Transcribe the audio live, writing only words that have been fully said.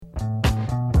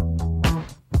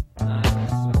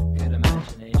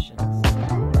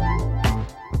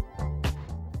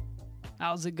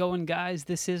How's it going, guys?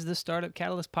 This is the Startup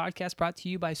Catalyst podcast brought to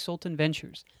you by Sultan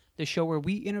Ventures, the show where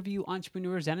we interview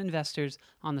entrepreneurs and investors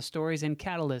on the stories and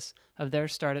catalysts of their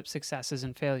startup successes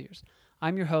and failures.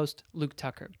 I'm your host, Luke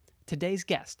Tucker. Today's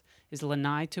guest is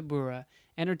Lanai Tabura,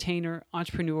 entertainer,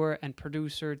 entrepreneur, and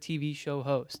producer, TV show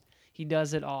host. He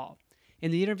does it all.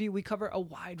 In the interview, we cover a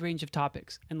wide range of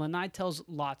topics, and Lanai tells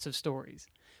lots of stories.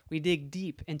 We dig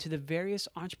deep into the various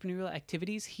entrepreneurial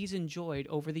activities he's enjoyed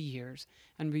over the years,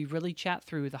 and we really chat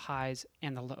through the highs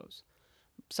and the lows.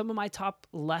 Some of my top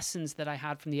lessons that I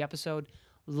had from the episode: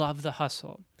 love the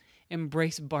hustle,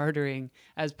 embrace bartering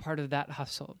as part of that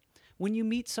hustle. When you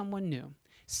meet someone new,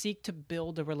 seek to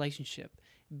build a relationship,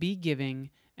 be giving,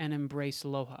 and embrace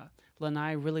aloha.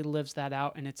 Lanai really lives that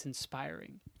out, and it's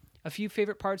inspiring. A few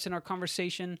favorite parts in our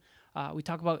conversation: we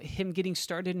talk about him getting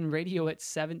started in radio at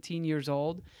 17 years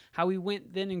old, how he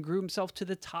went then and grew himself to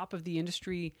the top of the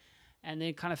industry, and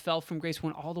then kind of fell from grace,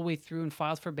 went all the way through and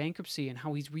filed for bankruptcy, and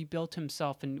how he's rebuilt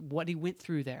himself and what he went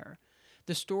through there.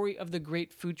 The story of the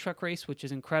great food truck race, which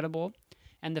is incredible,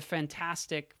 and the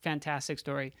fantastic, fantastic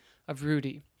story of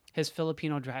Rudy, his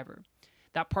Filipino driver.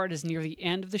 That part is near the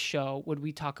end of the show when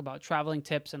we talk about traveling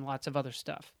tips and lots of other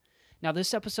stuff. Now,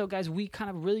 this episode, guys, we kind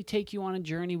of really take you on a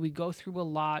journey. We go through a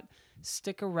lot.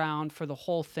 Stick around for the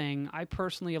whole thing. I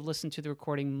personally have listened to the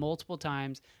recording multiple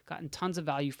times, gotten tons of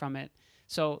value from it.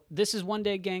 So this is one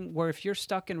day, gang, where if you're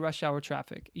stuck in rush hour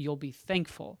traffic, you'll be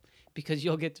thankful because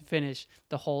you'll get to finish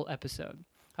the whole episode.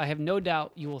 I have no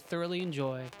doubt you will thoroughly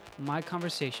enjoy my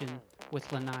conversation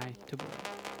with Lanai Tabura.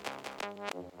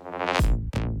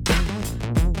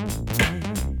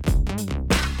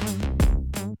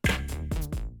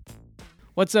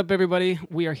 What's up, everybody?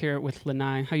 We are here with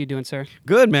Lanai. How you doing, sir?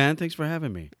 Good, man. Thanks for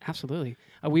having me. Absolutely.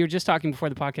 We were just talking before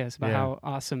the podcast about how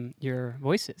awesome your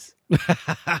voice is.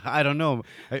 I don't know.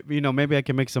 Maybe I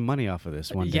can make some money off of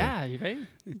this one day. Yeah, you right?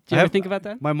 Did you ever think about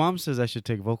that? My mom says I should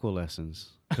take vocal lessons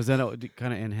because then it would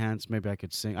kind of enhance. Maybe I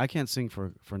could sing. I can't sing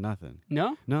for nothing.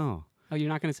 No? No. Oh, you're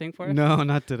not going to sing for us? No,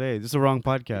 not today. This is the wrong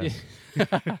podcast.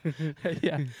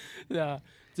 Yeah.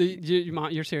 So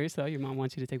you're serious, though? Your mom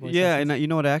wants you to take voice lessons? lessons? And you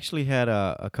know what? I actually had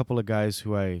a couple of guys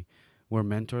who were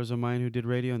mentors of mine who did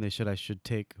radio, and they said I should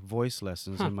take voice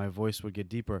lessons, and my voice would get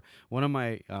deeper. One of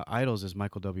my idols is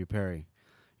Michael W. Perry,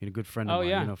 a good friend of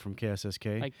mine, from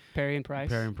KSSK. Like Perry and Price?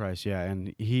 Perry and Price, yeah.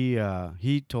 And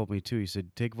he told me, too. He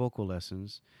said, take vocal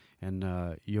lessons,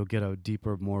 and you'll get a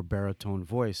deeper, more baritone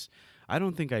voice. I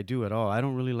don't think I do at all. I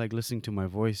don't really like listening to my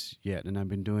voice yet, and I've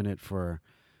been doing it for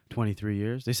 23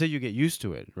 years. They say you get used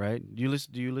to it, right? Do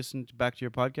you listen back to your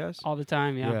podcast? All the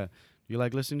time, yeah. You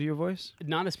like listening to your voice?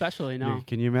 Not especially, no.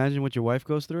 Can you imagine what your wife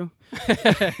goes through?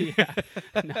 Yeah.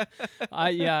 No.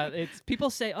 It's people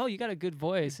say, "Oh, you got a good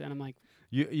voice," and I'm like,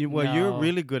 you're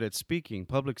really good at speaking,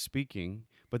 public speaking.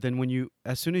 But then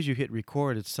as soon as you hit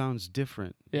record, it sounds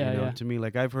different. To me,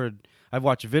 like I've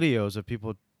watched videos of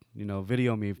people,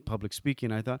 video me public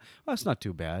speaking. I thought, well, it's not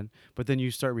too bad. But then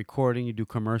you start recording, you do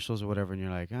commercials or whatever, and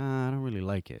you're like, I don't really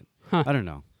like it. I don't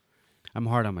know. I'm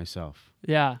hard on myself.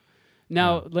 Yeah.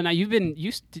 Now, Lanai,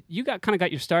 you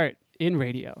got your start in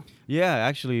radio. Yeah,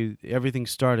 actually, everything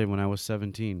started when I was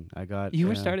 17. You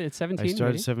were started at 17? I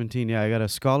started at 17, yeah. I got a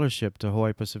scholarship to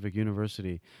Hawaii Pacific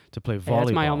University to play volleyball.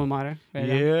 That's my alma mater. Right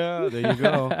there you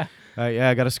go.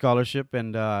 I got a scholarship,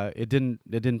 and it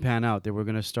didn't pan out. They were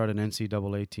going to start an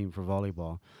NCAA team for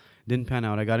volleyball. Didn't pan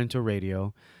out. I got into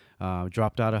radio,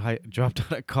 dropped out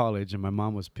of college, and my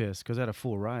mom was pissed because I had a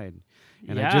full ride.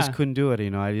 And I just couldn't do it,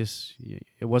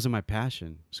 it wasn't my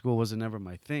passion. School wasn't ever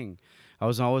my thing. I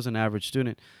was always an average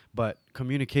student, but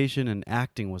communication and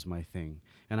acting was my thing.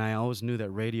 And I always knew that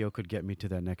radio could get me to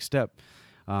that next step.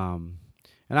 And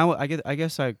I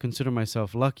guess I consider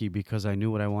myself lucky because I knew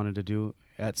what I wanted to do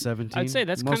at 17. I'd say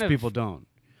that's most people don't.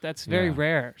 That's very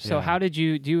rare. So how did do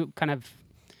you kind of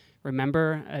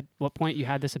remember at what point you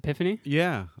had this epiphany?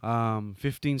 Yeah.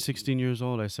 15, 16 years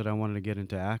old, I said I wanted to get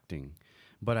into acting.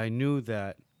 But I knew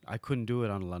that I couldn't do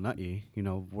it on Lanai,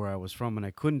 where I was from, and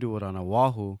I couldn't do it on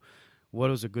Oahu.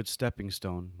 What was a good stepping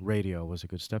stone? Radio was a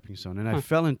good stepping stone. And I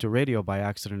fell into radio by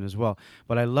accident as well.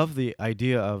 But I love the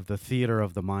idea of the theater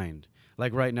of the mind.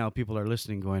 Like right now, people are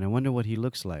listening going, I wonder what he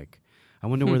looks like. I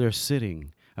wonder where they're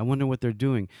sitting. I wonder what they're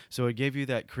doing. So it gave you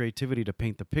that creativity to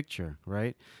paint the picture,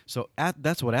 right? So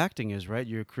that's what acting is, right?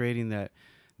 You're creating that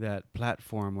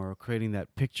platform or creating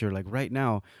that picture. Like right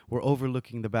now, we're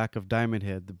overlooking the back of Diamond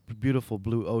Head, the beautiful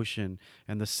blue ocean,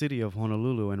 and the city of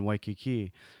Honolulu and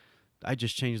Waikiki. I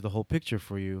just changed the whole picture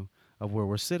for you of where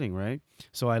we're sitting, right?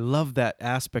 So I love that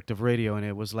aspect of radio, and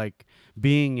it was like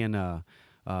being in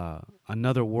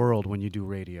another world when you do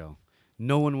radio.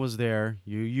 No one was there.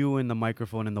 You and the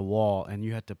microphone and the wall, and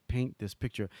you had to paint this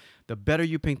picture. The better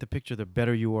you paint the picture, the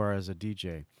better you are as a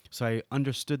DJ. So I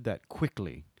understood that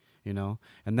quickly, and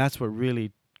that's what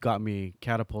really got me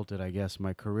catapulted, I guess,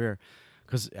 my career.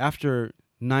 Because after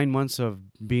 9 months of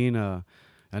being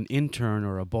an intern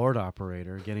or a board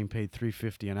operator, getting paid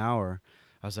 $3.50 an hour,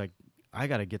 I was like, I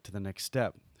got to get to the next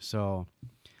step. So,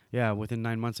 yeah, within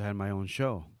 9 months, I had my own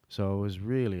show. So it was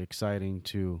really exciting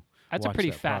to. That's watch a pretty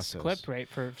that fast process. clip rate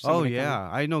for. Oh yeah,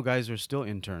 I know guys who are still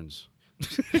interns.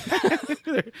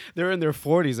 they're in their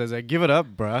 40s. I was like, give it up,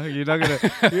 bruh. You're not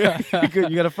gonna.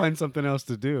 You got to find something else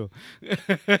to do.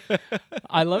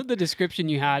 I love the description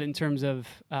you had in terms of,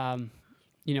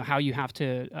 how you have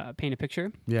to paint a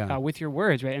picture Yeah. with your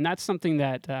words, right? And that's something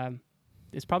that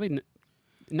is probably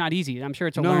not easy. I'm sure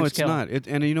it's a No, learned it's skill. not.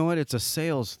 And you know what? It's a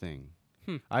sales thing.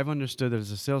 Hmm. I've understood that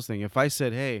it's a sales thing. If I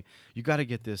said, "Hey, you got to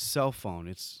get this cell phone.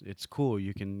 It's cool.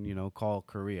 You can call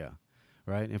Korea."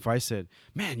 Right? If I said,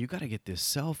 "Man, you got to get this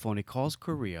cell phone. It calls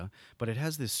Korea, but it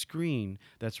has this screen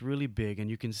that's really big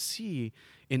and you can see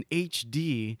in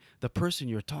HD the person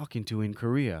you're talking to in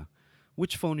Korea."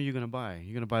 Which phone are you going to buy?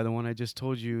 You're going to buy the one I just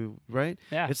told you, right?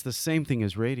 Yeah. It's the same thing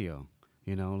as radio.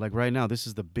 Like right now, this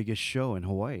is the biggest show in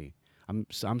Hawaii.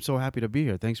 I'm so happy to be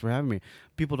here. Thanks for having me.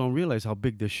 People don't realize how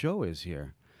big this show is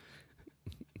here.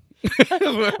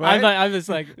 Right? I'm just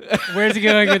like, where's he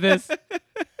going with this?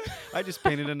 I just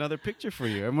painted another picture for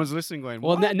you. Everyone's listening going,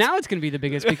 Well, what? now it's going to be the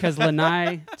biggest because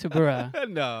Lanai Tabura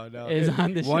No. is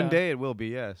on the show. One day it will be,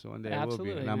 yes. One day it will be.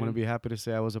 Absolutely, And I'm going to man. be happy to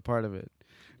say I was a part of it.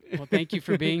 Well, thank you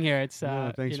for being here. It's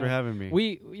No, thanks for having me.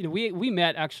 we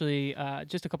met actually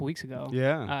just a couple weeks ago.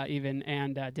 Yeah. Even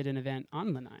and did an event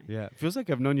on Lanai. Yeah. Feels like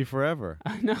I've known you forever.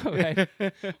 I know, right?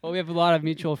 Well, we have a lot of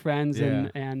mutual friends Yeah.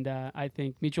 and I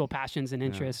think mutual passions and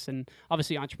interests, and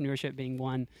obviously entrepreneurship being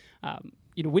one.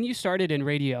 When you started in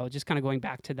radio, just kind of going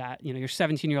back to that, you're a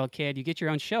 17-year-old kid, you get your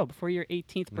own show before your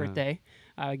 18th birthday,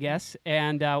 I guess.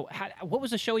 And what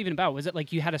was the show even about? Was it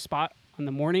like you had a spot on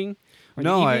the morning or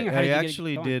No, the evening? Or how I did you get it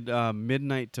actually going? did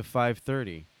midnight to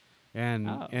 5:30, and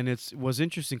Oh. it was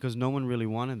interesting because no one really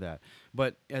wanted that.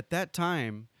 But at that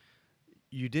time,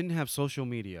 you didn't have social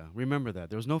media. Remember that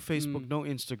there was no Facebook, no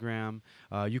Instagram.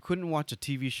 You couldn't watch a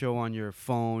TV show on your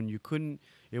phone. You couldn't.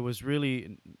 It was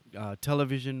really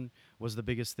television was the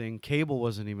biggest thing. Cable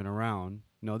wasn't even around.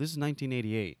 No, this is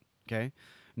 1988. Okay.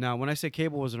 Now, when I say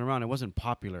cable wasn't around, it wasn't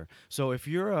popular. So if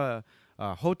you're a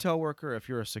hotel worker, if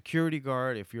you're a security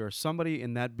guard, if you're somebody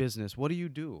in that business, what do you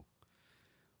do?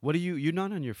 You're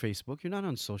not on your Facebook, you're not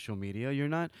on social media, you're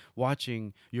not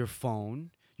watching your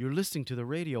phone, you're listening to the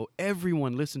radio.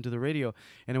 Everyone listened to the radio.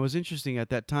 And it was interesting at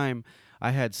that time,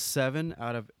 I had 7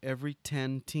 out of every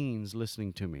 10 teens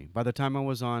listening to me by the time I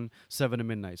was on 7 to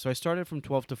midnight. So I started from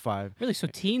 12 to 5. Really? So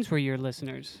teens were your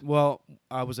listeners? Well,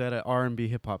 I was at an R&B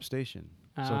hip-hop station.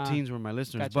 So Ah, teens were my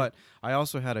listeners. gotcha. But I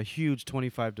also had a huge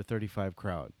 25 to 35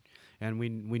 crowd. And we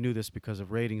knew this because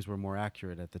of ratings were more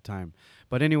accurate at the time.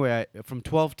 But anyway, from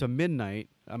 12 to midnight,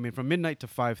 from midnight to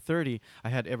 5:30, I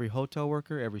had every hotel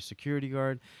worker, every security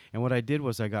guard. And what I did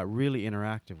was I got really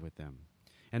interactive with them.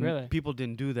 And Really? people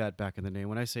didn't do that back in the day.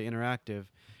 When I say interactive,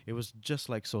 it was just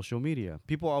like social media.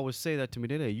 People always say that to me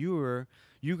today.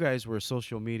 You guys were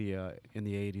social media in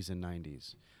the 80s and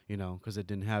 90s, because it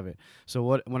didn't have it.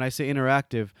 So when I say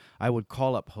interactive, I would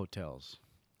call up hotels.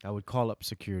 I would call up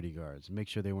security guards, make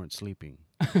sure they weren't sleeping.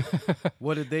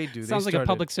 What did they do? Sounds like a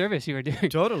public service you were doing.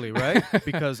 Totally, right?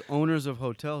 Because owners of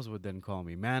hotels would then call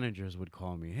me. Managers would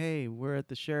call me. Hey, we're at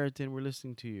the Sheraton. We're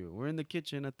listening to you. We're in the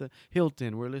kitchen at the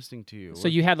Hilton. We're listening to you. So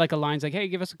you had like a lines like, hey,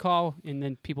 give us a call, and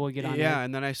then people would get on Yeah, there.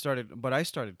 and then I started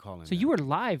calling So them. you were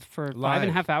live for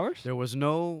 5.5 hours? There was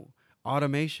no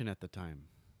automation at the time.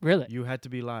 Really? You had to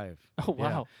be live. Oh, Yeah.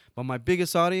 wow. But my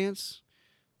biggest audience,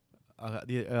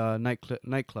 the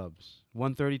nightclubs.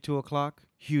 1:30, 2 o'clock,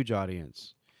 huge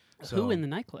audience. Who in the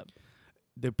nightclub?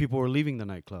 The people were leaving the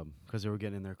nightclub because they were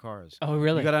getting in their cars. Oh,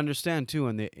 really? You got to understand too.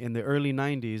 In the early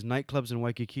 '90s, nightclubs in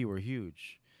Waikiki were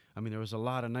huge. There was a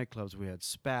lot of nightclubs. We had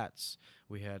Spats,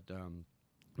 we had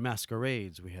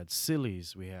Masquerades, we had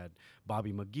Sillies, we had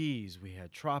Bobby McGee's, we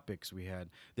had Tropics,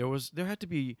 there had to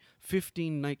be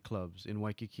 15 nightclubs in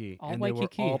Waikiki, All and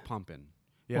Waikiki. they were all pumping.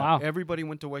 Yeah, Wow. everybody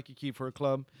went to Waikiki for a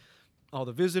club. All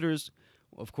the visitors,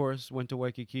 of course, went to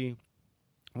Waikiki.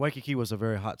 Waikiki was a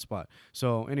very hot spot.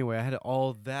 So anyway, I had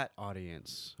all that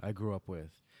audience I grew up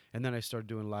with. And then I started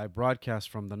doing live broadcasts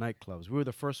from the nightclubs. We were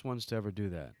the first ones to ever do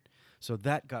that. So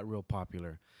that got real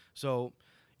popular. So,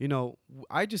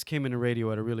 I just came into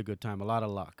radio at a really good time. A lot of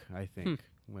luck, I think,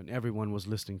 when everyone was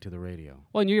listening to the radio.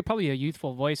 Well, and you're probably a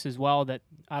youthful voice as well that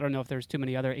I don't know if there's too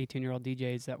many other 18-year-old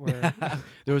DJs that were.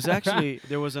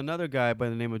 There was another guy by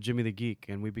the name of Jimmy the Geek,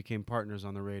 and we became partners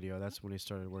on the radio. That's when he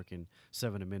started working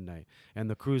 7 to midnight. And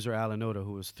the cruiser Alan Oda,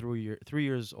 who was 3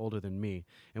 years older than me,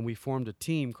 and we formed a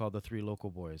team called the Three Local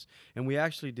Boys. And we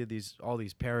actually did all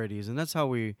these parodies, and that's how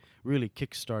we really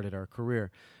kick-started our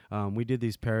career. We did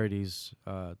these parodies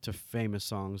to famous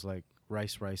songs like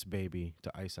Rice Rice Baby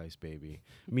to Ice Ice Baby,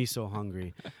 Me So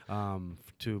Hungry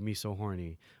to Me So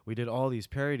Horny. We did all these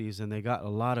parodies, and they got a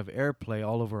lot of airplay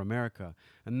all over America.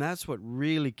 And that's what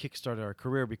really kickstarted our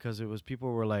career, because it was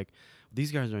people were like,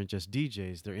 these guys aren't just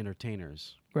DJs, they're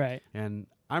entertainers. Right. And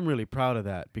I'm really proud of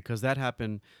that, because that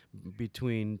happened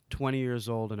between 20 years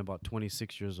old and about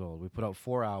 26 years old. We put out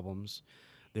 4 albums.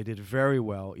 They did very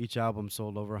well. Each album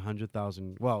sold over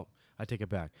 100,000. Well, I take it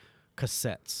back.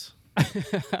 Cassettes.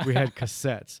 We had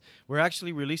cassettes. We're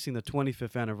actually releasing the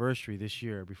 25th anniversary this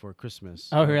year before Christmas.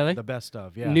 Oh, really? The best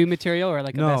of, yeah. New material or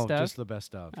like a best of? No, just the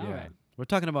best of, All yeah. right. We're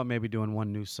talking about maybe doing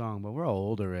one new song, but we're all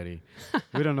old already.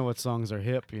 We don't know what songs are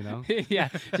hip, you know? Yeah,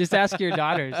 just ask your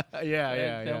daughters.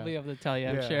 Yeah. They'll be able to tell you,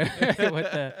 I'm Yeah. sure,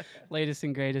 what the latest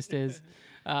and greatest is.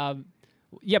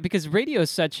 Yeah, because radio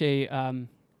is such a,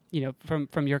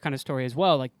 from your kind of story as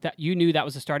well, like that you knew that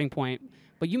was a starting point,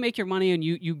 but you make your money and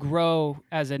you grow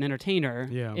as an entertainer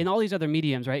in all these other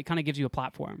mediums, right? It kind of gives you a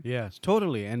platform. Yes,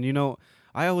 totally. And,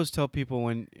 I always tell people,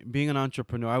 when being an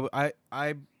entrepreneur,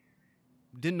 I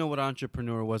didn't know what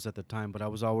entrepreneur was at the time, but I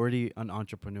was already an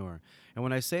entrepreneur. And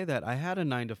when I say that, I had a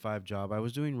 9-to-5 job. I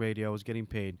was doing radio. I was getting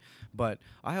paid. But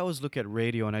I always look at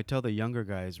radio, and I tell the younger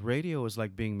guys, radio is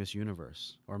like being Miss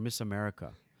Universe or Miss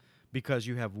America, because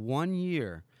you have 1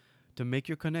 year to make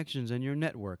your connections and your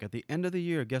network. At the end of the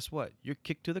year, guess what? You're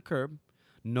kicked to the curb.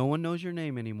 No one knows your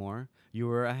name anymore. You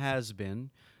were a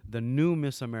has-been. The new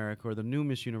Miss America or the new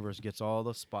Miss Universe gets all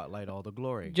the spotlight, all the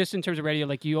glory. Just in terms of radio,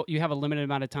 like you have a limited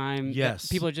amount of time. Yes.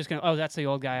 People are just going to, oh, that's the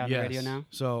old guy on the radio now.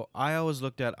 So I always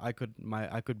looked at I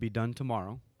could be done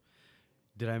tomorrow.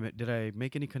 Did I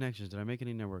make any connections? Did I make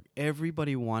any network?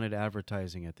 Everybody wanted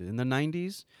advertising in the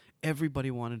 90s.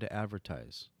 Everybody wanted to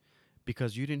advertise,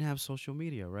 because you didn't have social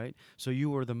media, right? So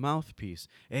you were the mouthpiece.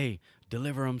 Hey,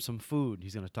 deliver him some food.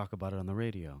 He's going to talk about it on the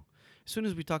radio. As soon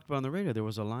as we talked about it on the radio, there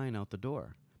was a line out the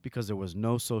door, because there was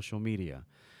no social media.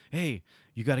 Hey,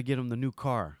 you got to get him the new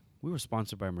car. We were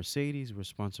sponsored by Mercedes. We were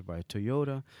sponsored by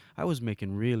Toyota. I was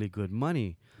making really good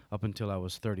money up until I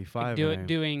was 35.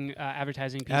 Doing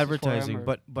advertising pieces advertising,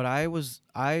 for 'em, but I was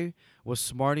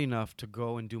smart enough to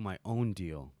go and do my own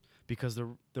deal, because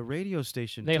the radio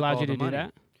station they took allowed all you the to do money.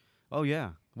 that? Oh,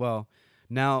 yeah. Well,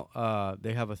 now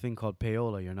they have a thing called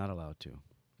payola. You're not allowed to.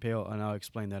 Payola, and I'll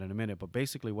explain that in a minute. But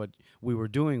basically what we were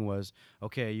doing was,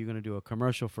 okay, you're going to do a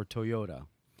commercial for Toyota.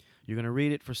 You're going to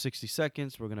read it for 60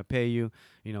 seconds. We're going to pay you,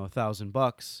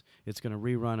 $1,000. It's going to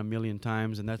rerun 1 million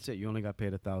times, and that's it. You only got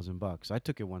paid $1,000. I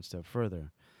took it one step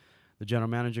further. The general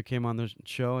manager came on the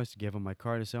show. I gave him my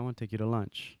card. I said, I want to take you to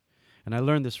lunch. And I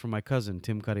learned this from my cousin,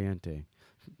 Tim Cariente,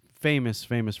 famous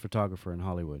photographer in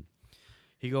Hollywood.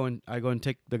 I go and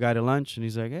take the guy to lunch, and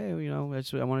he's like, hey, I want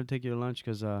to take you to lunch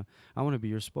because I want to be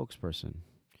your spokesperson.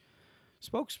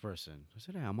 Spokesperson? I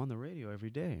said, hey, I'm on the radio every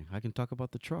day. I can talk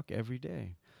about the truck every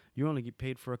day. You only get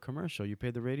paid for a commercial. You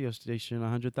paid the radio station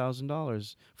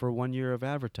 $100,000 for 1 year of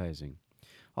advertising.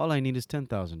 All I need is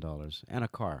 $10,000 and a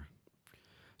car.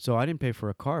 So I didn't pay for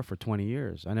a car for 20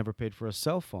 years. I never paid for a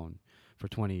cell phone for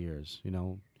 20 years.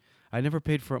 I never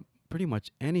paid for pretty much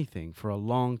anything for a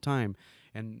long time.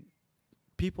 And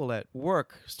people at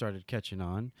work started catching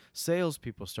on.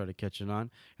 Salespeople started catching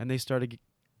on, and they started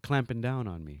clamping down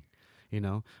on me.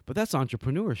 But that's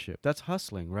entrepreneurship. That's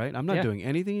hustling, right? I'm not doing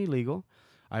anything illegal.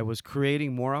 I was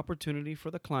creating more opportunity for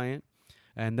the client,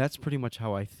 and that's pretty much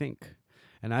how I think.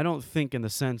 And I don't think in the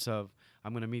sense of,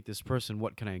 I'm going to meet this person,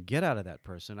 what can I get out of that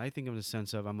person? I think in the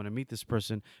sense of, I'm going to meet this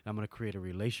person, and I'm going to create a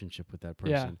relationship with that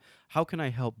person. Yeah. How can I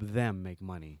help them make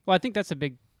money? Well, I think that's a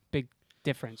big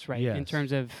difference, right? Yes. In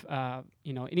terms of,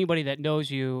 anybody that knows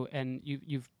you, and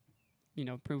you've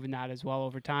proven that as well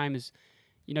over time, is,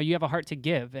 you have a heart to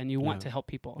give and you want to help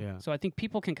people. Yeah. So I think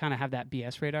people can kind of have that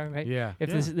BS radar, right? Yeah. If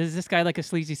this guy like a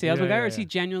sleazy salesman guy, or is he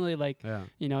genuinely yeah.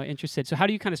 Interested? So how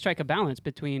do you kind of strike a balance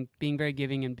between being very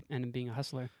giving and being a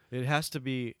hustler? It has to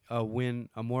be a win,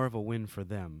 more of a win for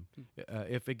them,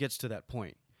 if it gets to that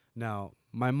point. Now,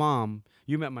 my mom,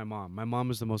 you met my mom. My mom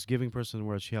is the most giving person in the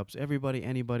world. She helps everybody,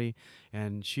 anybody,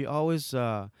 and she always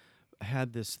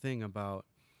had this thing about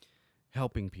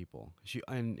helping people. She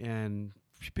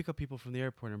pick up people from the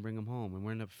airport and bring them home, and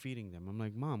we end up feeding them. I'm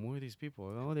like, Mom, who are these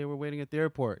people? Oh, they were waiting at the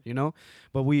airport,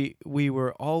 But we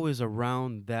were always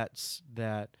around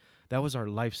that That was our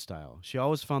lifestyle. She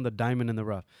always found the diamond in the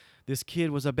rough. This kid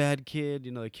was a bad kid.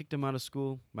 They kicked him out of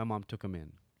school. My mom took him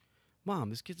in. Mom,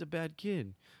 this kid's a bad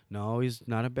kid. No, he's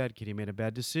not a bad kid. He made a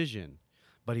bad decision,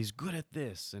 but he's good at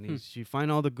this, and you find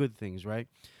all the good things, right?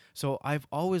 So I've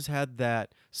always had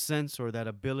that sense or that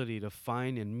ability to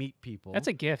find and meet people. That's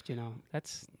a gift,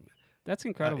 That's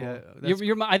incredible. That's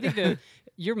I think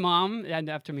your mom, and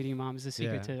after meeting your mom, is the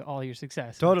secret to all your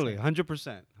success. Totally,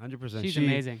 100%, 100%. She's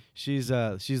amazing. She's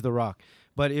the rock.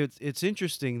 But it's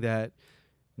interesting that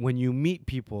when you meet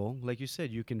people, like you said,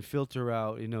 you can filter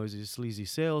out. Is he a sleazy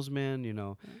salesman?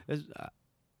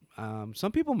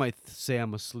 Some people might say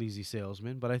I'm a sleazy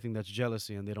salesman, but I think that's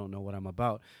jealousy, and they don't know what I'm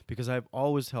about, because I've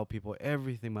always helped people,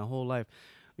 everything, my whole life.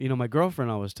 My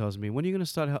girlfriend always tells me, when are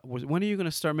you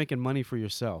gonna start making money for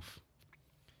yourself?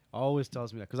 Always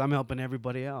tells me that, because I'm helping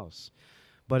everybody else,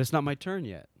 but it's not my turn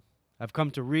yet. I've come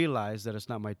to realize that it's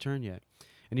not my turn yet.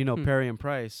 And Perry and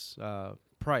Price,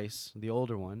 the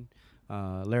older one,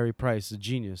 Larry Price, a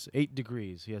genius, 8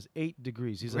 degrees. He has 8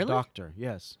 degrees. He's Really? a doctor.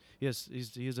 Yes,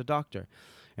 he's a doctor,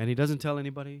 and he doesn't tell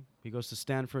anybody. He goes to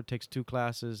Stanford, takes 2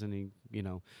 classes, and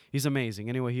he's amazing.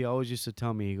 Anyway, he always used to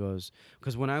tell me, he goes,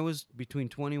 because when I was between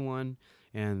 21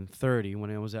 and 30, when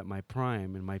I was at my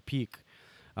prime and my peak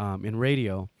in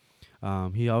radio.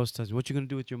 He always tells me, "What you gonna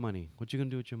do with your money? What you gonna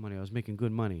do with your money?" I was making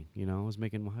good money, I was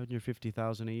making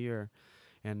 $150,000 a year,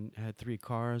 and I had 3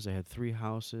 cars, I had 3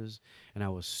 houses, and I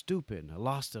was stupid. I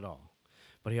lost it all.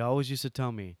 But he always used to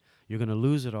tell me, "You're gonna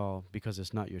lose it all because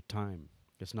it's not your time.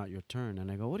 It's not your turn."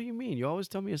 And I go, "What do you mean? You always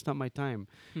tell me it's not my time."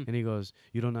 And he goes,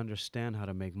 "You don't understand how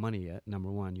to make money yet.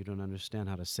 Number one, you don't understand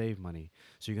how to save money.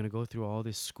 So you're gonna go through all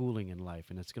this schooling in life,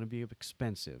 and it's gonna be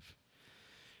expensive."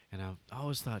 And I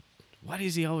always thought, why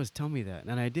does he always tell me that?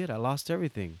 And I did. I lost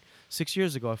everything. 6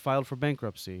 years ago, I filed for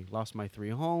bankruptcy. Lost my 3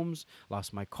 homes,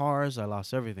 lost my cars, I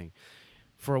lost everything.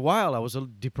 For a while, I was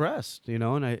depressed,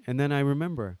 and then I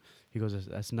remember. He goes,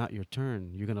 "That's not your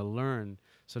turn. You're going to learn."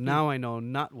 So now I know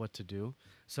not what to do.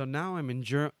 So now I'm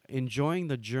enjoying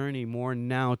the journey more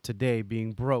now today,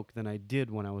 being broke, than I did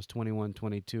when I was 21,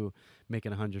 22,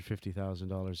 making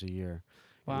 $150,000 a year,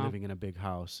 and living in a big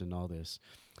house and all this.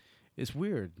 It's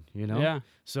weird, Yeah.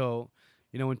 So,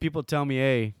 when people tell me,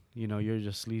 "Hey, you're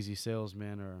just sleazy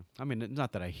salesman," or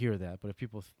not that I hear that, but if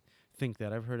people think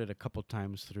that, I've heard it a couple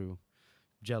times through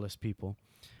jealous people.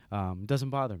 It doesn't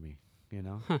bother me,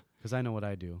 because I know what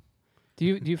I do. Do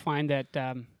you find that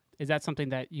is that something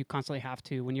that you constantly have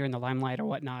to, when you're in the limelight or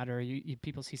whatnot, or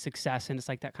people see success and it's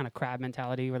like that kind of crab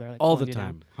mentality where they're like all the pulling you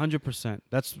time, down? 100%.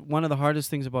 That's one of the hardest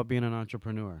things about being an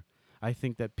entrepreneur. I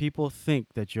think that people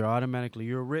think that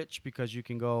you're rich because you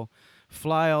can go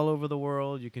fly all over the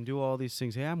world. You can do all these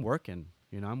things. Hey, I'm working.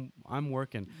 I'm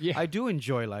working. Yeah. I do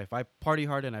enjoy life. I party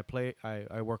hard and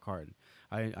I work hard.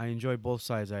 I enjoy both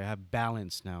sides. I have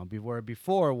balance now.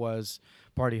 Before was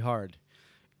party hard,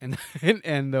 and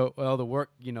and the work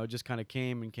just kind of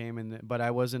came, but I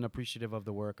wasn't appreciative of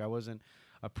the work. I wasn't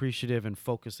appreciative and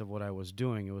focused of what I was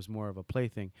doing. It was more of a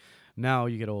plaything. Now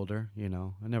you get older,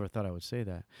 I never thought I would say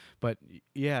that, but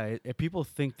yeah, people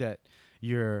think that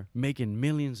you're making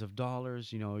millions of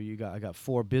dollars. I got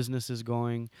 4 businesses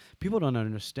going. People don't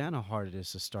understand how hard it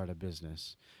is to start a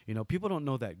business. People don't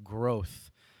know that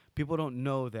growth. People don't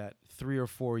know that 3 or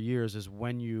 4 years is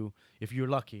when if you're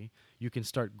lucky, you can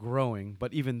start growing.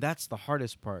 But even that's the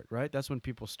hardest part, right? That's when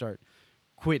people start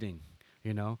quitting,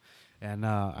 And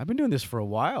I've been doing this for a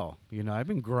while. I've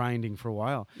been grinding for a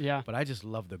while. Yeah. But I just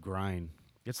love the grind.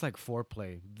 It's like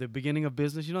foreplay. The beginning of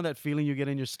business, that feeling you get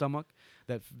in your stomach?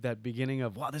 That beginning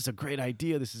of, wow, this is a great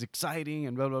idea. This is exciting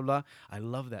and blah, blah, blah. I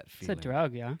love that feeling. It's a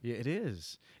drug, yeah. Yeah, it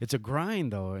is. It's a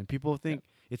grind, though. And people think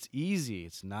it's easy.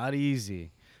 It's not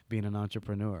easy being an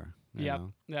entrepreneur. Yeah,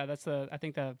 that's I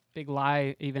think the big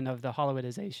lie even of the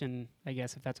Hollywoodization, I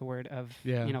guess, if that's a word, of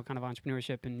kind of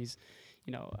entrepreneurship and these,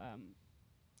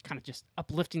 kind of just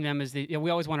uplifting them as we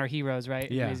always want our heroes,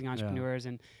 right? Yeah, Amazing entrepreneurs,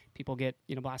 and people get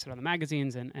blasted on the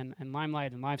magazines and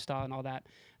limelight and lifestyle and all that.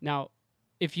 Now,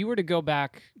 if you were to go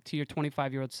back to your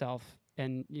 25-year-old self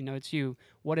and it's you,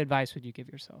 what advice would you give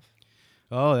yourself?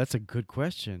 Oh, that's a good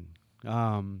question.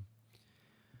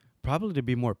 Probably to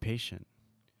be more patient.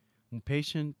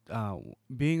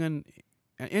 Being on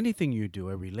anything you do,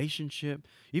 a relationship,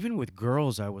 even with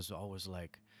girls, I was always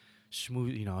like,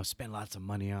 smooth, spend lots of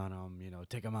money on them,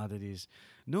 take them out to these.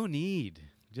 No need.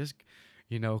 Just,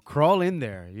 crawl in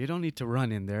there. You don't need to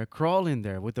run in there. Crawl in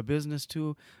there. With the business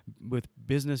too, with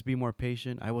business, be more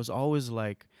patient. I was always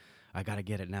like, I got to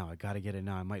get it now.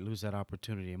 I might lose that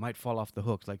opportunity. I might fall off the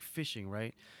hooks, like fishing,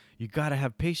 right? You got to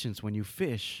have patience when you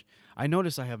fish. I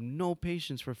notice I have no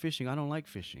patience for fishing. I don't like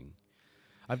fishing.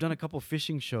 I've done a couple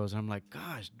fishing shows. And I'm like,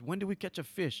 gosh, when do we catch a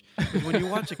fish? 'Cause when you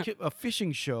watch a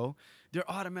fishing show, they're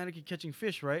automatically catching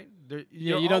fish, right? Yeah,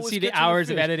 You're you don't always see the catching a hours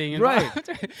of fish. editing Right.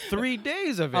 involved. 3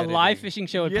 days of A editing. live fishing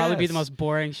show would probably be the Yes. most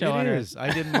boring show on It earth. is.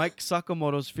 I did Mike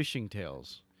Sakamoto's Fishing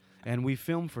Tales. And we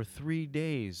filmed for 3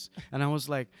 days. And I was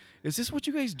like, is this what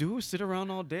you guys do? Sit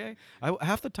around all day?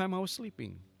 Half the time I was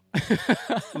sleeping.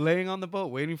 Laying on the boat,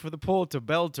 waiting for the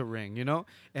bell to ring, you know?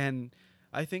 And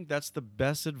I think that's the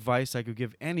best advice I could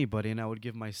give anybody, and I would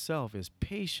give myself, is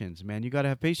patience, man. You got to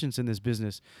have patience in this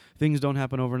business. Things don't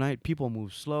happen overnight. People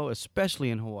move slow, especially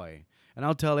in Hawaii. And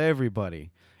I'll tell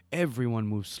everybody, everyone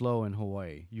moves slow in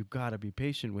Hawaii. You got to be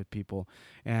patient with people,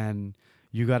 and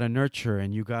you got to nurture,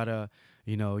 and you got to,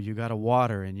 you got to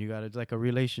water, and you got to, like a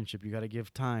relationship, you got to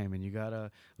give time, and you got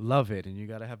to love it, and you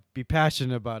got to be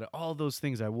passionate about it. All those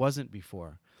things I wasn't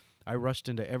before. I rushed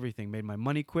into everything, made my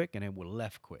money quick, and it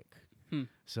left quick.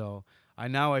 So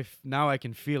now I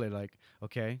can feel it, like,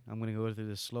 okay, I'm going to go through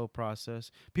this slow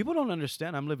process. People don't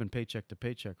understand I'm living paycheck to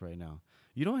paycheck right now.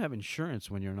 You don't have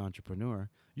insurance when you're an entrepreneur.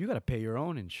 You got to pay your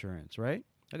own insurance, right?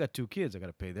 I got 2 kids. I got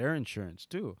to pay their insurance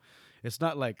too. It's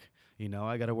not like,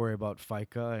 I got to worry about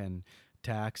FICA and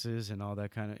taxes and all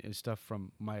that kind of stuff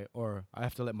or I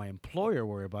have to let my employer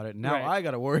worry about it. Now Right. I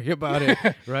got to worry about it,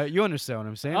 right? You understand what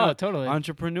I'm saying? Oh, totally.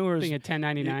 Entrepreneurs. Being a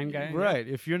 1099 guy. Right.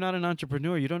 If you're not an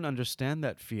entrepreneur, you don't understand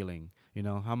that feeling.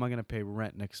 How am I going to pay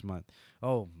rent next month?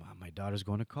 Oh, my daughter's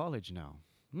going to college now.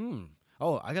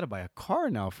 Oh, I got to buy a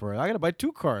car now for her. I got to buy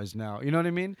 2 cars now. You know what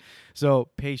I mean? So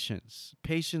patience.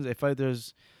 Patience.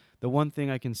 There's the one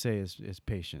thing I can say is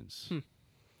patience.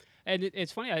 And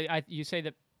it's funny. You say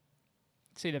that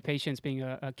patience being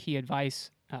a key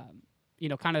advice.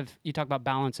 Kind of you talk about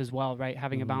balance as well, right?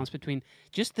 Having a balance between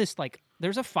just this, like,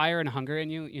 there's a fire and hunger in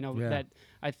you, that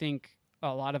I think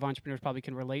a lot of entrepreneurs probably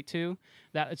can relate to.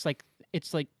 That it's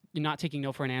like you're not taking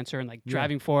no for an answer and like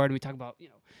driving forward. And we talk about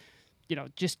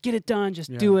just get it done,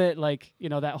 just do it, like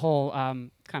that whole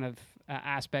kind of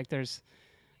aspect. There's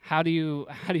how do you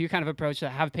kind of approach that?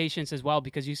 Have patience as well,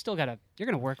 because you still you're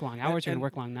gonna work long hours, you're gonna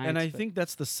work long nights. And I think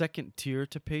that's the second tier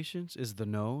to patience is the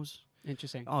no's.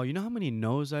 Interesting. Oh, you know how many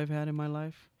no's I've had in my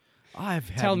life? I've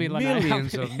had Tell me, Lanai,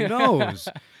 millions of no's.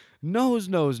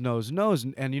 No's.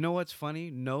 And you know what's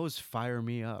funny? No's fire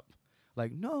me up.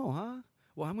 Like, no, huh?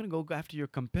 Well, I'm going to go after your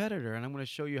competitor, and I'm going to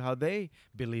show you how they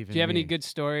believe in me. Do you have any good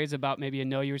stories about maybe a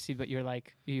no you received, but you're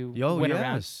like, went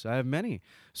around? Yes, I have many.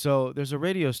 So there's a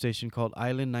radio station called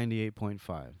Island 98.5.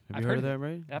 Have you heard of that,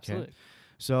 right? Absolutely. Okay.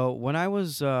 So when I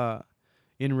was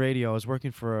in radio, I was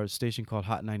working for a station called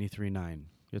Hot 93.9.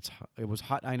 It was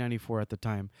Hot I-94 at the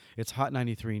time. It's Hot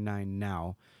 93.9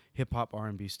 now. Hip hop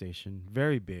R&B station,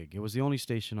 very big. It was the only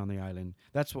station on the island.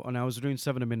 That's when I was doing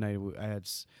 7 to midnight. I had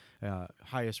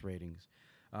highest ratings,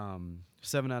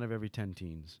 7 out of every 10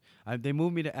 teens. They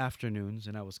moved me to afternoons,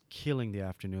 and I was killing the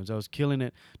afternoons. I was killing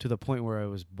it to the point where I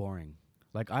was boring.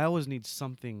 Like, I always need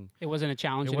something. It wasn't a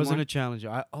challenge. It wasn't a challenge.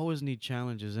 I always need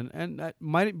challenges, and that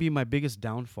might be my biggest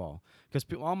downfall, because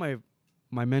all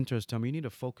my mentors tell me you need to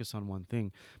focus on one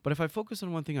thing. But if I focus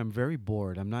on one thing, I'm very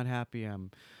bored. I'm not happy.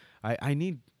 I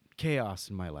need chaos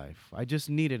in my life. I just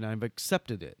need it, and I've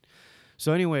accepted it.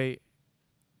 So anyway,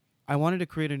 I wanted to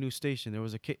create a new station. There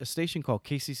was a station called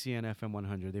KCCN FM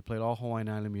 100. They played all Hawaiian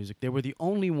Island music. They were the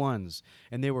only ones,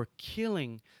 and they were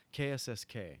killing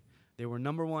KSSK. They were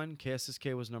number 1.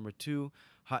 KSSK was number 2.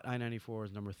 Hot I-94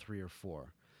 was number 3 or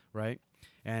 4, right?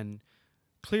 And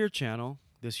Clear Channel,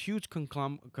 this huge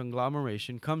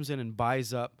conglomeration, comes in and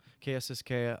buys up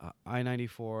KSSK,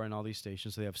 I-94, and all these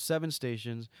stations. So they have 7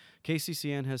 stations.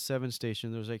 KCCN has 7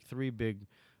 stations. There's like 3 big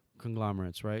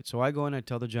conglomerates, right? So I go in and I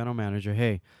tell the general manager,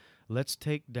 hey, let's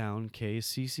take down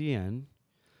KCCN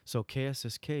so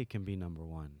KSSK can be number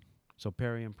 1. So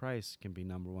Perry and Price can be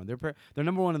number 1. They're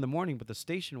number 1 in the morning, but the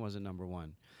station wasn't number 1.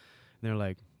 And they're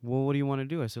like, well, what do you want to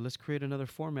do? I said, let's create another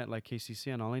format like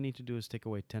KCCN. All I need to do is take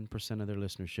away 10% of their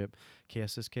listenership.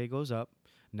 KSSK goes up.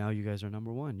 Now you guys are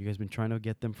number 1. You guys been trying to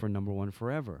get them for number 1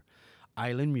 forever.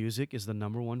 Island music is the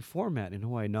number 1 format in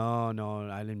Hawaii. No,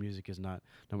 island music is not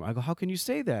number. I go, how can you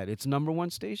say that? It's number 1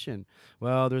 station.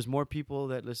 Well, there's more people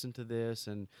that listen to this,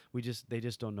 and they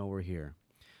just don't know we're here.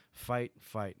 Fight.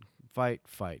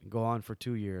 Go on for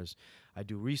 2 years. I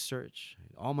do research,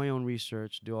 all my own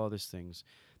research, do all these things.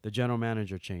 The general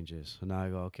manager changes. So now I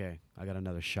go, okay, I got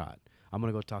another shot. I'm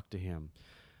going to go talk to him.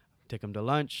 Take him to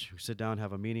lunch, sit down,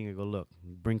 have a meeting, and go, look,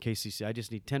 bring KCC. I just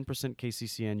need 10%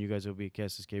 KCCN. You guys will be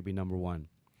KSSK, be number 1.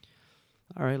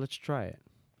 All right, let's try it.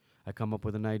 I come up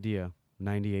with an idea,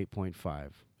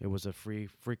 98.5. It was a free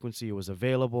frequency. It was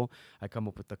available. I come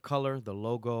up with the color, the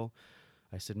logo.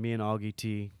 I said, me and Augie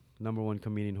T, number one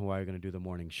comedian in Hawaii, going to do the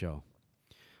morning show.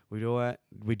 We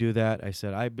do that. I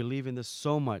said, I believe in this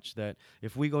so much that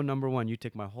if we go number one, you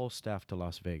take my whole staff to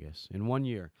Las Vegas in 1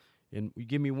 year. You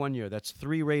give me 1 year. That's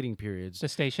 3 rating periods. The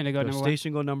station to go number one.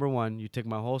 Station go number one. You take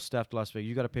my whole staff to Las Vegas.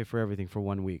 You got to pay for everything for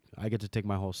 1 week. I get to take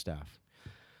my whole staff.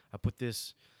 I put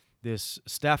this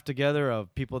staff together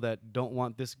of people that don't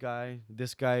want this guy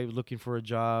looking for a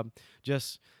job,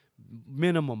 just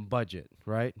minimum budget,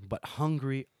 right? But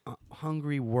hungry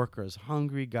workers,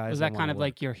 hungry guys. Was that kind of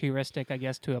like your heuristic, I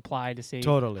guess, to apply to see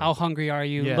how hungry are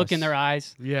you? Yes. Look in their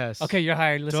eyes. Yes. Okay, you're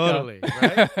hired. Let's totally, go.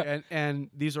 Right? And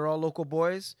these are all local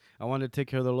boys. I wanted to take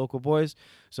care of the local boys,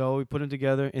 so we put them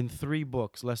together in 3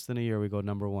 books. Less than a year, we go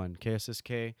number 1.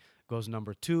 KSSK goes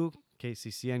number 2.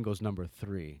 KCCN goes number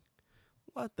 3.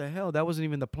 What the hell? That wasn't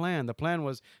even the plan. The plan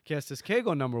was KSSK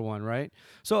go number 1, right?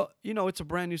 So, it's a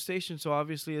brand new station, so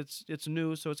obviously it's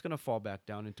new, so it's going to fall back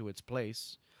down into its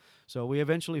place. So we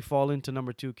eventually fall into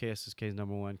number 2, KSSK is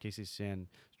number 1, KCCN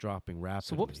is dropping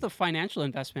rapidly. So what was the financial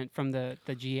investment from the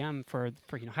GM for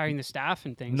hiring the staff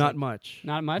and things? Not much.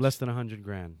 Not much? Less than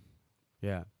 $100,000.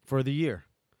 Yeah, for the year.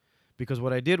 Because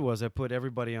what I did was I put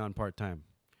everybody on part-time.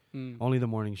 Only the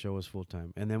morning show was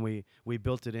full-time. And then we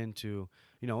built it into,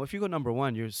 if you go number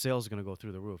 1, your sales are going to go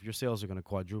through the roof. Your sales are going to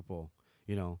quadruple,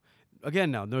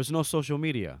 Again, now, there's no social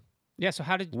media. Yeah, so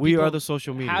how did we are the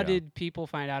social media. How did people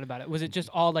find out about it? Was it just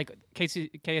all like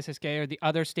KSSK or the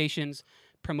other stations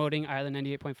promoting Island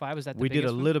 98.5? Was that the We did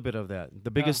a one? little bit of that.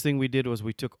 The biggest thing we did was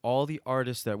we took all the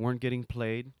artists that weren't getting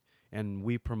played and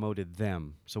we promoted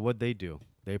them. So what they do,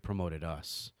 they promoted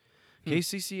us.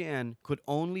 KCCN could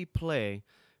only play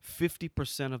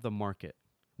 50% of the market.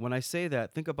 When I say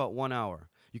that, think about 1 hour.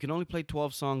 You can only play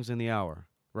 12 songs in the hour,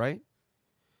 right?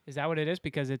 Is that what it is?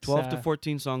 Because it's 12 to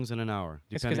 14 songs in an hour.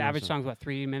 It's because average song's what,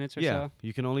 3 minutes or so? Yeah,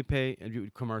 you can only pay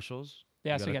commercials.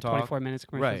 Yeah, so you got 24 minutes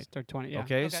commercials or 20. Yeah.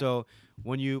 Okay, so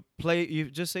when you play,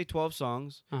 you just say 12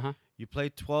 songs. You play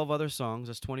 12 other songs.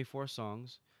 That's 24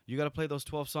 songs. You got to play those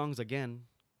 12 songs again,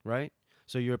 right?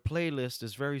 So your playlist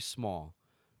is very small,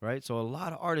 right? So a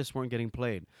lot of artists weren't getting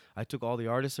played. I took all the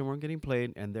artists that weren't getting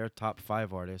played and their top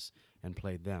 5 artists and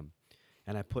played them,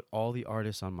 and I put all the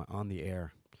artists on the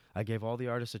air. I gave all the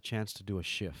artists a chance to do a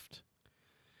shift.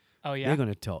 Oh, yeah? They're going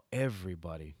to tell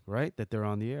everybody, right, that they're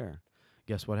on the air.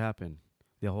 Guess what happened?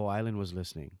 The whole island was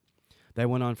listening. That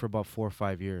went on for about 4 or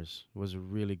 5 years. It was a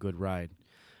really good ride.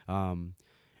 And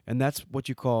that's what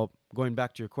you call, going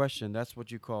back to your question, that's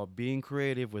what you call being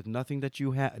creative with nothing that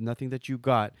you nothing that you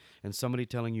got, and somebody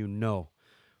telling you no.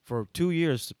 For 2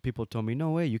 years, people told me,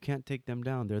 no way, you can't take them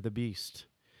down. They're the beast.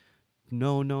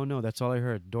 No. That's all I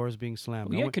heard. Doors being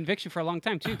slammed. Well, you had conviction for a long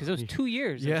time, too, because it was 2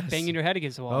 years of banging your head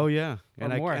against the wall. Oh, yeah.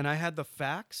 And I had the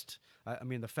facts.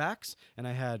 The facts, and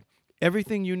I had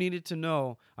everything you needed to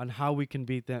know on how we can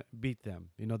beat them.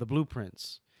 The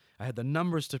blueprints. I had the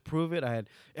numbers to prove it. I had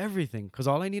everything, because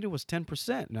all I needed was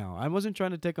 10% now. I wasn't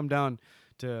trying to take them down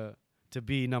to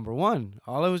be number 1.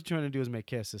 All I was trying to do was make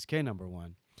KSSK number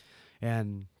 1.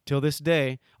 And till this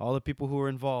day, all the people who were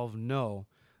involved know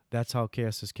that's how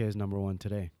KSSK is number 1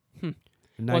 today. Well,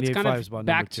 it's kind of is about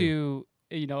back to,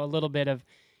 a little bit of,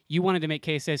 you wanted to make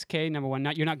KSSK number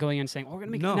 1. You're not going in and saying, we're going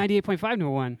to make No. 98.5 number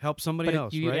 1. help somebody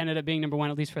else, You right? ended up being number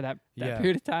 1, at least for that Yeah.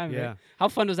 period of time. Yeah. Right? How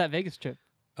fun was that Vegas trip?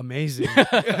 Amazing.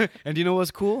 And you know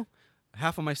what's cool?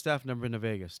 Half of my staff never been to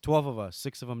Vegas. 12 of us,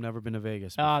 6 of them never been to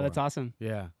Vegas before. Oh, that's awesome.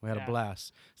 Yeah, we had a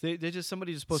blast. So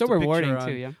somebody just So posted a rewarding, picture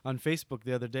too, yeah. on Facebook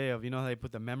the other day of, how they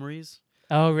put the memories?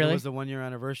 Oh, really? It was the 1-year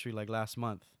anniversary, like last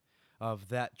month, of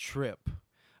that trip.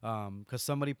 Because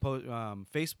somebody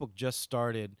Facebook just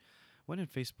started. When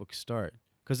did Facebook start?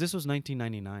 Because this was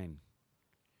 1999.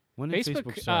 When did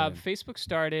Facebook start? Facebook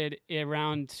started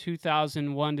around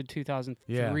 2001 to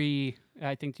 2003,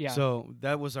 I think. Yeah. So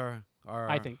that was our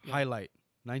I think, yeah. highlight.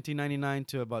 1999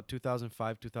 to about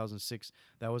 2005, 2006.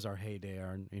 That was our heyday.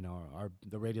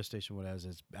 The radio station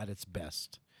was at its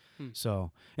best.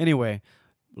 So anyway,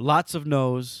 lots of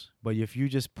no's, but if you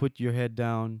just put your head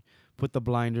down, put the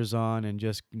blinders on, and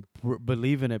just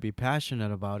believe in it, be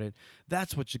passionate about it,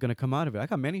 that's what's going to come out of it. I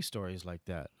got many stories like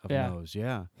that of no's.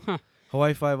 Yeah. Huh.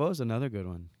 Hawaii Five-0 is another good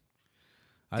one.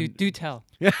 Do tell.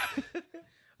 Yeah.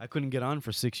 I couldn't get on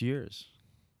for 6 years.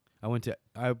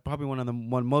 I probably one of the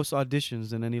most auditions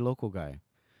than any local guy.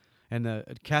 And the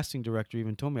casting director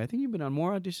even told me, I think you've been on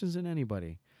more auditions than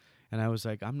anybody. And I was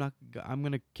like, I'm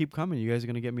going to keep coming. You guys are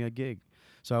going to get me a gig.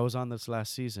 So I was on this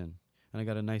last season. and I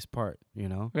got a nice part.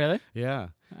 Really? Yeah.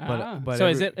 Ah. But So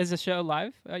is the show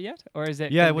live yet, or is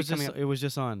it? Yeah, Gonna be coming up? it was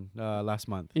just on last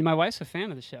month. My wife's a fan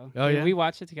of the show. Oh, yeah? We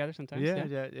watch it together sometimes. Yeah, Yeah.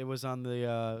 yeah, it was on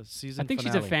the season I think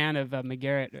finale. she's a fan of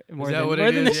McGarrett more that than what more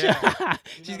it than the is? show. Yeah.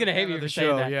 She's gonna hate me the for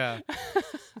show. saying that. Yeah.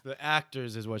 The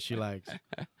actors is what she likes.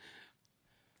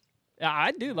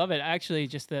 I do love it. Actually,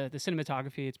 just the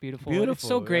cinematography, it's beautiful. It's so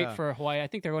Beautiful, great yeah. for Hawaii. I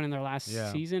think they're going in their last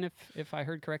Yeah. season, if I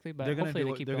heard correctly. But They're gonna hopefully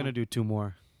do. they keep They're going. gonna do 2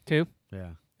 more. 2?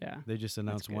 Yeah. Yeah. They just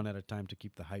announced good. one at a time to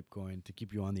keep the hype going, to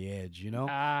keep you on the edge.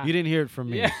 Ah. You didn't hear it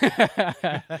from me.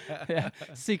 Yeah. Yeah.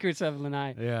 Secrets of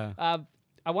Lanai. Yeah.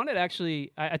 I wanted to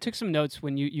actually, I took some notes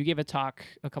when you gave a talk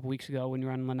a couple weeks ago when you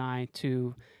were on Lanai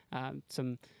to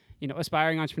some,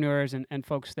 aspiring entrepreneurs and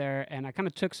folks there. And I kind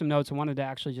of took some notes and wanted to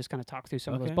actually just kind of talk through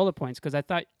some of those Okay. bullet points because I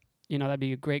thought, that'd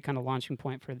be a great kind of launching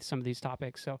point for some of these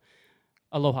topics. So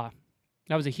aloha.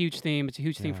 That was a huge theme. It's a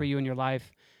huge theme Yeah. for you in your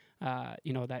life.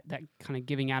 That kind of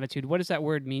giving attitude. What does that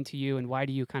word mean to you, and why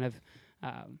do you kind of,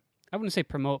 I wouldn't say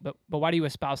promote, but why do you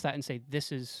espouse that and say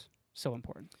this is so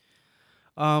important?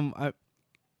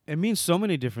 It means so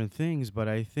many different things, but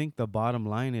I think the bottom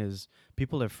line is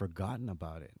people have forgotten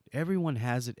about it. Everyone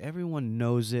has it. Everyone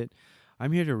knows it.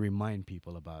 I'm here to remind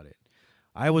people about it.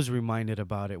 I was reminded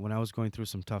about it when I was going through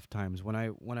some tough times. When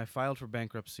I filed for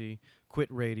bankruptcy, quit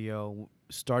radio,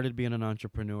 started being an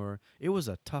entrepreneur, it was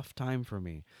a tough time for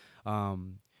me.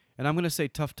 And I'm going to say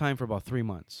tough time for about 3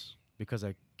 months because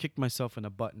I kicked myself in the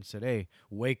butt and said, hey,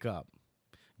 wake up.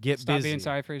 Get Stop busy. being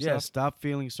sorry for Yeah, yourself. stop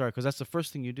feeling sorry because that's the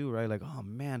first thing you do, right? Like, oh,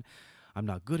 man, I'm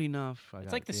not good enough.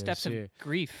 It's like the steps of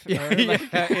grief. Yeah, or like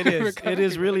it is. It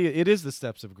is recovery. really. It is the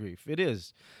steps of grief. It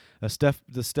is the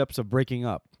steps of breaking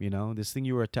up. This thing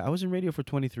you were. I was in radio for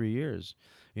 23 years.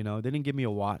 They didn't give me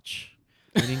a watch.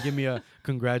 They didn't give me a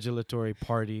congratulatory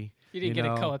party. You didn't get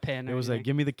a koa pen. It was like,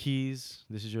 give me the keys.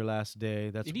 This is your last day.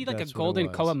 You need like a that's what it golden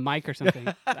was. koa mic or something.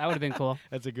 That would have been cool.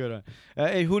 That's a good one.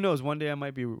 Hey, who knows? One day I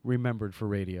might be remembered for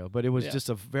radio. But it was Yeah. just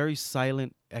a very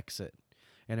silent exit.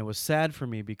 And it was sad for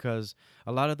me because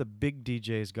a lot of the big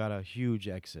DJs got a huge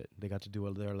exit. They got to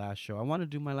do their last show. I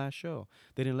wanted to do my last show.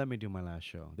 They didn't let me do my last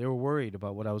show. They were worried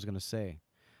about what I was going to say,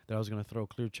 that I was going to throw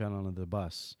Clear Channel under the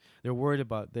bus. They were worried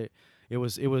about it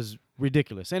was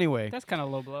ridiculous. Anyway. That's kind of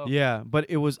low blow. Yeah, but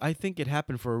I think it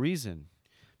happened for a reason.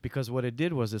 Because what it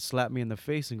did was it slapped me in the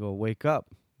face and go, wake up.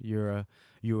 You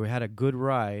had a good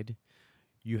ride.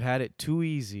 You had it too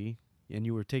easy, and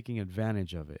you were taking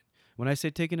advantage of it. When I say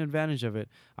taking advantage of it,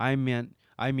 I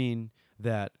mean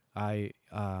that I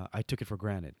took it for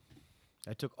granted.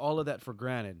 I took all of that for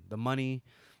granted. The money,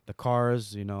 the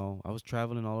cars, I was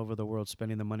traveling all over the world,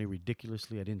 spending the money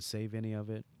ridiculously. I didn't save any of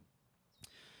it.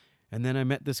 And then I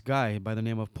met this guy by the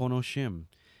name of Pono Shim.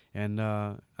 And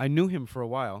I knew him for a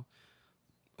while.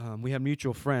 We had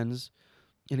mutual friends.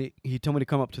 And he told me to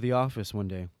come up to the office one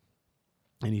day.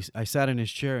 And I sat in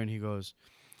his chair and he goes,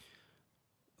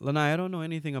 Lanai, I don't know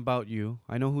anything about you.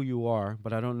 I know who you are,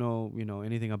 but I don't know,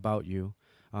 anything about you.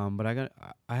 But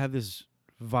I have this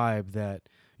vibe that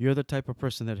you're the type of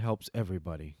person that helps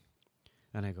everybody.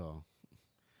 And I go,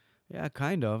 yeah,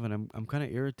 kind of. And I'm kind of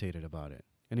irritated about it.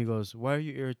 And he goes, why are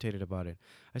you irritated about it?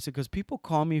 I said, because people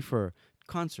call me for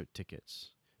concert tickets.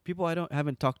 People I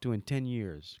haven't talked to in 10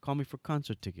 years call me for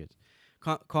concert tickets.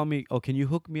 Call me, can you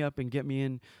hook me up and get me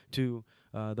into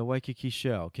the Waikiki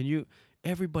Shell?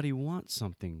 Everybody wants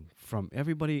something from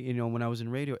everybody. When I was in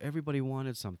radio, everybody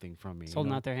wanted something from me. It's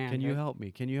holding out their hand. Can you right? help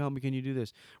me? Can you help me? Can you do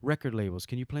this? Record labels,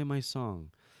 can you play my song?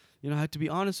 I had to be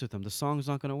honest with them. The song's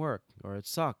not going to work or it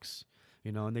sucks,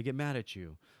 and they get mad at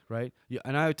you, right?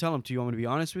 And I would tell them, do you want me to be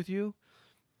honest with you?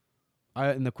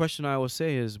 And the question I always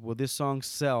say is, will this song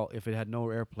sell if it had no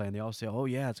airplay? And they all say, oh,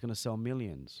 yeah, it's going to sell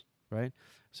millions, right?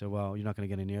 So, well, you're not going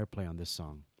to get any airplay on this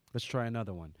song. Let's try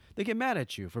another one. They get mad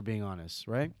at you for being honest,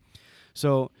 right?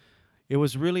 So it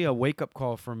was really a wake-up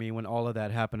call for me when all of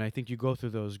that happened. I think you go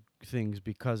through those things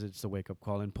because it's the wake-up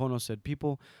call. And Pono said,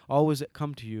 people always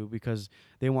come to you because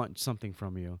they want something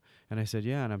from you. And I said,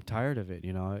 yeah, and I'm tired of it.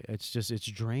 It's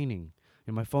draining.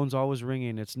 And my phone's always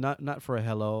ringing. It's not for a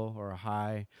hello or a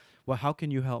hi. Well, how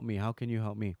can you help me? How can you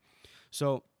help me?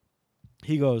 So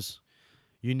he goes,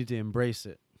 you need to embrace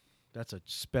it. That's a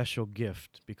special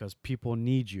gift because people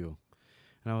need you.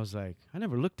 And I was like, I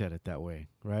never looked at it that way,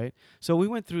 right? So we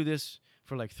went through this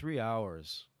for like 3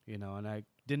 hours, and I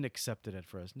didn't accept it at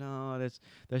first. No,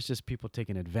 that's just people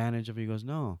taking advantage of it. He goes,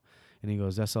 no. And he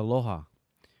goes, that's aloha.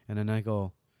 And then I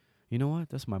go, you know what?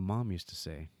 That's what my mom used to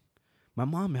say. My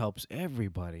mom helps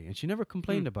everybody, and she never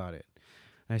complained about it.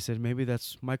 And I said, maybe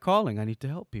that's my calling. I need to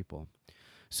help people.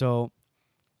 So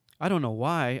I don't know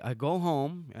why. I go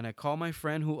home, and I call my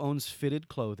friend who owns Fitted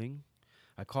Clothing.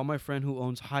 I call my friend who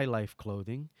owns High Life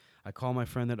Clothing. I call my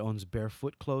friend that owns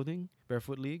Barefoot Clothing,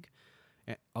 Barefoot League,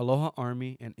 Aloha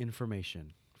Army, and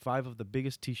Information. 5 of the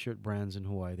biggest T-shirt brands in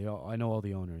Hawaii. I know all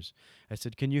the owners. I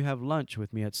said, can you have lunch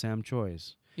with me at Sam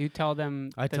Choi's? You tell them.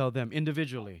 I tell them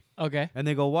individually. Okay. And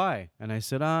they go, why? And I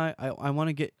said, I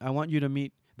want you to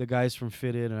meet the guys from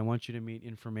Fitted, and I want you to meet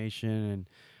Information. And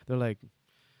they're like,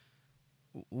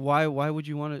 why would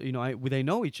you want to, they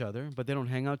know each other, but they don't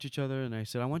hang out with each other. And I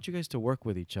said, I want you guys to work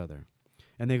with each other.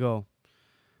 And they go,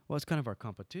 well, it's kind of our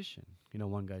competition.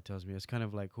 One guy tells me, it's kind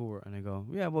of like and I go,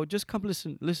 yeah, well, just come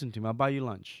listen to me. I'll buy you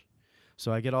lunch.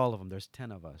 So I get all of them. There's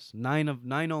 10 of us,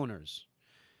 9 owners.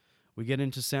 We get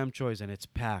into Sam Choi's, and it's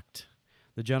packed.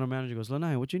 The general manager goes,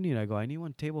 Lanai, what you need? I go, I need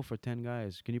one table for 10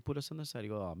 guys. Can you put us on the side? He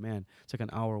goes, oh, man, it's like an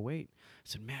hour wait. I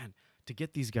said, man, to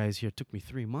get these guys here took me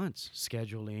 3 months,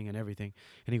 scheduling and everything.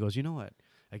 And he goes, you know what?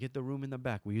 I get the room in the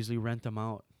back. We usually rent them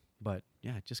out. But,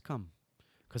 yeah, just come.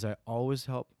 Because I always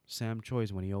help Sam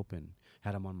Choi's when he opened.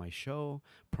 Had him on my show,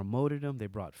 promoted him. They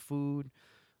brought food,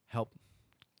 helped.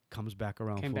 Comes back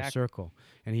around full circle.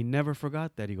 And he never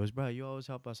forgot that. He goes, bro, you always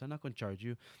help us. I'm not going to charge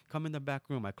you. Come in the back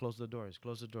room. I close the doors.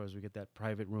 We get that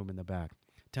private room in the back.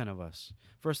 10 of us.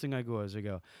 First thing I go,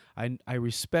 I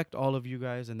respect all of you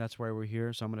guys, and that's why we're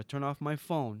here. So I'm going to turn off my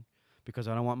phone because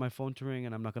I don't want my phone to ring,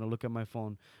 and I'm not going to look at my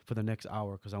phone for the next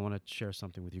hour because I want to share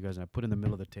something with you guys. And I put it in the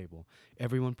middle of the table.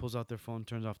 Everyone pulls out their phone,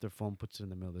 turns off their phone, puts it in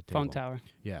the middle of the table. Phone tower.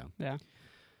 Yeah. Yeah.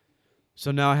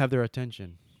 So now I have their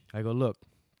attention. I go, look.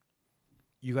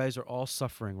 You guys are all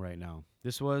suffering right now.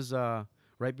 This was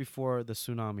right before the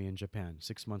tsunami in Japan,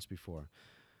 6 months before.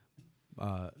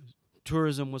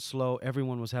 Tourism was slow.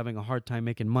 Everyone was having a hard time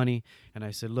making money. And I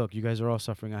said, look, you guys are all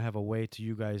suffering. I have a way to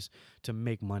you guys to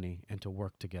make money and to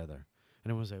work together.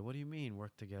 And everyone's like, what do you mean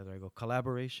work together? I go,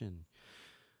 collaboration.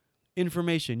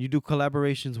 Information. You do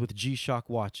collaborations with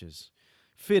G-Shock watches.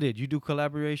 Fitted, you do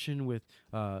collaboration with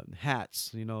hats,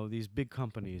 these big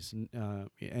companies,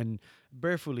 and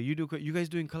Barefootly, you guys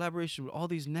doing collaboration with all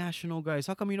these national guys.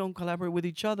 How come you don't collaborate with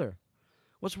each other?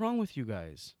 What's wrong with you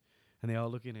guys? And they all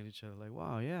looking at each other like,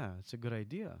 wow, yeah, it's a good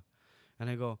idea. And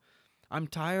I go, I'm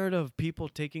tired of people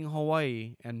taking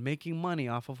Hawaii and making money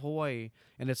off of Hawaii,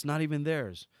 and it's not even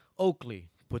theirs. Oakley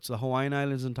puts the Hawaiian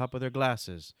Islands on top of their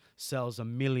glasses, sells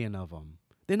 1 million of them.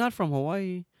 They're not from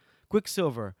Hawaii.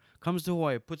 Quicksilver comes to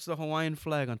Hawaii, puts the Hawaiian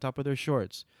flag on top of their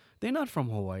shorts. They're not from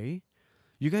Hawaii.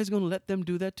 You guys going to let them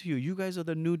do that to you? You guys are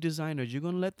the new designers. You're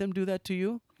going to let them do that to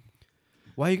you?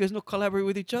 Why you guys not collaborate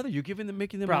with each other? You're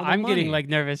making them all the I'm money. getting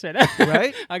nervous right now.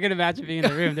 Right? I can imagine being in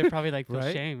the room. They're probably feel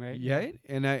right? shame, right? Yeah.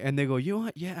 And they go, you know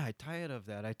what? Yeah, I'm tired of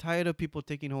that. I'm tired of people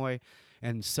taking Hawaii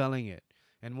and selling it.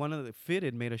 And one of the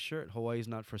Fitted made a shirt, Hawaii's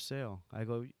not for sale. I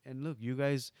go, and look, you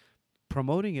guys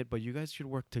promoting it, but you guys should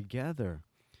work together.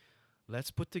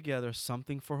 Let's put together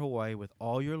something for Hawaii with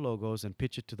all your logos and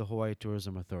pitch it to the Hawaii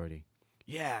Tourism Authority.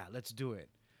 Yeah, let's do it.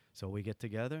 So we get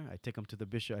together. I take them to the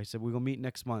Bishop. I said, we're going to meet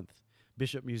next month.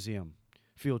 Bishop Museum.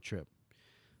 Field trip.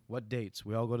 What dates?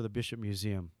 We all go to the Bishop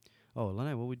Museum. Oh,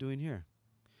 Lanai, what are we doing here?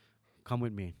 Come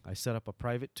with me. I set up a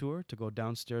private tour to go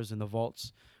downstairs in the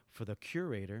vaults for the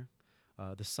curator,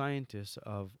 the scientist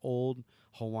of old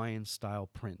Hawaiian-style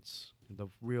prints, the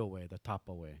real way, the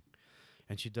tapa way.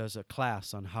 And she does a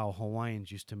class on how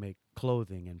Hawaiians used to make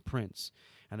clothing and prints.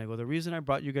 And I go, the reason I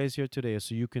brought you guys here today is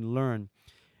so you can learn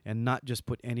and not just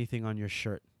put anything on your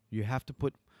shirt. You have to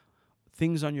put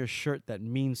things on your shirt that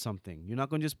mean something. You're not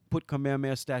going to just put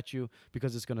Kamehameha statue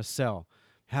because it's going to sell.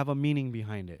 Have a meaning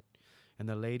behind it. And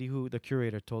the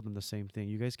curator told them the same thing.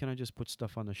 You guys cannot just put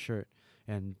stuff on the shirt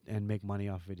and make money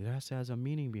off of it. It has a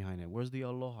meaning behind it. Where's the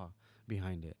aloha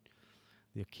behind it?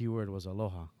 The key word was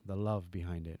aloha, the love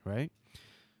behind it, right?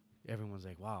 Everyone's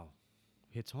like, wow,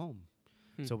 hits home.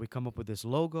 So we come up with this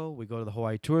logo. We go to the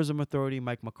Hawaii Tourism Authority.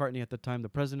 Mike McCartney at the time, the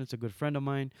president's a good friend of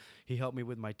mine. He helped me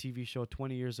with my TV show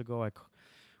 20 years ago.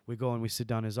 We go and we sit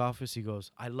down in his office. He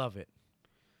goes, I love it.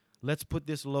 Let's put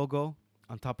this logo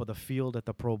on top of the field at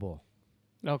the Pro Bowl.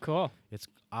 Oh, cool. It's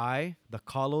the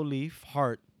kalo leaf,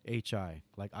 heart, H-I,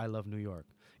 like I love New York.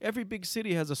 Every big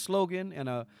city has a slogan and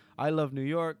a I love New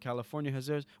York. California has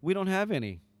theirs. We don't have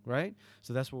any, right?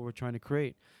 So that's what we're trying to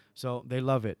create. So they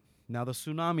love it. Now the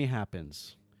tsunami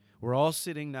happens. We're all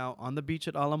sitting now on the beach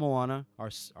at Ala Moana,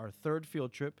 our third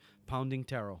field trip, pounding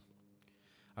taro.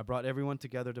 I brought everyone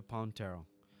together to pound taro.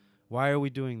 Why are we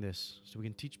doing this? So we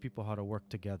can teach people how to work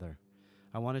together.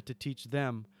 I wanted to teach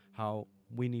them how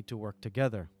we need to work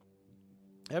together.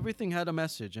 Everything had a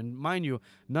message. And mind you,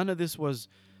 none of this was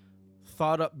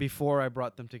thought up before I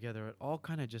brought them together. It all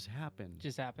kind of just happened.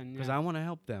 Just happened. Because I want to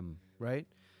help them, right?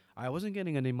 I wasn't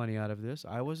getting any money out of this.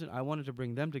 I wanted to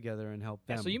bring them together and help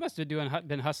Yeah, them. so you must have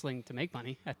been hustling to make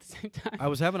money at the same time. I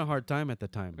was having a hard time at the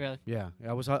time. Really? Yeah,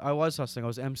 I was hustling. I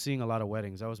was emceeing a lot of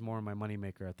weddings. I was more my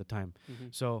moneymaker at the time. Mm-hmm.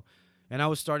 So, and I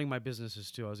was starting my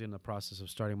businesses too. I was in the process of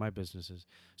starting my businesses.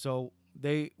 So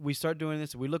we start doing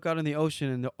this. We look out in the ocean,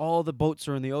 and all the boats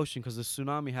are in the ocean because the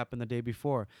tsunami happened the day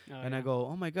before. Oh, And yeah. I go,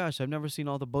 oh my gosh, I've never seen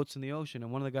all the boats in the ocean.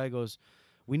 And one of the guy goes,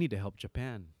 we need to help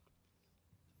Japan.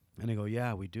 And I go,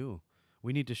 yeah, we do.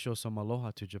 We need to show some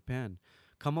aloha to Japan.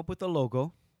 Come up with a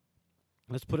logo.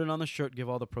 Let's put it on the shirt, give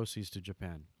all the proceeds to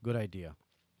Japan. Good idea.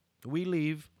 We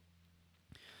leave.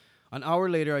 An hour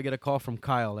later, I get a call from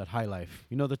Kyle at High Life.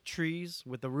 You know the trees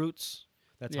with the roots?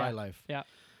 That's Yeah. High Life. Yeah.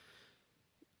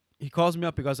 He calls me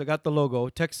up because I got the logo,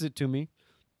 texts it to me.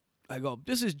 I go,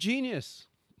 this is genius.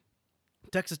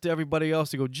 Text it to everybody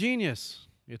else. They go, genius.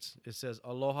 It says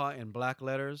Aloha in black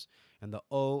letters, and the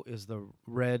O is the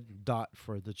red dot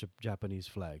for the Japanese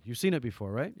flag. You've seen it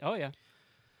before, right? Oh, yeah.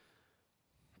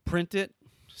 Print it.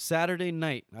 Saturday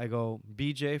night, I go,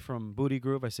 BJ from Booty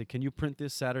Groove. I say, can you print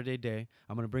this Saturday day?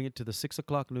 I'm going to bring it to the 6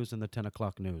 o'clock news and the 10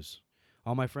 o'clock news.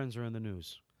 All my friends are in the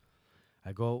news.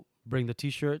 I go, bring the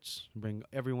T-shirts, bring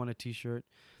everyone a T-shirt.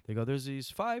 They go, there's these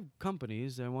 5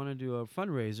 companies that want to do a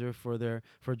fundraiser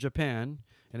for Japan.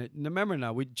 And remember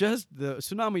now, the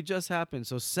tsunami just happened.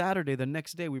 So Saturday, the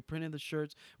next day, we printed the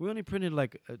shirts. We only printed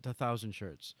like 1,000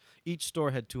 shirts. Each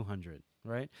store had 200,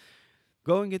 right?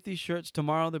 Go and get these shirts.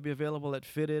 Tomorrow they'll be available at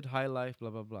Fitted, High Life,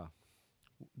 blah, blah, blah.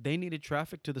 They needed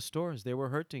traffic to the stores. They were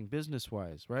hurting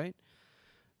business-wise, right?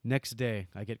 Next day,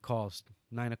 I get calls,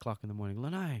 9 o'clock in the morning.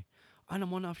 Lanai, I don't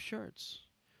want enough shirts.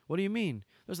 What do you mean?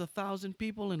 There's 1,000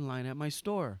 people in line at my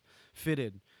store.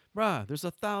 Fitted. Bruh, there's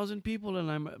 1,000 people in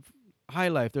line. High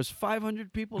Life. There's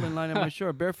 500 people in line at my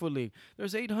store. Barefoot League.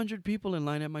 There's 800 people in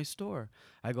line at my store.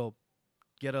 I go,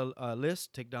 get a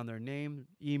list, take down their name,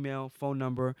 email, phone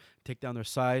number, take down their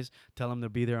size, tell them they'll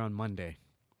be there on Monday.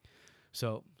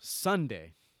 So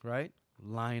Sunday, right?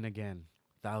 Line again,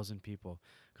 1,000 people,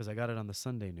 because I got it on the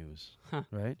Sunday news,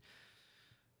 right?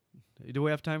 Do we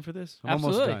have time for this? I'm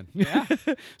Absolutely. almost done.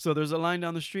 Yeah. So there's a line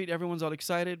down the street. Everyone's all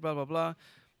excited, blah, blah, blah.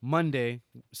 Monday,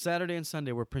 Saturday and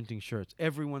Sunday, we're printing shirts.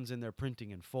 Everyone's in there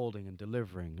printing and folding and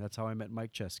delivering. That's how I met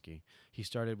Mike Chesky.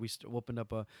 We opened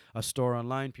up a store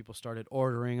online. People started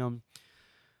ordering them.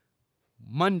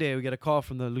 Monday, we get a call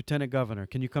from the lieutenant governor.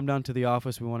 Can you come down to the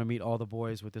office? We want to meet all the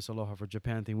boys with this Aloha for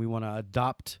Japan thing. We want to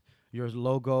adopt your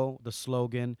logo, the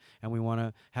slogan, and we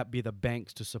want to be the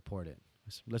banks to support it.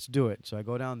 Let's do it. So I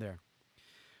go down there.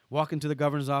 Walk into the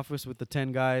governor's office with the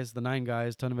 10 guys, the 9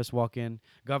 guys, 10 of us walk in.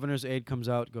 Governor's aide comes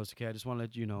out, goes, okay, I just want to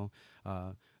let you know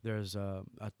there's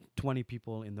 20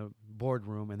 people in the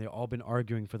boardroom, and they've all been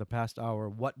arguing for the past hour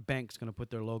what bank's going to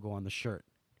put their logo on the shirt.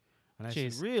 And I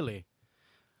said, really?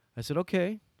 I said,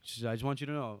 okay. She said, I just want you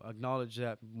to know, acknowledge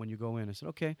that when you go in. I said,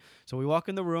 okay. So we walk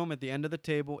in the room. At the end of the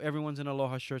table, everyone's in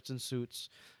Aloha shirts and suits.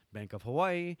 Bank of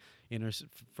Hawaii,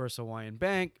 First Hawaiian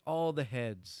Bank, all the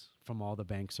heads from all the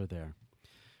banks are there.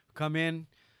 Come in,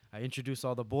 I introduce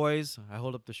all the boys, I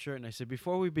hold up the shirt, and I say,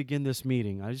 before we begin this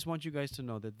meeting, I just want you guys to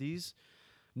know that these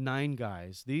 9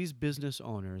 guys, these business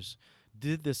owners,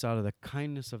 did this out of the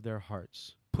kindness of their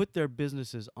hearts, put their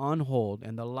businesses on hold,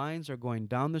 and the lines are going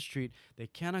down the street. They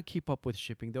cannot keep up with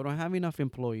shipping. They don't have enough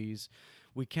employees.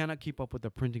 We cannot keep up with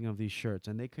the printing of these shirts.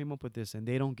 And they came up with this, and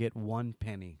they don't get 1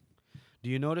 penny. Do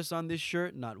you notice on this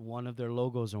shirt, not one of their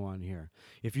logos are on here.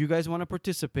 If you guys want to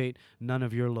participate, none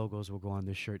of your logos will go on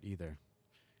this shirt either.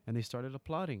 And they started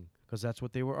applauding because that's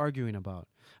what they were arguing about.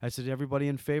 I said, everybody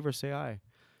in favor, say aye.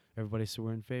 Everybody said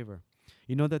we're in favor.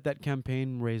 You know that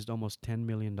campaign raised almost $10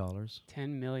 million? $10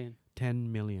 million. $10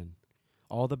 million.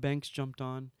 All the banks jumped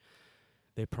on.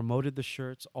 They promoted the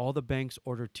shirts. All the banks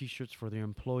ordered T-shirts for their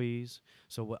employees.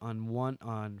 So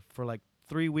for like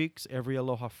 3 weeks, every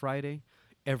Aloha Friday,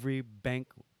 every bank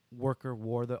worker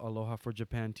wore the Aloha for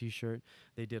Japan T-shirt.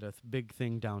 They did a big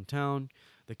thing downtown.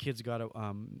 The kids got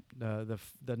the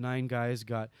 9 guys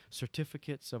got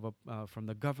certificates from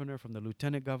the governor, from the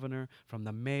lieutenant governor, from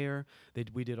the mayor.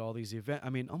 We did all these events. I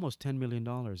mean, almost $10 million.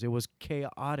 It was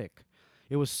chaotic.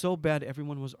 It was so bad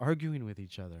everyone was arguing with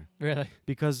each other. Really?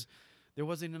 Because there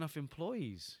wasn't enough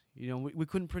employees. You know, we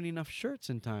couldn't print enough shirts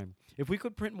in time. If we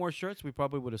could print more shirts, we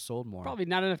probably would have sold more. Probably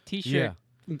not enough T-shirt. Yeah.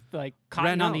 Like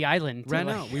cotton on the island. Ran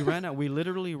out. We ran out. We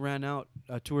literally ran out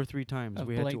 2 or 3 times.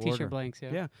 We had to order. T-shirt blanks,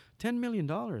 yeah. Yeah. $10 million.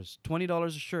 $20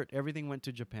 a shirt. Everything went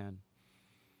to Japan.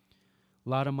 A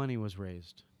lot of money was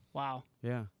raised. Wow.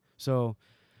 Yeah. So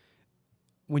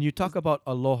when you talk about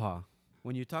aloha,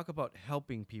 when you talk about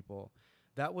helping people,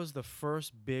 that was the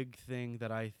first big thing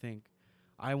that I think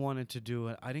I wanted to do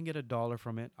it. I didn't get $1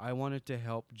 from it. I wanted to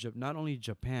help not only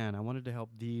Japan, I wanted to help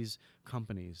these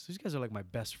companies. These guys are like my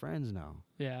best friends now.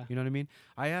 Yeah. You know what I mean?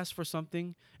 I ask for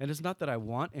something, and it's not that I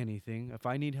want anything. If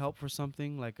I need help for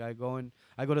something, like I go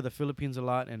to the Philippines a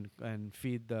lot and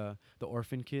feed the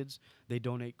orphan kids. They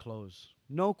donate clothes.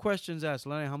 No questions asked.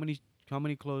 Lanai, how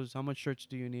many clothes, how much shirts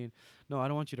do you need? No, I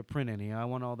don't want you to print any. I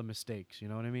want all the mistakes. You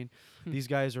know what I mean? These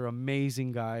guys are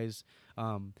amazing guys.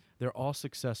 They're all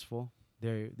successful.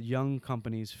 They're young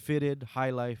companies, Fitted, High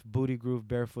Life, Booty Groove,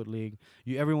 Barefoot League.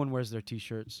 Everyone wears their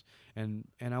T-shirts, and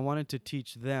I wanted to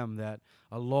teach them that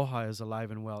aloha is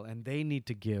alive and well, and they need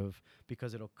to give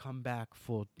because it'll come back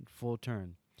full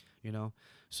turn, you know.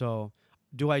 So,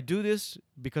 do I do this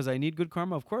because I need good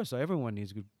karma? Of course, everyone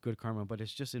needs good karma, but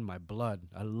it's just in my blood.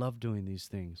 I love doing these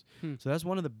things. So that's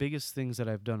one of the biggest things that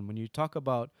I've done. When you talk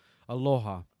about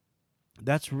aloha,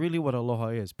 that's really what aloha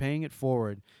is. Paying it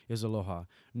forward is aloha.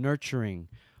 Nurturing,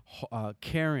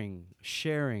 caring,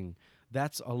 sharing.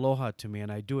 That's aloha to me,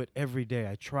 and I do it every day.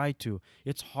 I try to.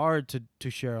 It's hard to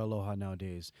share aloha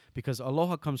nowadays because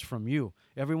aloha comes from you.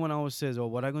 Everyone always says, "Oh,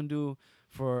 what I gonna do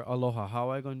for aloha?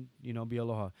 How I gonna, be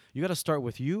aloha?" You got to start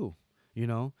with you.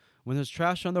 When there's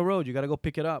trash on the road, you got to go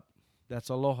pick it up. That's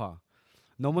aloha.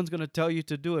 No one's gonna tell you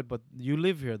to do it, but you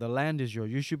live here. The land is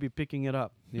yours. You should be picking it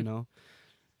up.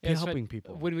 Helping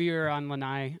people. When we were on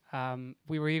Lanai,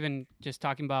 we were even just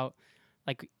talking about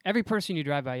like every person you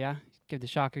drive by, give the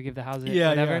shocker, give the house,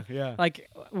 whatever. Yeah. Like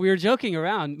we were joking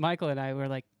around, Michael and I were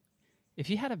like, if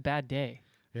you had a bad day,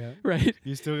 right?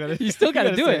 You still gotta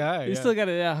do it. Hi, you still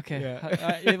gotta, okay.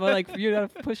 Yeah. Well, like you gotta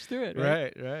push through it,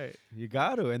 right? Right. You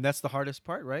got to, and that's the hardest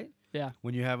part, right? Yeah.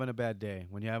 When you're having a bad day,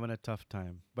 when you're having a tough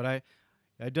time. But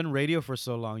I've done radio for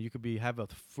so long. You could have a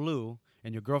flu,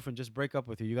 and your girlfriend just break up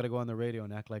with you. You got to go on the radio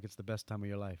and act like it's the best time of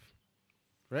your life,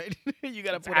 right? You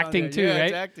got to put acting on too, right?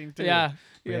 It's acting too.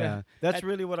 Yeah. That's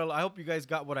really what I hope you guys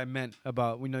got what I meant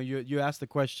about. You asked the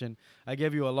question. I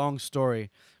gave you a long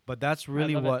story, but that's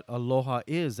really what aloha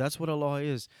is. That's what aloha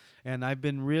is, and I've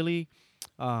been really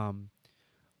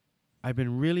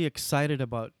excited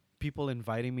about people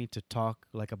inviting me to talk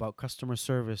about customer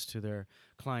service to their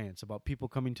clients, about people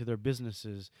coming to their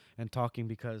businesses and talking,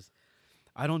 because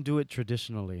I don't do it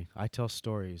traditionally. I tell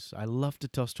stories. I love to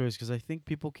tell stories because I think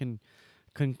people can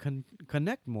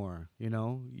connect more.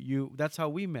 That's how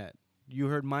we met. You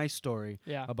heard my story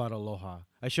about aloha.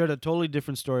 I shared a totally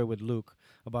different story with Luke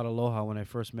about aloha when I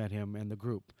first met him and the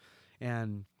group.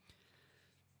 And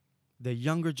the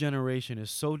younger generation is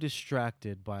so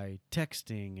distracted by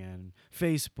texting and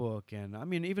Facebook. And I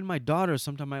mean, even my daughter,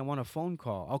 sometimes I want a phone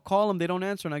call. I'll call them, they don't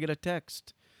answer, and I get a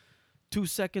text. 2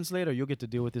 seconds later, you'll get to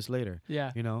deal with this later.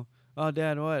 Yeah. Oh,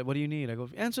 Dad, what do you need? I go,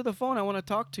 answer the phone. I want to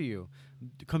talk to you.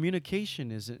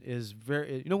 Communication is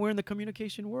very, we're in the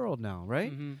communication world now,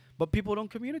 right? Mm-hmm. But people don't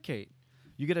communicate.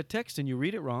 You get a text and you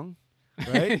read it wrong.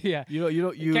 Right? Yeah.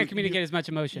 You can't communicate as much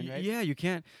emotion, right? Yeah, you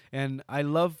can't. And I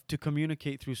love to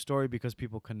communicate through story because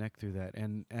people connect through that.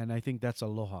 And I think that's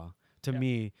aloha to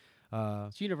me.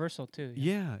 It's universal too.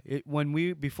 Yeah.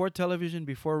 Before television,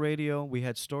 before radio, we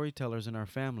had storytellers in our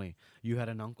family. You had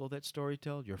an uncle that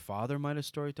storytelled. Your father might have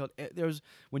storytelled.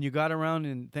 When you got around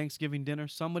in Thanksgiving dinner,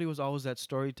 somebody was always that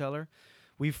storyteller.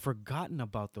 We've forgotten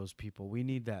about those people. We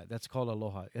need that. That's called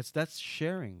aloha. That's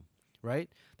sharing.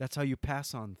 Right? That's how you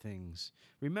pass on things.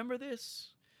 Remember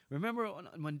this? Remember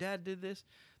when Dad did this?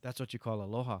 That's what you call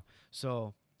aloha.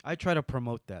 So I try to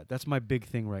promote that. That's my big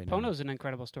thing right now. Pono's an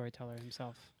incredible storyteller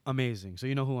himself. Amazing. So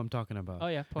you know who I'm talking about. Oh,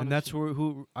 yeah. Pono's and that's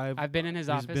who I've been in his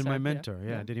office. He's been my mentor.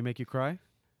 Yeah. Did he make you cry?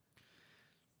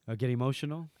 Get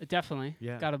emotional? Definitely.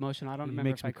 Yeah. Got emotional. I don't remember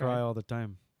if I cried. He makes me cry all the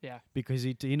time. Yeah. Because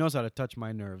he knows how to touch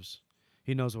my nerves.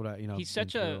 He knows what He's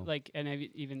such a and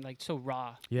even so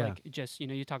raw. Yeah. Like just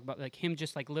you talk about like him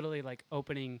just like literally like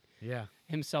opening. Yeah.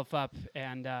 Himself up,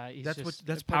 and he's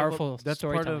that's powerful. That's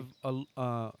part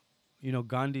of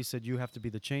Gandhi said you have to be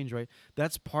the change, right?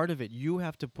 That's part of it. You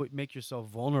have to make yourself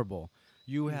vulnerable.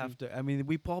 You have to. I mean,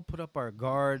 we all put up our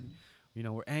guard.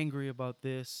 We're angry about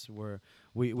this.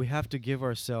 We have to give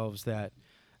ourselves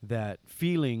that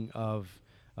feeling of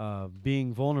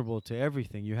being vulnerable to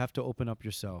everything. You have to open up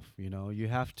yourself. You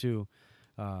have to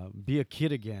be a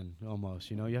kid again,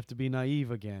 almost. You have to be naive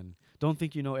again. Don't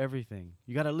think you know everything.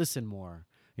 You got to listen more.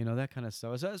 That kind of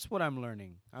stuff. So that's what I'm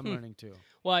learning. I'm learning too.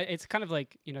 Well, it's kind of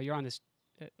like you're on this.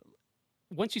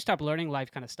 Once you stop learning, life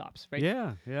kind of stops, right?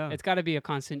 Yeah. It's got to be a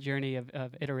constant journey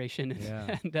of iteration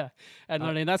and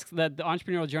learning. That's the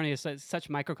entrepreneurial journey is such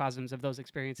microcosms of those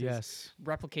experiences,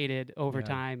 replicated over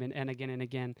time and again and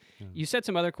again. Yeah. You said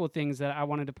some other cool things that I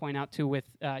wanted to point out too. With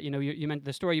you meant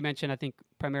the story you mentioned. I think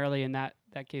primarily in that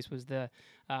that case was the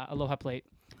Aloha Plate,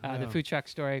 the Yeah. food truck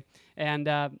story. And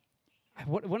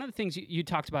one of the things you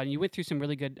talked about, and you went through some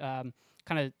really good kind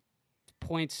of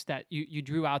points that you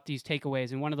drew out these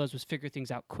takeaways, and one of those was figure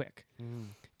things out quick. Mm.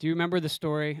 Do you remember the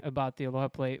story about the Aloha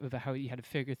Plate, about how you had to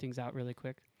figure things out really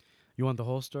quick? You want the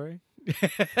whole story?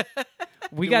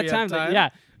 We Do got we have time. time? Yeah,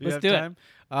 You let's have do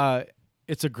time?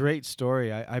 It's a great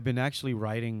story. I've been actually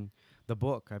writing the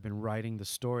book. I've been writing the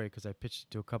story because I pitched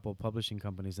it to a couple of publishing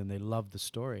companies, and they loved the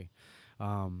story.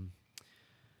 Um,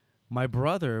 my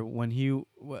brother, when he,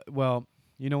 well,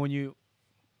 when you,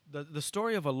 the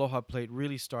story of Aloha Plate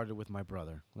really started with my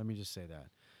brother. Let me just say that.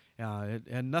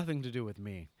 It had nothing to do with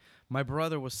me. My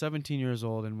brother was 17 years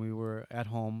old, and we were at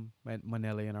home at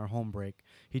Manele in our home break.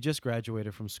 He just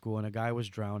graduated from school, and a guy was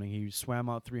drowning. He swam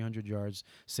out 300 yards,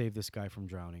 saved this guy from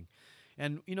drowning.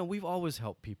 And, we've always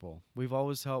helped people. We've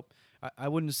always helped, I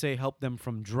wouldn't say help them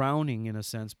from drowning in a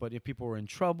sense, but if people were in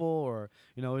trouble or,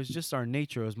 it's just our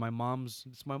nature. It was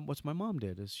what's my mom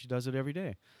did. She does it every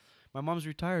day. My mom's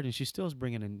retired, and she still is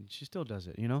bringing in, she still does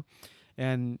it,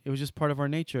 And it was just part of our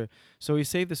nature. So he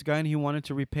saved this guy, and he wanted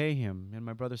to repay him. And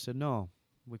my brother said, no,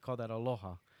 we call that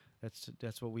aloha.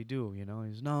 That's what we do,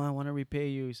 He's, no, I want to repay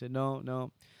you. He said, no,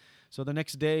 no. So the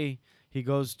next day, he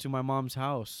goes to my mom's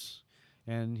house,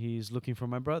 and he's looking for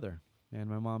my brother. And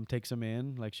my mom takes him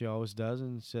in, like she always does,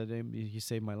 and said, hey, he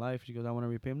saved my life. She goes, I want to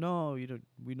repay him. No,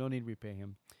 we don't need to repay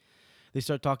him. They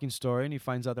start talking story, and he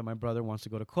finds out that my brother wants to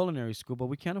go to culinary school, but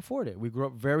we can't afford it. We grew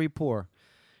up very poor.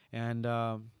 And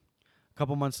a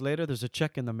couple months later, there's a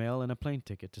check in the mail and a plane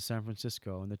ticket to San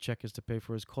Francisco, and the check is to pay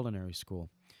for his culinary school.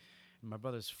 And my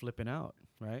brother's flipping out,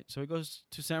 right? So he goes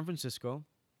to San Francisco,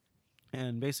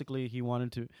 and basically he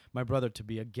wanted my brother to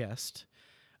be a guest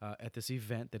at this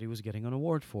event that he was getting an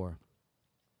award for.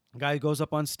 Guy goes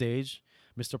up on stage,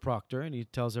 Mr. Proctor, and he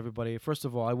tells everybody, first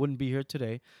of all, I wouldn't be here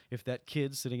today if that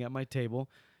kid sitting at my table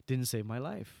didn't save my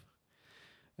life.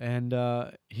 And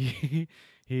he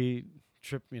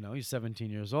tripped, he's 17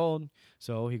 years old,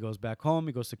 so he goes back home,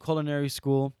 he goes to culinary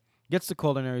school, gets to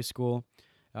culinary school.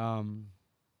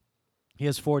 He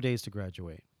has 4 days to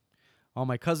graduate. All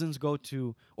my cousins go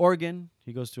to Oregon.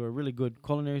 He goes to a really good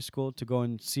culinary school to go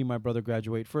and see my brother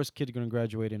graduate. First kid going to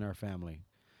graduate in our family.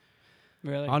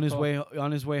 Really? On his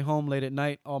Cool. way home late at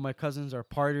night, all my cousins are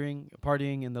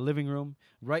partying in the living room.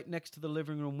 Right next to the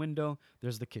living room window,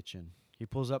 there's the kitchen. He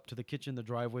pulls up to the kitchen. The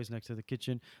driveway's next to the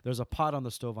kitchen. There's a pot on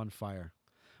the stove on fire.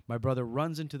 My brother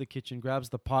runs into the kitchen, grabs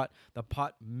the pot. The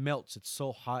pot melts. It's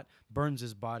so hot, burns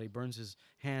his body, burns his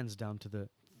hands down to the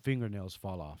fingernails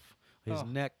fall off. His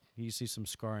neck, you see some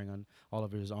scarring on all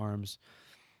of his arms.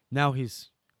 Now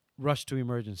he's rushed to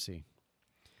emergency.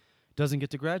 Doesn't get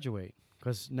to graduate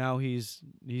because now he's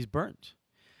burnt.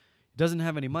 Doesn't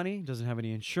have any money, doesn't have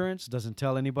any insurance, doesn't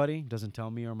tell anybody, doesn't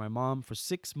tell me or my mom. For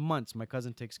 6 months, my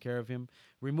cousin takes care of him,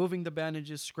 removing the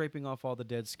bandages, scraping off all the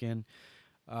dead skin,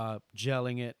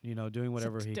 gelling it, doing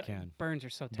whatever he can. Burns are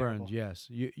so terrible. Burned, yes.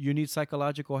 You need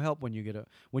psychological help when you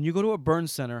go to a burn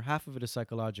center. Half of it is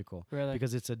psychological, Really?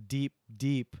 because it's a deep,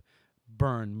 deep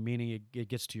burn, meaning it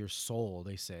gets to your soul.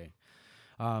 They say.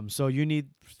 So you need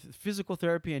physical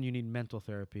therapy and you need mental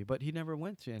therapy, but he never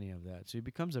went to any of that. So he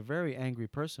becomes a very angry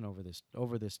person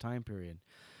over this time period.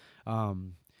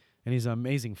 And he's an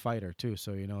amazing fighter too.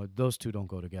 So those two don't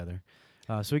go together.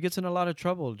 So he gets in a lot of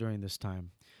trouble during this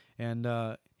time, and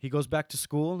he goes back to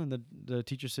school. And the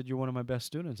teacher said, "You're one of my best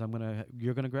students.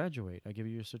 You're gonna graduate. I give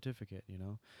you your certificate."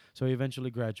 So he eventually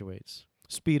graduates.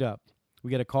 Speed up. We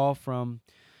get a call from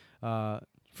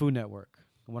Food Network.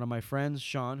 One of my friends,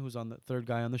 Sean, who's on the third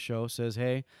guy on the show, says,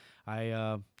 "Hey,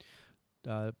 I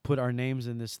put our names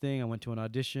in this thing. I went to an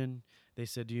audition. They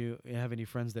said, do you have any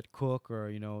friends that cook or,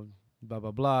 blah,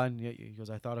 blah, blah." And he goes,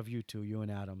 "I thought of you two, you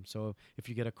and Adam. So if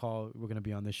you get a call, we're going to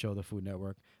be on this show, the Food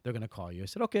Network. They're going to call you." I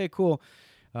said, "Okay, cool."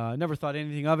 Never thought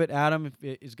anything of it. Adam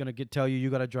is going to tell you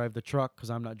got to drive the truck because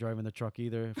I'm not driving the truck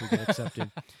either if we get accepted.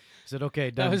 I said,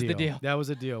 "Okay, done That was deal." the deal. That was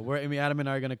the deal. Adam and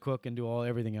I are going to cook and do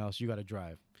everything else. You got to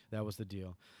drive. That was the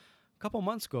deal. A couple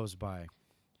months goes by.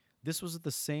 This was at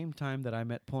the same time that I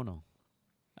met Pono.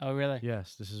 Oh, really?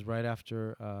 Yes, this is right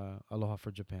after Aloha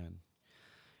for Japan.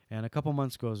 And a couple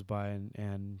months goes by,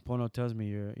 and Pono tells me,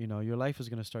 your life is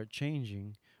going to start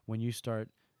changing when you start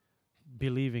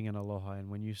believing in Aloha and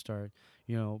when you start,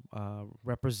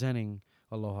 representing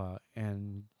Aloha,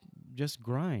 and just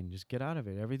grind, just get out of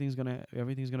it. Everything's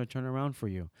gonna turn around for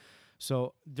you.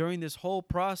 So during this whole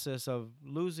process of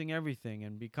losing everything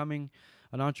and becoming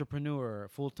an entrepreneur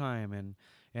full time,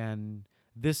 and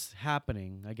this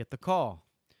happening, I get the call.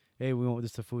 "Hey, we want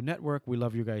this to Food Network. We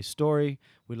love your guys' story.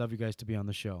 We'd love you guys to be on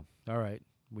the show." All right,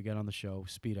 we get on the show.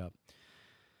 Speed up.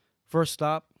 First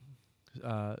stop,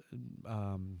 uh,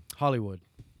 Hollywood.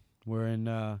 We're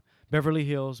in Beverly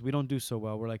Hills. We don't do so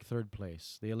well. We're like third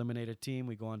place. They eliminate a team.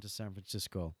 We go on to San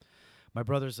Francisco. My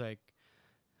brother's like,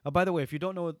 oh, by the way, if you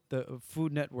don't know, the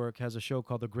Food Network has a show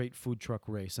called The Great Food Truck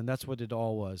Race, and that's what it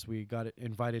all was. We got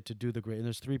invited to do the great, and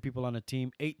there's 3 people on a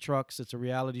team, 8 trucks. It's a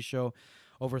reality show.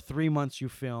 Over 3 months, you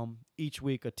film. Each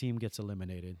week, a team gets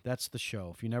eliminated. That's the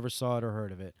show. If you never saw it or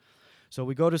heard of it. So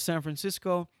we go to San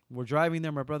Francisco. We're driving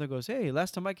there. My brother goes, hey,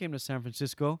 last time I came to San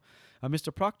Francisco,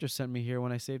 Mr. Proctor sent me here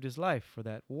when I saved his life for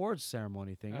that awards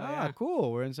ceremony thing. Yeah.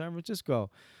 Cool. We're in San Francisco.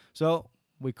 So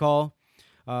we call.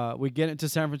 We get into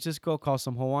San Francisco, call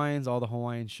some Hawaiians. All the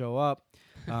Hawaiians show up.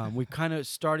 We kind of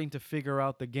starting to figure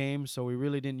out the game, so we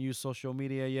really didn't use social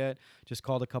media yet. Just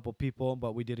called a couple people,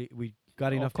 but we did it. We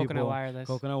got enough Coconut people, Wireless.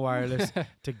 Coconut Wireless,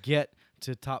 to get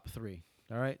to top 3.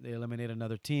 All right, they eliminate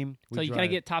another team. So you gotta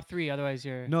get top 3, otherwise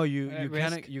you're no. You at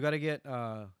can't. risk? You gotta get.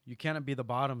 You cannot be the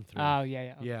bottom 3. Oh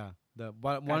yeah. Yeah.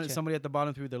 One Gotcha. somebody at the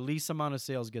bottom 3, the least amount of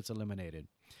sales gets eliminated.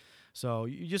 So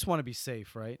you just want to be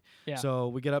safe, right? Yeah. So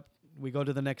we get up. We go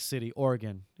to the next city,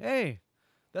 Oregon. Hey,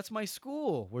 that's my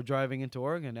school. We're driving into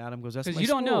Oregon. Adam goes, that's my school. Because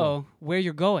you don't know where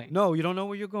you're going. No, you don't know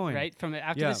where you're going. Right? From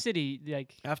after Yeah. the city,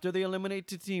 like After they eliminate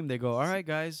the team, they go, all right,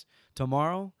 guys,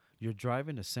 tomorrow you're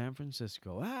driving to San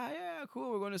Francisco. Yeah,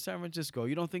 cool. We're going to San Francisco.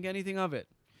 You don't think anything of it.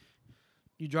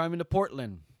 You're driving to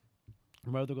Portland.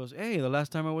 My brother goes, hey, the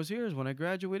last time I was here is when I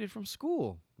graduated from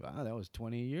school. Wow, that was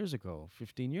 20 years ago,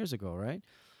 15 years ago, right?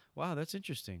 Wow, that's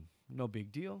interesting. No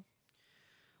big deal.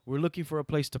 We're looking for a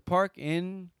place to park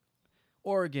in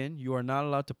Oregon. You are not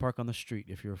allowed to park on the street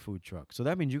if you're a food truck. So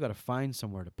that means you got to find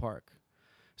somewhere to park.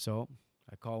 So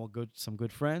I call some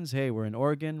good friends. Hey, we're in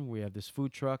Oregon. We have this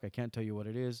food truck. I can't tell you what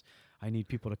it is. I need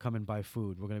people to come and buy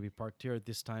food. We're going to be parked here at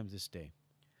this time, this day.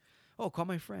 Oh, call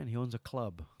my friend. He owns a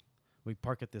club. We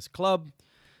park at this club.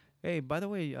 Hey, by the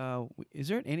way, is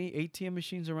there any ATM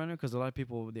machines around here? Because a lot of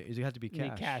people, you have to be cash.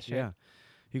 need cash, right? Yeah.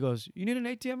 He goes, you need an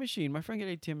ATM machine. My friend get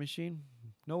an ATM machine.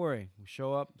 No worry. We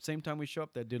show up. Same time we show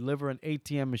up, they deliver an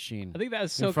ATM machine. I think that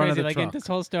was in so front of crazy. the Like in truck. this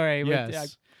whole story.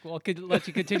 Yes. Well, I could let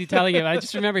you continue telling it. But I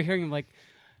just remember hearing him like,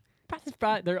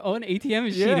 brought their own ATM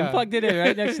machine and Yeah. plugged it in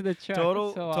right next to the truck. Total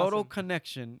It's so total awesome.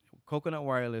 connection. Coconut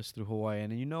Wireless through Hawaii.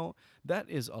 And you know, that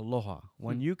is aloha.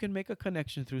 When you can make a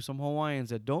connection through some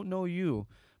Hawaiians that don't know you,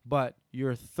 but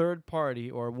you're third party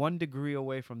or 1 degree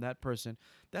away from that person,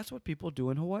 that's what people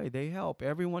do in Hawaii. They help.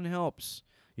 Everyone helps.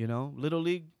 You know, Little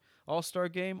League All-Star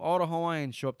game, all the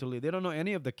Hawaiians show up to lead. They don't know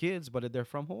any of the kids, but they're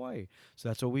from Hawaii. So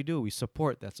that's what we do. We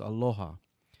support. That's aloha.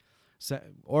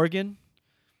 Oregon,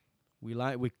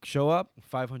 we show up,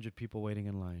 500 people waiting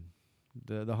in line.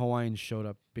 The Hawaiians showed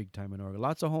up big time in Oregon.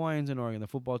 Lots of Hawaiians in Oregon. The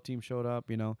football team showed up,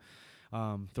 you know.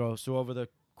 So over the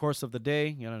course of the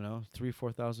day, I don't know,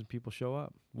 3,000-4,000 people show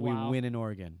up. Wow. We win in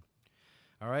Oregon.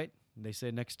 All right. They say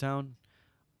next town,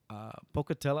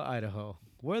 Pocatello, Idaho.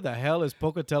 Where the hell is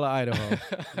Pocatello, Idaho?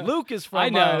 Luke is from I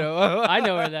know. Idaho. I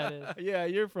know where that is. Yeah,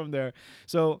 you're from there.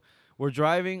 So we're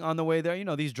driving on the way there. You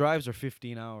know, these drives are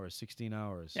 15 hours, 16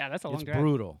 hours. Yeah, that's a long It's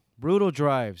drive. brutal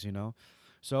drives, you know.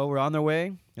 So we're on their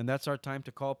way, and that's our time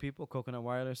to call people. Coconut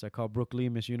Wireless. I call Brooke Lee,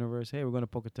 Miss Universe. Hey, we're going to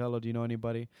Pocatello. Do you know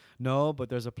anybody? No, but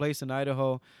there's a place in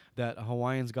Idaho that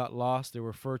Hawaiians got lost. They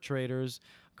were fur traders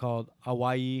called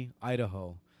Hawaii,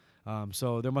 Idaho.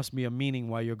 So there must be a meaning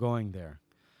why you're going there.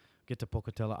 Get to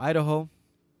Pocatello, Idaho.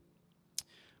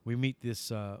 We meet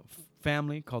this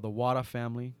family called the Wada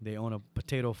family. They own a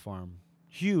potato farm.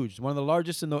 Huge, one of the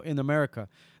largest in America.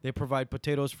 They provide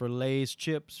potatoes for Lay's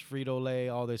chips, Frito-Lay,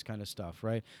 all this kind of stuff,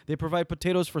 right? They provide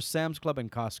potatoes for Sam's Club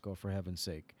and Costco, for heaven's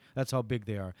sake. That's how big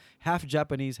they are. Half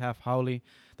Japanese, half Haole.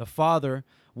 The father,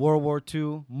 World War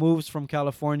II, moves from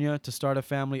California to start a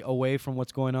family away from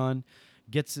what's going on,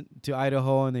 gets to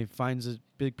Idaho, and he finds a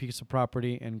big piece of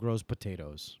property and grows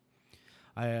potatoes.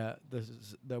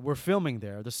 We're filming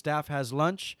there. The staff has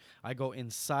lunch. I go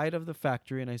inside of the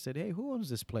factory, and I said, hey, who owns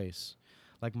this place?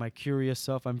 Like my curious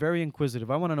self. I'm very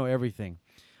inquisitive. I want to know everything.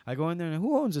 I go in there, and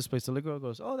who owns this place? The little girl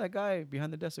goes, oh, that guy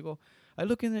behind the desk. I go, I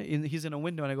look in there, he's in a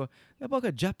window, and I go, that about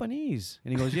a Japanese.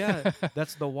 And he goes, yeah,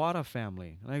 that's the Wada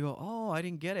family. And I go, oh, I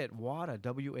didn't get it. Wada,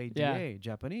 W-A-D-A,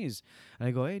 Japanese. And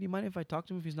I go, hey, do you mind if I talk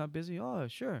to him if he's not busy? Oh,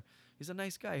 sure. He's a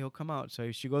nice guy. He'll come out.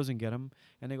 So she goes and get him.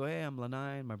 And they go, hey, I'm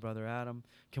Lanai and my brother Adam.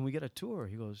 Can we get a tour?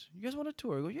 He goes, you guys want a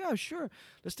tour? I go, yeah, sure.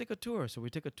 Let's take a tour. So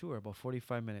we took a tour, about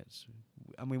 45 minutes.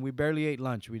 I mean, we barely ate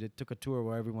lunch. We took a tour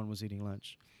where everyone was eating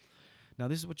lunch. Now,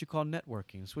 this is what you call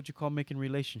networking. This is what you call making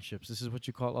relationships. This is what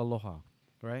you call aloha,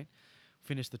 right?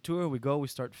 Finish the tour. We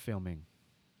start filming.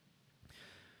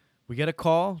 We get a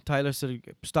call. Tyler said,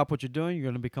 "Stop what you're doing. You're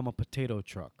going to become a potato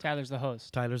truck." Tyler's the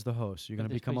host. Tyler's the host. You're Of going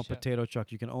to this become a police show. potato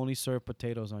truck. You can only serve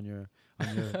potatoes on your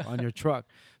on your truck.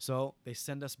 So they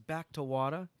send us back to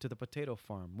Wada to the potato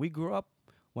farm. We grew up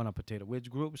on a potato. We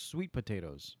grew up with sweet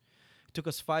potatoes. It took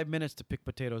us 5 minutes to pick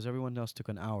potatoes. Everyone else took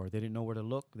an hour. They didn't know where to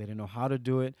look. They didn't know how to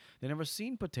do it. They never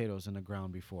seen potatoes in the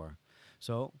ground before.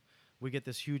 So we get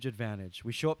this huge advantage.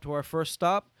 We show up to our first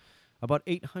stop. About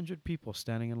 800 people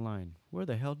standing in line. Where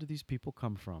the hell did these people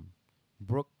come from?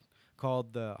 Brooke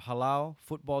called the Halal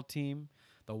football team.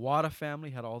 The Wada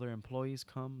family had all their employees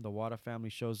come. The Wada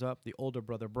family shows up. The older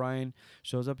brother, Brian,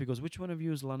 shows up. He goes, "Which one of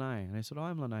you is Lanai?" And I said, "Oh,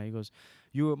 I'm Lanai." He goes,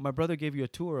 my brother gave you a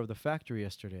tour of the factory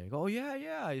yesterday." I go, "Oh,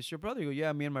 yeah, it's your brother." He goes,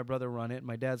 "Yeah, me and my brother run it.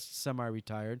 My dad's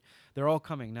semi-retired. They're all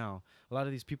coming now. A lot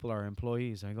of these people are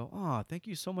employees." And I go, "Oh, thank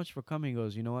you so much for coming." He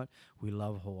goes, "You know what? We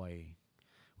love Hawaii.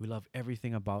 We love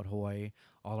everything about Hawaii.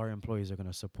 All our employees are going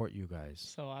to support you guys."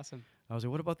 So awesome. I was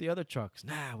like, "What about the other trucks?"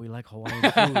 "Nah, we like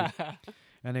Hawaiian food."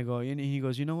 And and he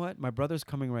goes, "You know what? My brother's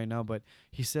coming right now, but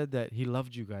he said that he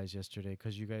loved you guys yesterday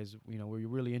because you guys, were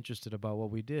really interested about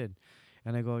what we did."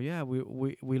 And I go, "Yeah,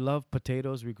 we love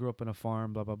potatoes. We grew up on a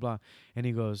farm, blah, blah, blah." And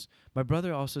he goes, "My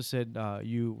brother also said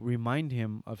you remind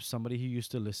him of somebody he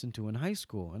used to listen to in high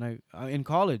school and in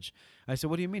college." I said,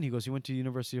 "What do you mean?" He goes, "He went to the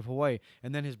University of Hawaii."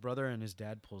 And then his brother and his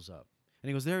dad pulls up. And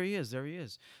he goes, there he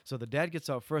is. So the dad gets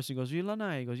out first. He goes, "You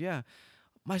Lanai?" He goes, "Yeah.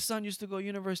 My son used to go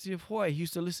University of Hawaii. He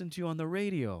used to listen to you on the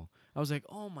radio." I was like,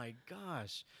 "Oh my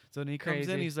gosh." So then he comes in,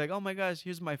 Crazy. he's like, "Oh my gosh,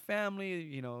 here's my family."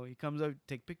 He comes up,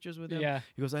 take pictures with him. Yeah.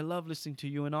 He goes, "I love listening to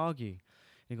you and Augie."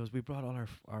 He goes, "We brought all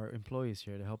our employees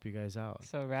here to help you guys out."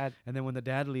 So rad. And then when the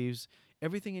dad leaves,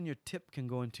 everything in your tip can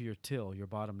go into your till, your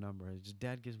bottom number. His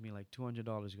dad gives me like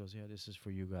 $200. He goes, "Yeah, this is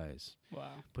for you guys."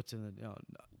 Wow. Puts in the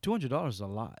 $200 is a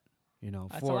lot.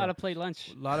 That's a lot of plate lunch.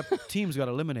 a lot of teams got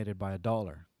eliminated by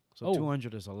 $1. So Oh.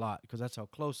 200 is a lot because that's how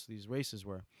close these races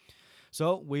were.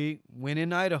 So we win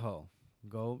in Idaho.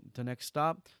 Go to next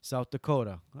stop, South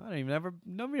Dakota.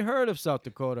 Never heard of South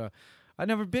Dakota. I'd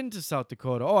never been to South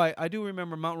Dakota. Oh, I do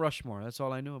remember Mount Rushmore. That's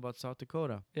all I knew about South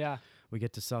Dakota. Yeah. We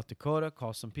get to South Dakota,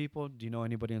 call some people. "Do you know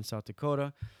anybody in South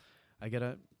Dakota?" I get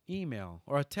an email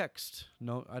or a text.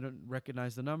 No, I don't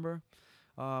recognize the number.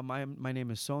 My name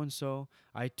is so-and-so.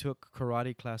 I took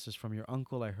karate classes from your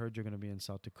uncle. I heard you're going to be in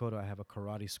South Dakota. I have a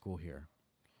karate school here.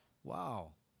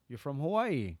 Wow. You're from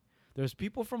Hawaii. There's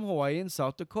people from Hawaii in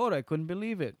South Dakota. I couldn't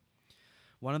believe it.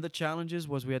 One of the challenges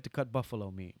was we had to cut buffalo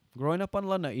meat. Growing up on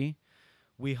Lanai,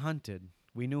 we hunted.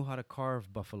 We knew how to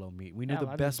carve buffalo meat. We knew Yeah, a the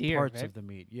lot of best deer, parts right? of the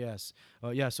meat. Yes.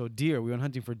 So deer. We went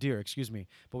hunting for deer, excuse me.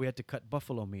 But we had to cut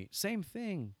buffalo meat. Same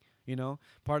thing.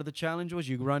 Part of the challenge was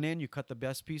you run in, you cut the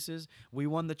best pieces. We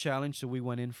won the challenge, so we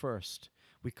went in first.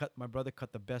 My brother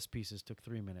cut the best pieces, took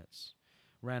 3 minutes.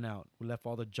 Ran out. We left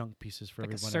all the junk pieces for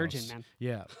Like a everyone surgeon, else. man.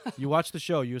 Yeah. You watch the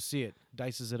show, you'll see it.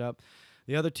 Dices it up.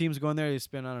 The other teams go in there, they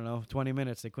spend, 20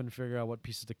 minutes. They couldn't figure out what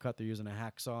pieces to cut. They're using a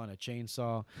hacksaw and a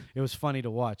chainsaw. It was funny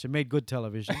to watch. It made good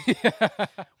television.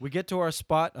 We get to our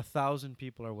spot. 1,000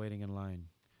 people are waiting in line.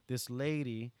 This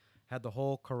lady had the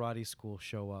whole karate school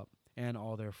show up and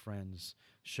all their friends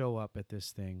show up at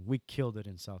this thing. We killed it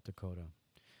in South Dakota.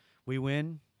 We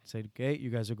win. Said, "Okay, you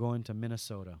guys are going to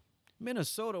Minnesota."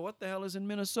 Minnesota? What the hell is in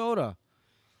Minnesota?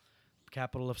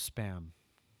 Capital of spam.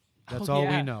 That's all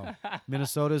we know.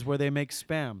 Minnesota is where they make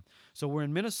spam. So we're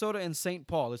in Minnesota and St.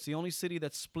 Paul. It's the only city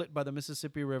that's split by the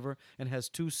Mississippi River and has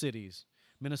 2 cities.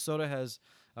 Minnesota has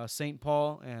St.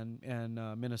 Paul and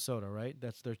Minnesota, right?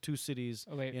 That's their 2 cities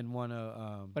in one.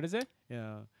 What is it?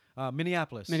 Yeah.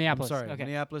 Minneapolis. Minneapolis, I'm sorry. okay.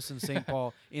 Minneapolis and St.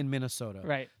 Paul in Minnesota.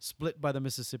 Right. Split by the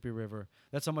Mississippi River.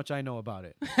 That's how much I know about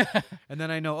it. And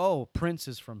then I know, Prince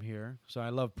is from here. So I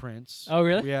love Prince. Oh,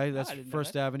 really? Yeah, that's I didn't know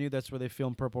First that. Avenue. That's where they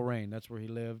filmed Purple Rain. That's where he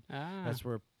lived. Ah. That's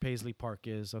where Paisley Park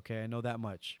is. Okay, I know that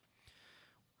much.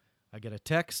 I get a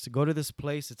text. Go to this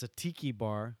place. It's a tiki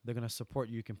bar. They're going to support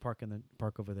you. You can park in the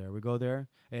park over there. We go there.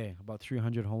 Hey, about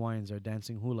 300 Hawaiians are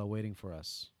dancing hula waiting for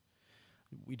us.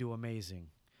 We do amazing.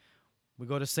 We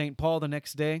go to St. Paul the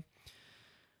next day.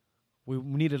 We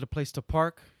needed a place to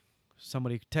park.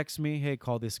 Somebody texts me, "Hey,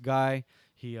 call this guy.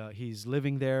 He's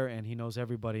living there and he knows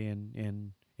everybody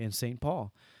in St.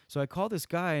 Paul." So I call this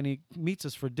guy and he meets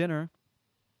us for dinner.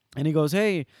 And he goes,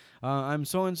 "Hey, I'm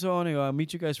so-and-so, and I'll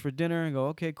meet you guys for dinner." I go,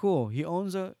 "Okay, cool." He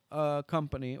owns a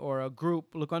company or a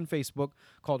group, look on Facebook,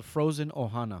 called Frozen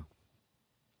Ohana.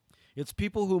 It's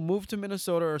people who move to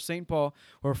Minnesota or St. Paul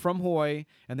or from Hawaii,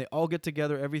 and they all get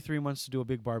together every 3 months to do a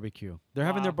big barbecue. They're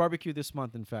having their Wow. barbecue this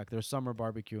month, in fact, their summer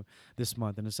barbecue this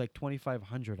month, and it's like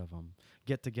 2,500 of them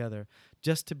get together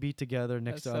just to be together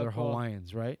next That's to so other cool.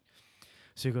 Hawaiians, right?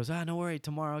 So he goes, no worry,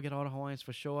 tomorrow I'll get all the Hawaiians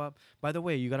for show up. By the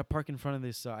way, you got to park in front of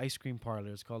this ice cream parlor.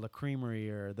 It's called the Creamery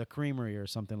or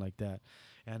something like that.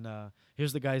 And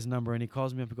here's the guy's number, and he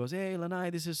calls me up and goes, hey, Lanai,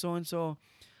 this is so-and-so,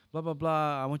 blah, blah,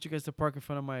 blah. I want you guys to park in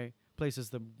front of my place. It's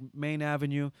the main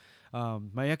avenue.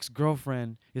 My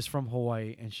ex-girlfriend is from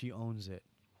Hawaii, and she owns it.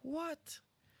 What?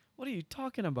 What are you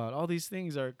talking about? All these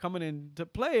things are coming into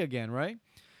play again, right?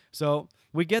 So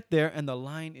we get there, and the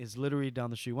line is literally down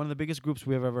the street. One of the biggest groups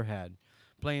we have ever had.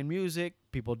 Playing music,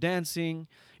 people dancing.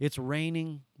 It's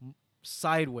raining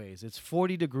sideways. It's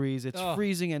 40 degrees. It's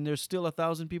freezing, and there's still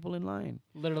 1,000 people in line.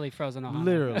 Literally frozen ohana.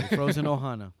 Literally frozen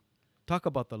ohana. Talk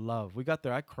about the love. We got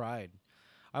there. I cried.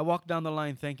 I walked down the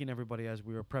line thanking everybody as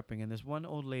we were prepping, and this one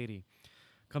old lady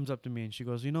comes up to me and she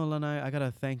goes, Lanai, I got to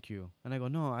thank you. And I go,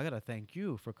 no, I got to thank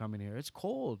you for coming here. It's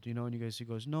cold, and she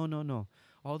goes, no.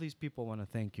 All these people want to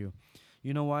thank you.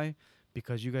 You know why?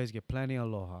 Because you guys get plenty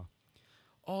aloha.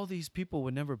 All these people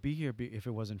would never be here if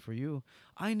it wasn't for you.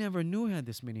 I never knew I had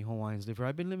this many Hawaiians live here.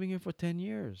 I've been living here for 10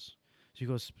 years. She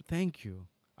goes, thank you.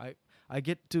 I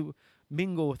get to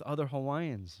mingle with other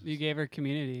Hawaiians. You gave her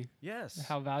community. Yes.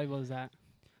 How valuable is that?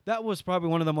 That was probably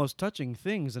one of the most touching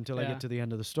things until I get to the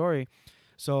end of the story.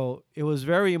 So it was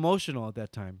very emotional at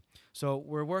that time. So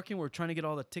we're trying to get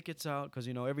all the tickets out because,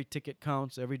 every ticket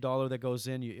counts, every dollar that goes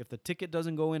in. If the ticket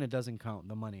doesn't go in, it doesn't count,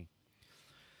 the money.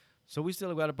 So we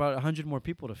still got about 100 more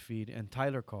people to feed, and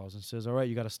Tyler calls and says, all right,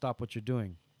 you got to stop what you're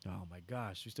doing. Oh, my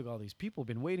gosh, we still got all these people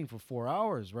been waiting for 4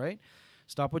 hours, right?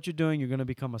 Stop what you're doing. You're going to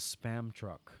become a spam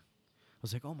truck. I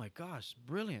was like, oh, my gosh,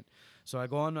 brilliant. So I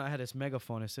go on. I had this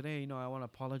megaphone. I said, hey, I want to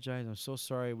apologize. I'm so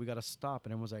sorry. We got to stop.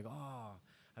 And everyone's like, oh.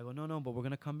 I go, no, but we're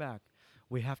going to come back.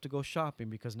 We have to go shopping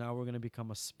because now we're going to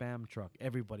become a spam truck.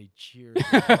 Everybody cheers.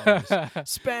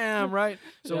 Spam, right?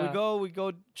 So we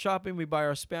go shopping. We buy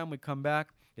our spam. We come back.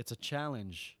 It's a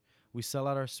challenge. We sell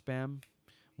out our spam,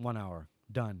 1 hour.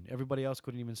 Done. Everybody else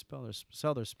couldn't even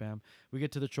sell their spam. We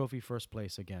get to the trophy first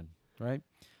place again, right?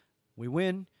 We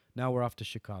win. Now we're off to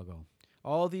Chicago.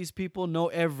 All these people know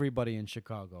everybody in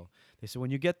Chicago. They said,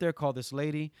 when you get there, call this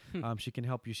lady. She can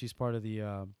help you. She's part of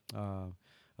the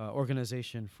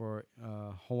organization for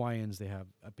Hawaiians they have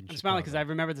up in Chicago. I'm smiling because I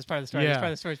remember this part of the story. Yeah. This part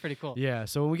of the story is pretty cool. Yeah.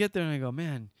 So when we get there, and I go,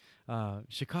 man,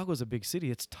 Chicago's a big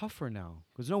city. It's tougher now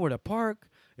because there's nowhere to park.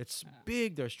 It's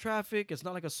big. There's traffic. It's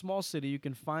not like a small city. You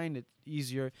can find it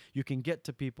easier. You can get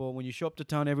to people. When you show up to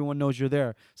town, everyone knows you're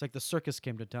there. It's like the circus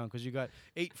came to town because you got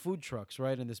 8 food trucks,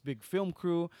 right, and this big film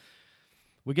crew.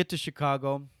 We get to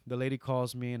Chicago. The lady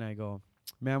calls me, and I go,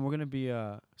 ma'am, we're going to be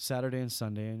Saturday and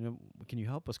Sunday, and can you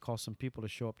help us call some people to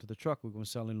show up to the truck? We're going to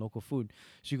sell in local food.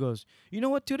 She goes, you know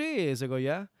what today is? I go,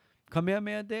 yeah.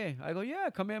 Kamehameha Day. I go, yeah,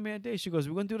 Kamehameha Day. She goes,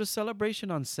 we're going to do the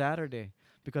celebration on Saturday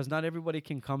because not everybody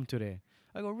can come today.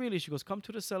 I go, really? She goes, come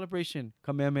to the celebration,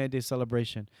 Kamehameha Day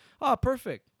celebration. Oh,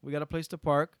 perfect. We got a place to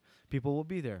park. People will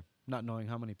be there, not knowing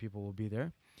how many people will be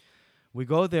there. We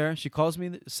go there. She calls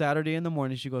me Saturday in the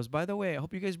morning. She goes, by the way, I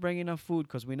hope you guys bring enough food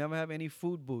because we never have any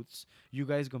food booths. You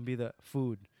guys going to be the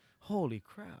food. Holy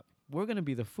crap. We're going to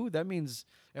be the food. That means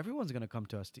everyone's going to come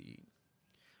to us to eat.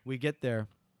 We get there.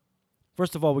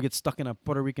 First of all, we get stuck in a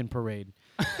Puerto Rican parade.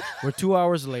 We're 2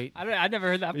 hours late. I never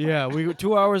heard that before. Yeah, we were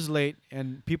 2 hours late,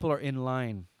 and people are in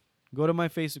line. Go to my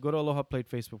go to Aloha Plate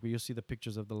Facebook, where you'll see the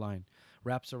pictures of the line.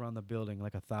 Wraps around the building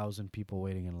like 1,000 people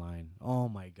waiting in line. Oh,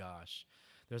 my gosh.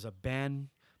 There's a band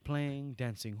playing,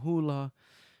 dancing hula.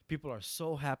 People are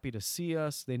so happy to see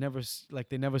us. They never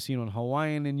seen on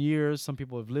Hawaiian in years. Some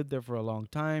people have lived there for a long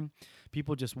time.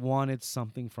 People just wanted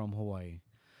something from Hawaii.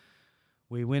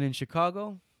 We win in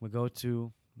Chicago. We go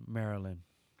to Maryland.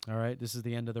 All right, this is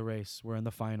the end of the race. We're in the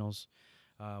finals.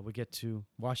 We get to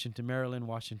Washington, Maryland,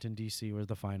 Washington, D.C. Where's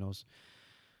the finals?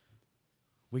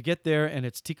 We get there, and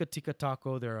it's Tika Tika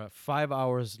Taco. They're a 5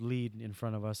 hours lead in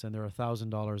front of us, and they're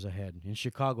 $1,000 ahead. In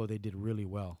Chicago, they did really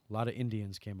well. A lot of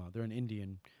Indians came out. They're an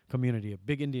Indian community, a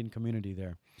big Indian community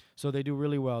there. So they do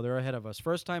really well. They're ahead of us.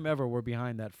 First time ever we're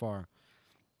behind that far.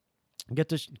 Get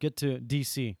to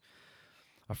D.C.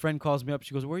 A friend calls me up.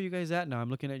 She goes, where are you guys at now? I'm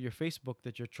looking at your Facebook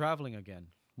that you're traveling again,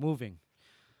 moving.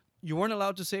 You weren't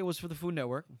allowed to say it was for the Food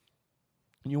Network.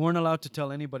 You weren't allowed to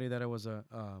tell anybody that it was a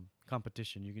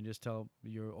competition. You can just tell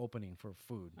you're opening for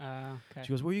food. Okay. She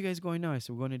goes, where are you guys going now? I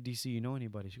said, we're going to D.C. You know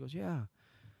anybody? She goes, yeah.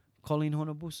 Colleen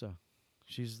Honobusa.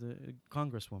 She's the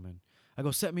congresswoman. I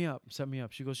go, set me up.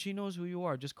 She goes, she knows who you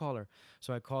are. Just call her.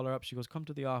 So I call her up. She goes, come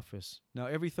to the office. Now,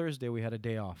 every Thursday we had a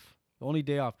day off. The only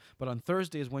day off. But on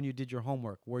Thursday is when you did your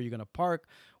homework. Where you're gonna park,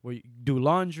 where you do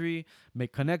laundry,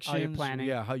 make connections. planning.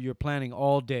 Yeah, how you're planning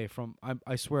all day. From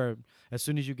I swear, as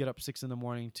soon as you get up 6 in the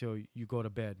morning till you go to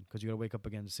bed, because you gotta wake up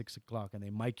again at 6 o'clock, and they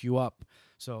mic you up.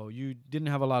 So you didn't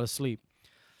have a lot of sleep.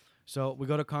 So we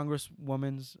go to Congress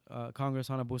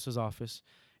Hanabusa's office,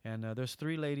 and there's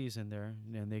 3 ladies in there,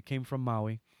 and they came from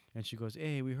Maui. And she goes,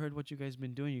 "Hey, we heard what you guys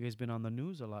been doing. You guys been on the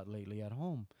news a lot lately at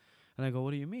home." And I go,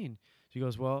 "What do you mean?" She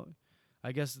goes, "Well,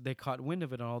 I guess they caught wind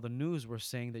of it, and all the news were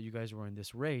saying that you guys were in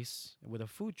this race with a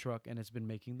food truck, and it's been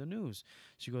making the news."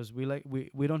 She goes,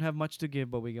 "We don't have much to give,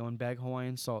 but we go and bag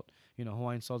Hawaiian salt. You know,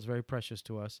 Hawaiian salt's very precious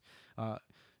to us.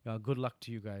 Good luck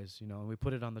to you guys. You know." And we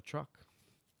put it on the truck.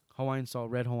 Hawaiian salt,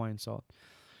 red Hawaiian salt.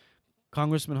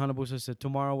 Congressman Hanabusa said,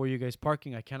 "Tomorrow, where you guys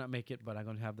parking? I cannot make it, but I'm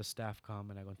going to have the staff come,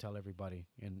 and I'm going to tell everybody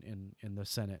in the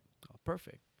Senate." Oh,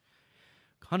 perfect.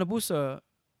 Hanabusa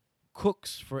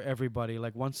cooks for everybody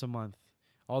like once a month.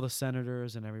 All the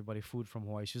senators and everybody food from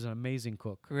Hawaii. She's an amazing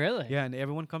cook. Really? Yeah, and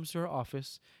everyone comes to her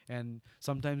office and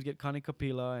sometimes get kani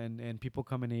kapila, and people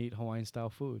come and eat Hawaiian-style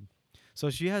food. So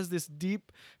she has this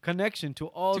deep connection to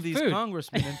all To these food.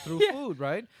 congressmen and through Yeah. food,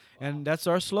 right? Wow. And that's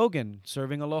our slogan,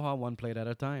 serving aloha one plate at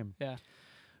a time. Yeah.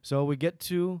 So we get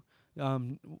to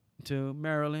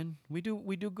Maryland. We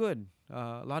do good.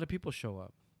 A lot of people show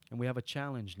up, and we have a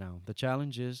challenge now. The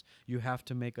challenge is you have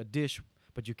to make a dish,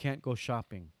 but you can't go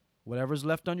shopping. Whatever's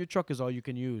left on your truck is all you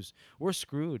can use. We're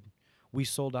screwed. We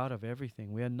sold out of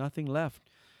everything. We had nothing left.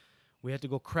 We had to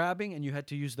go crabbing, and you had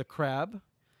to use the crab.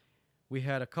 We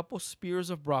had a couple spears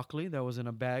of broccoli that was in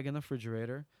a bag in the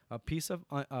refrigerator, a piece of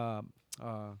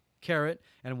carrot,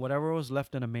 and whatever was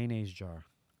left in a mayonnaise jar.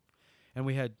 And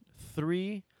we had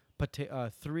three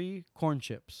corn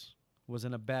chips was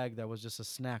in a bag that was just a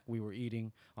snack we were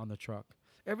eating on the truck.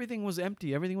 Everything was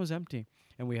empty.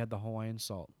 And we had the Hawaiian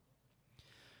salt.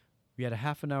 We had a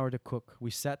half an hour to cook.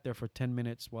 We sat there for 10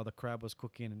 minutes while the crab was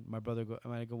cooking. And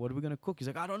I go, "What are we going to cook?" He's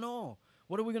like, "I don't know.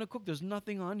 What are we going to cook? There's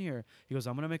nothing on here." He goes,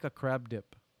 "I'm going to make a crab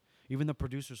dip." Even the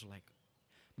producers were like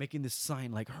making this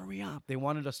sign like, "Hurry up." They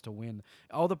wanted us to win.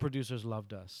 All the producers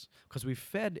loved us because we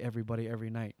fed everybody every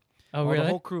night. Oh, The really?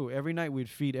 whole crew. Every night we'd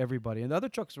feed everybody. And the other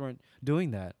trucks weren't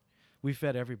doing that. We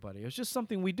fed everybody. It's just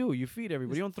something we do. You feed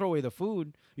everybody. You don't throw away the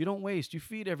food. You don't waste. You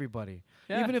feed everybody.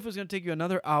 Yeah. Even if it's going to take you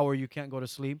another hour, you can't go to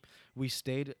sleep. We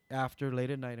stayed after late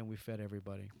at night and we fed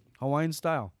everybody. Hawaiian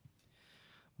style.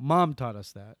 Mom taught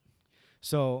us that.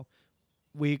 So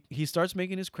he starts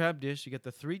making his crab dish. You get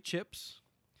the 3 chips,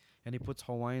 and he puts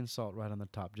Hawaiian salt right on the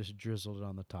top, just drizzled it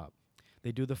on the top.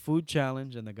 They do the food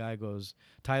challenge, and the guy goes,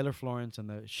 Tyler Florence, and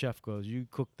the chef goes, "You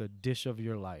cooked the dish of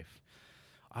your life."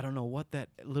 I don't know what that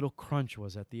little crunch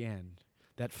was at the end.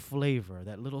 That flavor,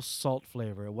 that little salt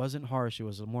flavor. It wasn't harsh. It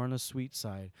was more on the sweet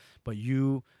side. But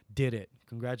you did it.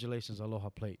 Congratulations, Aloha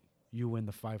Plate. You win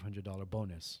the $500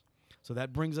 bonus. So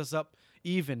that brings us up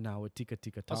even now with Tika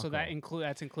Tika Taco. Oh, so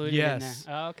that's included Yes.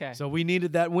 in there. Oh, okay. So we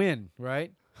needed that win,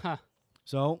 right? Huh.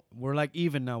 So we're like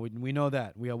even now. We know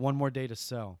that. We have one more day to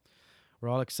sell. We're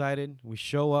all excited. We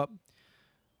show up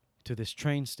to this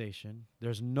train station.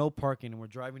 There's no parking, and we're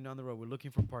driving down the road. We're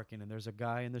looking for parking, and there's a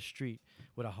guy in the street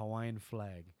with a Hawaiian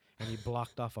flag, and he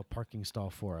blocked off a parking stall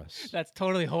for us. That's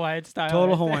totally Hawaiian style.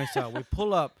 Total right Hawaiian style. We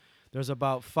pull up. There's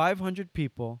about 500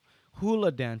 people.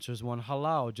 Hula dancers. One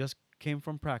halau just came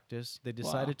from practice. They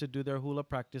decided to do their hula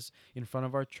practice in front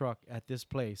of our truck at this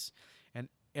place, and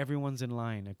everyone's in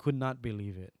line. I could not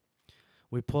believe it.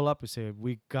 We pull up and say,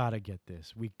 "We gotta get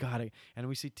this. We gotta." And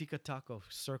we see Tika Taco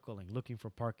circling, looking for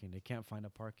parking. They can't find a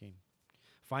parking.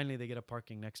 Finally, they get a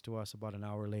parking next to us about an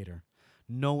hour later.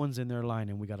 No one's in their line,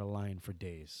 and we got a line for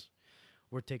days.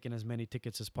 We're taking as many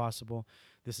tickets as possible.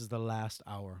 This is the last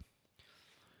hour.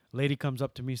 Lady comes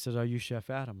up to me, says, "Are you Chef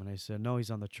Adam?" And I said, "No,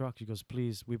 he's on the truck." She goes,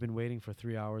 "Please, we've been waiting for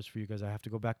 3 hours for you guys. I have to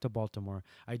go back to Baltimore.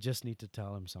 I just need to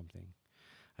tell him something."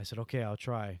 I said, "Okay, I'll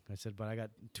try." I said, "But I got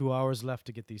 2 hours left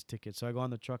to get these tickets." So I go on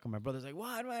the truck, and my brother's like,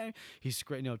 "What? He's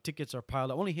great. Tickets are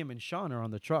piled up. Only him and Sean are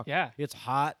on the truck. Yeah. It's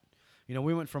hot.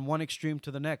 We went from one extreme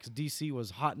to the next. DC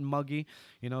was hot and muggy.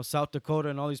 South Dakota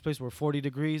and all these places were 40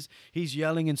 degrees. He's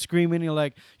yelling and screaming. You're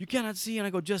like, "You cannot see." And I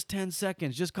go, "Just 10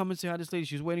 seconds. Just come and say hi to this lady.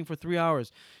 She's waiting for 3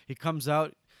 hours." He comes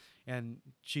out, and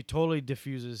she totally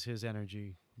diffuses his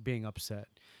energy, being upset.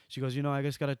 She goes, "I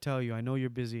just got to tell you. I know you're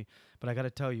busy, but I got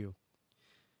to tell you."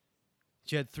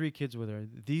 She had 3 kids with her.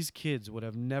 These kids would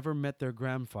have never met their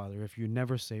grandfather if you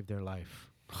never saved their life.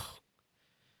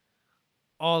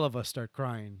 All of us start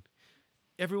crying.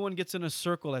 Everyone gets in a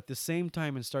circle at the same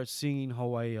time and starts singing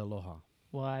Hawaii Aloha.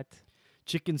 What?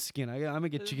 Chicken skin. I'm going to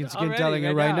get chicken skin Already, telling it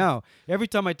right right now. now. Every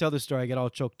time I tell this story, I get all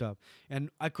choked up.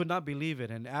 And I could not believe it.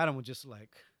 And Adam was just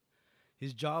like,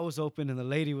 his jaw was open, and the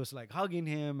lady was like hugging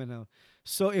him, and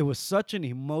so it was such an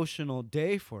emotional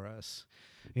day for us.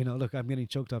 Look, I'm getting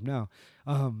choked up now.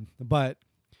 But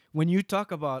when you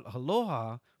talk about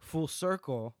aloha, full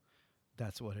circle,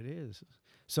 that's what it is.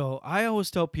 So I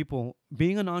always tell people,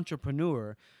 being an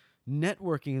entrepreneur,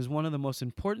 networking is one of the most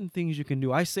important things you can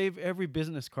do. I save every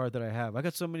business card that I have. I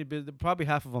got so many probably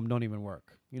half of them don't even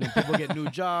work. People get new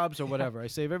jobs or whatever. I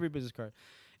save every business card.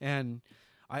 And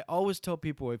I always tell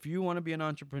people, if you want to be an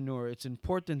entrepreneur, it's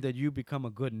important that you become a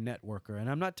good networker. And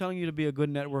I'm not telling you to be a good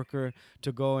networker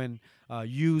to go and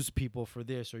use people for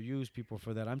this or use people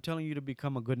for that. I'm telling you to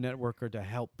become a good networker to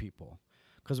help people.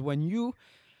 Because when you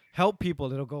help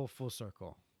people, it'll go full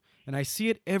circle. And I see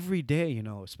it every day,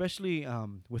 especially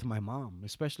with my mom,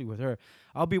 especially with her.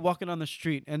 I'll be walking on the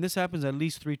street, and this happens at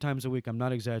least 3 times a week. I'm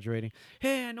not exaggerating.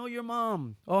 Hey, I know your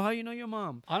mom. Oh, how you know your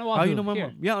mom? On How you Oahu, know my here.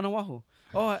 mom? Yeah, on Oahu.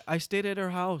 Oh, I stayed at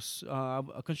her house.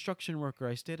 A construction worker.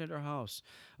 I stayed at her house.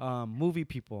 Movie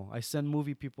people. I send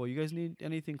movie people. You guys need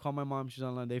anything? Call my mom. She's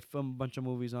online. They film a bunch of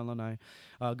movies on Lanai.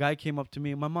 A guy came up to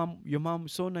me. Your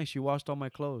mom's so nice. She washed all my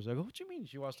clothes. I go, what do you mean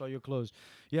she washed all your clothes?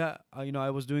 Yeah, I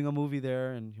was doing a movie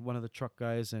there, and one of the truck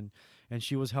guys, and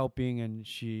she was helping, and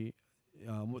she.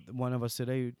 One of us said,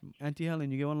 hey, Auntie Helen,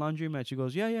 you get one laundry mat? She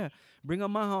goes, yeah, bring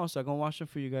them my house, I gonna wash them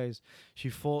for you guys. She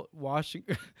full washing.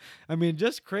 I mean,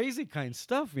 just crazy kind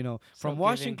stuff, from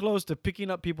washing clothes to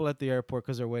picking up people at the airport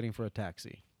because they're waiting for a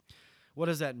taxi. What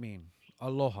does that mean?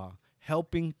 Aloha,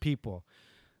 helping people.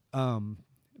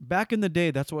 Back in the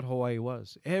day, that's what Hawaii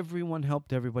was. Everyone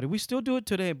helped everybody. We still do it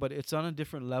today, but it's on a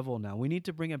different level now. We need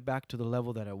to bring it back to the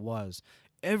level that it was.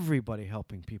 Everybody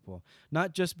helping people,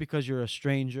 not just because you're a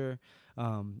stranger.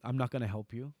 I'm not going to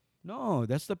help you. No,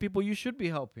 that's the people you should be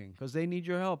helping because they need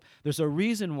your help. There's a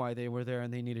reason why they were there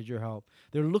and they needed your help.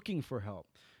 They're looking for help.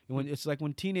 It's like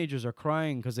when teenagers are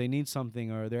crying because they need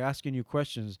something or they're asking you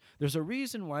questions. There's a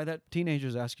reason why that teenager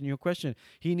is asking you a question.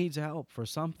 He needs help for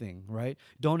something, right?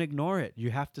 Don't ignore it.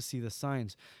 You have to see the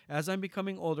signs. As I'm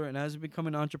becoming older and as I become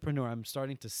an entrepreneur, I'm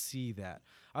starting to see that.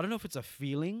 I don't know if it's a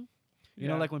feeling.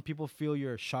 Like when people feel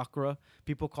your chakra,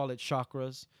 people call it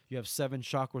chakras. You have 7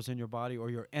 chakras in your body,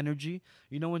 or your energy.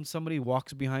 When somebody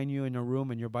walks behind you in a room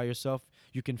and you're by yourself,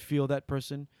 you can feel that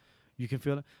person. You can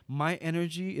feel it. My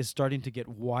energy is starting to get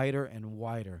wider and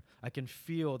wider. I can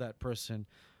feel that person.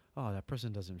 Oh, that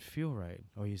person doesn't feel right.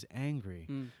 Oh, he's angry.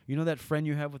 You know that friend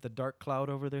you have with the dark cloud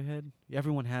over their head?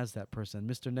 Everyone has that person.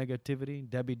 Mr. Negativity,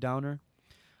 Debbie Downer.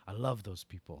 I love those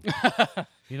people.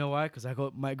 You know why? Because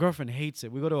my girlfriend hates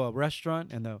it. We go to a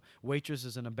restaurant and the waitress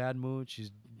is in a bad mood.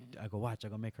 I go, watch, I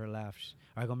go make her laugh.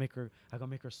 I go make her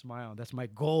smile. That's my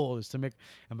goal, is to make.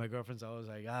 And my girlfriend's always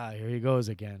like, here he goes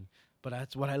again. But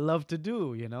that's what I love to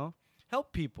do,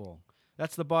 help people.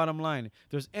 That's the bottom line.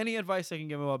 If there's any advice I can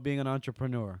give about being an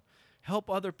entrepreneur, help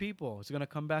other people. It's gonna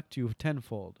come back to you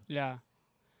tenfold. Yeah.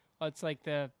 Well, it's like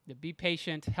the be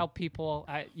patient, help people.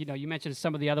 You mentioned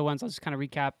some of the other ones. I'll just kind of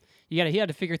recap. He had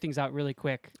to figure things out really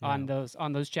quick on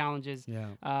those challenges.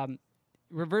 Yeah.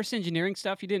 Reverse engineering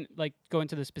stuff. You didn't go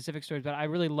into the specific stories, but I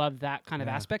really love that kind of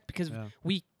aspect because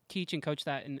we teach and coach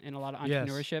that in a lot of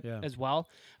entrepreneurship as well,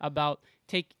 about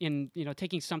taking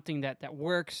something that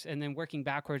works and then working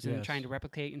backwards and then trying to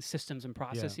replicate in systems and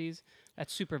processes.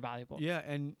 That's super valuable. Yeah,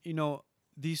 and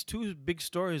these 2 big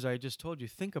stories I just told you,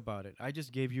 think about it. I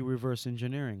just gave you reverse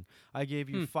engineering. I gave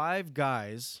you 5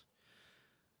 guys,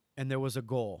 and there was a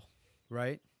goal,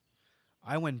 right?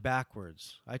 I went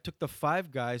backwards. I took the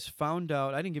 5 guys, found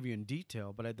out, I didn't give you in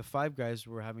detail, but the 5 guys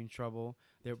were having trouble.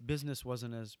 Their business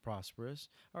wasn't as prosperous.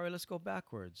 All right, let's go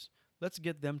backwards. Let's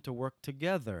get them to work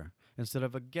together instead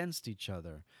of against each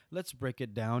other. Let's break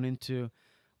it down into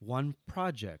one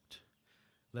project.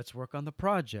 Let's work on the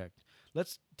project.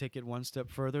 Let's take it one step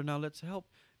further. Now let's help.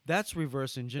 That's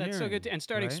reverse engineering. That's so good. And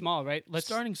starting small, right?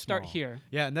 Start here.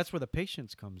 Yeah, and that's where the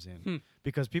patience comes in.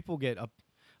 Because people get up.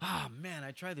 Man,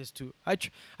 I tried this too. I've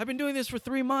been doing this for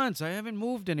 3 months. I haven't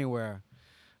moved anywhere.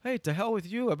 Hey, to hell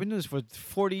with you. I've been doing this for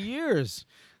 40 years.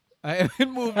 I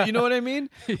haven't moved. You know what I mean?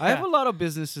 Yeah. I have a lot of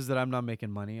businesses that I'm not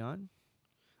making money on.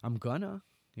 I'm gonna.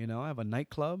 I have a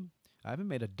nightclub. I haven't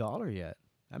made $1 yet.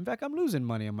 In fact, I'm losing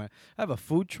money on I have a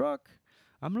food truck.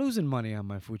 I'm losing money on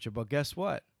my future, but guess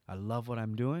what? I love what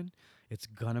I'm doing. It's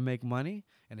going to make money,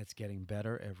 and it's getting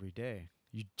better every day.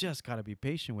 You just got to be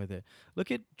patient with it. Look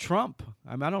at Trump.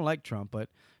 I don't like Trump, but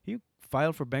he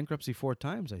filed for bankruptcy 4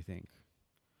 times, I think.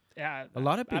 Yeah. A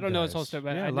lot of people. I don't know his whole story,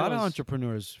 but a lot of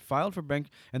entrepreneurs filed for bank,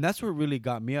 and that's what really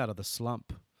got me out of the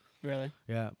slump. Really?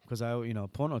 Yeah, because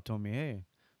Pono told me, hey,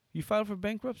 you filed for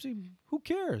bankruptcy? Who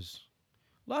cares?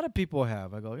 A lot of people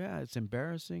have. I go, yeah, it's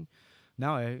embarrassing.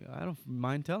 now I don't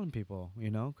mind telling people,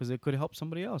 because it could help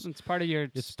somebody else. It's part of your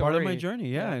It's story. part of my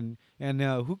journey, yeah. And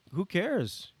who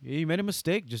cares? You made a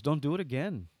mistake, just don't do it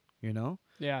again.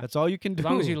 Yeah. That's all you can do. As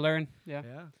long as you learn. Yeah.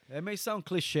 Yeah. It may sound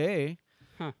cliche,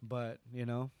 Huh. but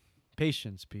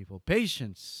patience, people,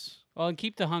 patience. Well, and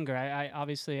keep the hunger. I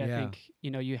obviously, I Yeah. think,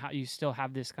 you still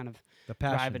have this kind of The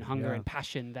passion, drive and hunger yeah. and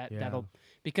passion Yeah. that'll,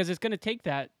 because it's going to take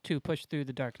that to push through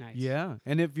the dark nights. Yeah,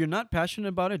 and if you're not passionate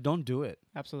about it, don't do it.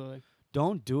 Absolutely.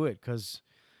 Don't do it, because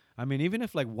even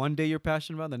if like one day you're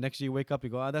passionate about it, the next day you wake up, you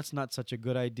go, that's not such a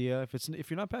good idea. If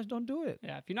you're not passionate, don't do it.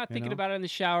 Yeah, if you're not You thinking know? about it in the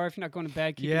shower, if you're not going to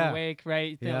bed, keeping Yeah. awake,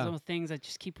 right? Those Yeah. little things that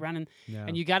just keep running. Yeah.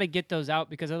 And you got to get those out,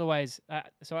 because otherwise,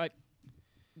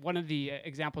 one of the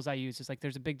examples I use is like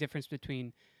there's a big difference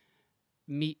between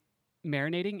meat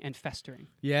marinating and festering.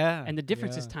 Yeah. And the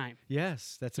difference yeah. is time.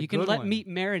 Yes, that's a You good can let one. meat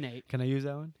marinate. Can I use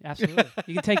that one? Absolutely.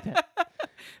 You can take that.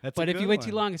 That's But a if you good wait too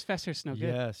one. long, it's fester. It's no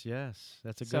good. Yes,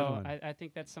 that's a So good one. I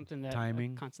think that's something that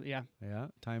Timing. constantly, yeah. Yeah,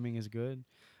 timing is good.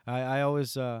 I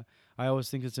always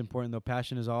think it's important though.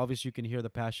 Passion is obvious. You can hear the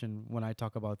passion when I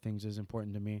talk about things is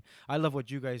important to me. I love what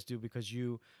you guys do because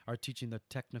you are teaching the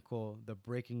technical, the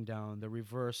breaking down, the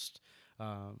reversed,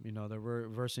 the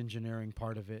reverse engineering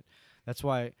part of it. That's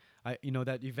why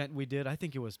that event we did, I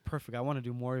think it was perfect. I want to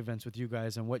do more events with you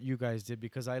guys and what you guys did,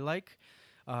 because I like.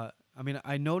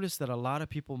 I noticed that a lot of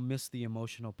people miss the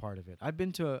emotional part of it. I've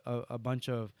been to a bunch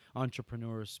of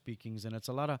entrepreneur speakings, and it's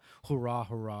a lot of hurrah,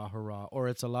 hurrah, hurrah, or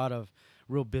it's a lot of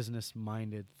real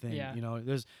business-minded thing. Yeah.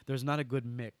 There's not a good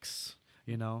mix,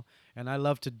 and I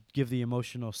love to give the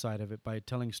emotional side of it by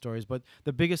telling stories. But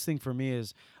the biggest thing for me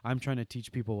is I'm trying to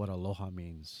teach people what aloha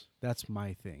means. That's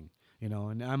my thing, and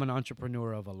I'm an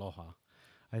entrepreneur of aloha.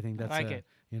 I think that's I like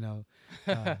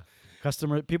it.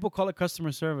 Customer, people call it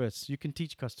customer service. You can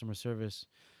teach customer service,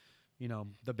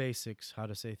 the basics, how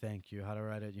to say thank you, how to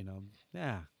write it,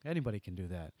 anybody can do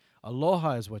that.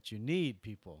 Aloha is what you need,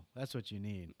 people. That's what you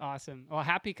need. Awesome. Well,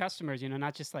 happy customers,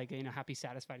 not just like, happy,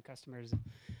 satisfied customers.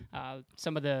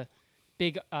 Some of the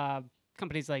big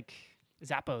companies like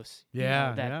Zappos,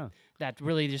 that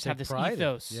really just have Take this pride in it.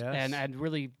 ethos Yes. and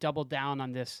really double down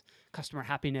on this customer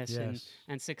happiness Yes.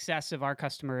 and success of our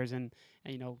customers and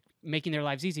making their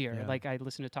lives easier. Yeah. Like I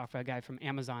listened to talk about a guy from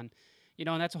Amazon,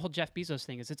 and that's a whole Jeff Bezos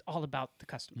thing, is it's all about the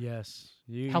customer. Yes.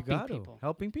 You Helping got to. people.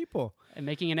 Helping people. And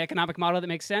making an economic model that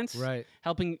makes sense. Right.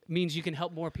 Helping means you can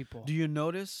help more people. Do you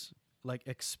notice, like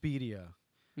Expedia,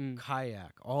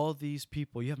 Kayak, all these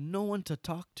people, you have no one to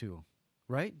talk to,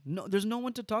 right? No, there's no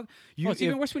one to talk. It's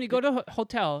even worse when you go to a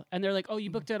hotel and they're like, "Oh, you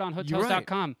booked it on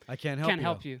hotels.com." I can't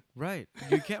help you. Right.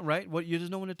 You can't, right? There's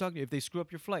no one to talk to. If they screw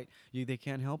up your flight, they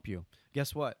can't help you.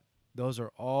 Guess what? Those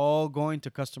are all going to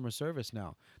customer service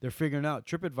now. They're figuring out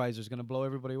TripAdvisor is going to blow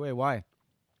everybody away. Why?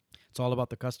 It's all about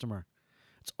the customer.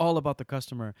 It's all about the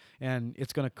customer, and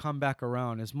it's going to come back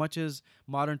around. As much as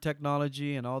modern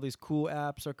technology and all these cool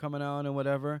apps are coming out and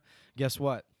whatever, guess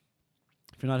what?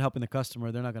 If you're not helping the customer,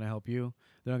 they're not going to help you.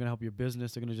 They're not going to help your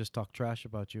business. They're going to just talk trash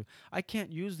about you. I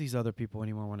can't use these other people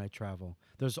anymore when I travel.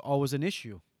 There's always an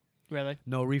issue. Really?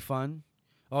 No refund.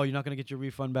 Oh, you're not going to get your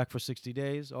refund back for 60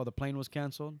 days. Oh, the plane was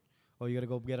canceled. Oh, you got to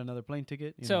go get another plane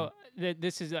ticket.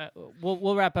 This is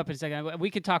we'll wrap up in a second.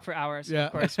 We could talk for hours, Yeah.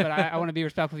 of course, but I want to be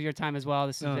respectful of your time as well.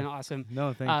 This has been awesome.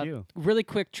 No, thank you. Really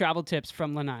quick travel tips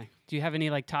from Lanai. Do you have any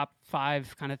like top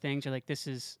 5 kind of things you're like, this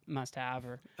is must have?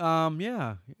 Or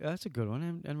Yeah, that's a good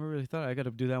one. I never really thought I got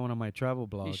to do that one on my travel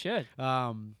blog. you should.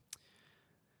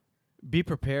 Be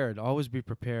prepared. Always be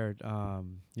prepared.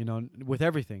 With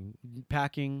everything,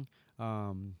 packing.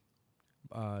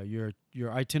 Your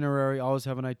itinerary. Always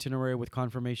have an itinerary with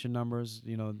confirmation numbers.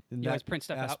 In You that always print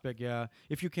stuff out. aspect. Yeah,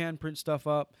 if you can print stuff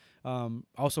up.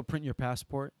 Also print your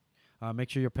passport. Make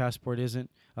sure your passport isn't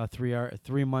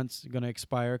 3 months going to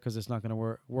expire, because it's not going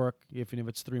to work. Even if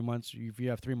it's 3 months, if you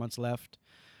have 3 months left.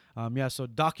 So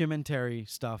documentary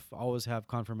stuff, always have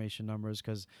confirmation numbers,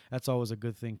 because that's always a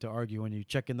good thing to argue when you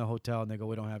check in the hotel and they go,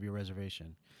 "We don't have your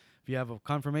reservation." If you have a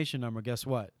confirmation number, guess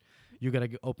what? You got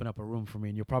to open up a room for me,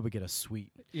 and you'll probably get a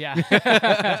suite. Yeah.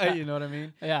 You know what I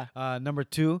mean? Yeah. Number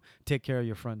 2, take care of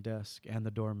your front desk and the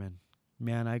doorman.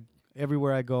 Man,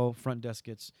 everywhere I go, front desk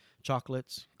gets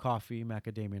chocolates, coffee,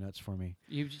 macadamia nuts for me.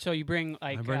 So you bring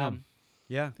like I bring 'em.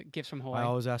 Yeah. gifts from Hawaii. I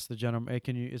always ask the general, "Hey,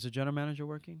 is the general manager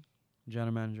working?"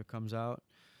 General manager comes out.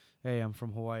 "Hey, I'm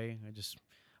from Hawaii.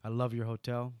 I love your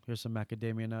hotel. Here's some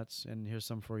macadamia nuts, and here's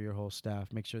some for your whole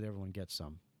staff. Make sure that everyone gets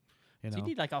some." So you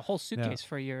need like a whole suitcase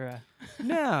for your.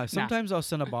 Yeah, sometimes I'll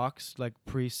send a box, like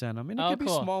pre-send them, and it could be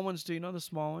cool. small ones too. The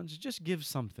small ones. Just give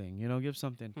something. Give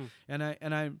something. Hmm.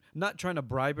 And I'm not trying to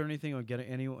bribe or anything or get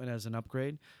anyone as an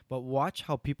upgrade, but watch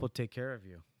how people take care of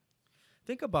you.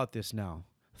 Think about this now.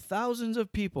 Thousands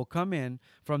of people come in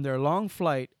from their long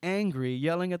flight, angry,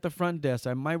 yelling at the front desk,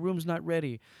 "My room's not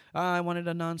ready. I wanted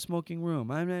a non-smoking room.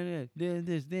 I'm not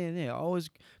this, always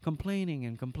complaining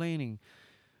and complaining."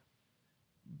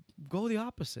 Go the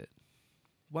opposite.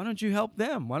 Why don't you help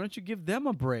them? Why don't you give them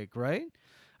a break, right?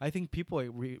 I think people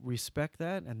respect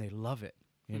that and they love it,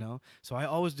 you know? So I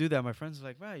always do that. My friends are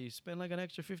like, "Wow, you spend like an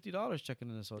extra $50 checking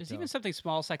in this hotel." There's even something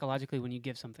small psychologically when you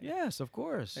give something. Yes, of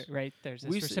course. Right? There's this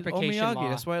We reciprocation omiyage. law.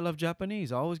 That's why I love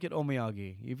Japanese. I always get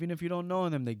omiyage. Even if you don't know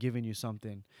them, they're giving you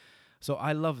something. So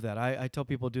I love that. I tell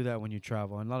people do that when you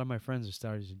travel. And a lot of my friends have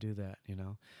started to do that, you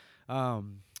know?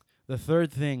 The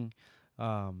third thing,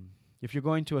 if you're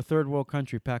going to a third world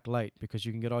country, pack light because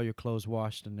you can get all your clothes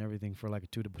washed and everything for like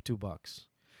 $2.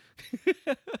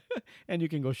 And you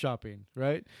can go shopping,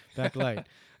 right? Pack light.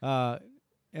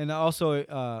 And I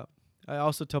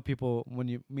also tell people when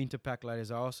you mean to pack light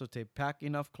is I also pack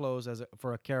enough clothes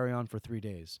for a carry-on for 3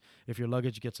 days. If your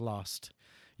luggage gets lost,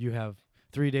 you have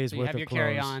 3 days So you worth have of your clothes.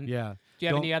 carry-on. Yeah. Do you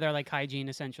have Don't- any other like hygiene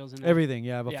essentials in there? Everything,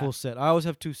 yeah. I have a Yeah. full set. I always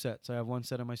have 2 sets. I have 1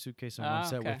 set in my suitcase and 1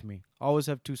 set okay. with me. Always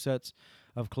have 2 sets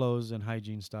of clothes and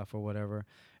hygiene stuff or whatever.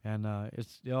 And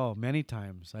it's many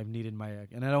times I've needed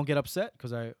and I don't get upset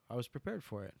because I was prepared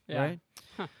for it, Yeah. right?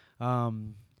 Huh.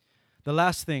 The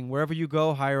last thing, wherever you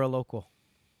go, hire a local.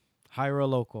 Hire a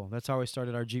local. That's how I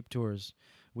started our Jeep tours.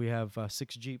 We have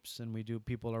 6 Jeeps, and we do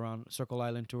people around Circle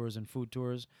Island tours and food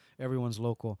tours. Everyone's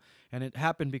local. And it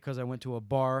happened because I went to a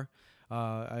bar.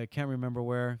 I can't remember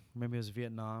where. Maybe it was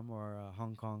Vietnam or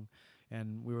Hong Kong.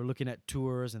 And we were looking at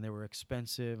tours, and they were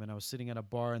expensive. And I was sitting at a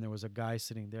bar, and there was a guy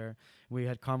sitting there. We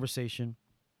had conversation.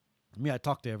 I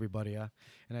talked to everybody,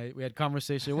 and we had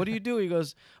conversation. "What do you do?" He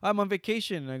goes, "I'm on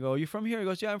vacation." And I go, "You from here?" He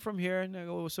goes, "Yeah, I'm from here." And I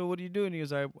go, "So what do you do?" And he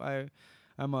goes,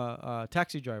 I'm a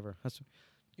taxi driver."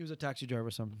 He was a taxi driver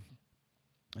or something.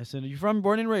 I said, "Are you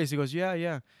born and raised?" He goes, "Yeah,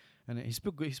 yeah." And he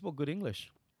spoke good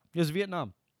English. He was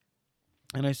Vietnam.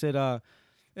 And I said,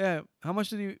 "Yeah, how much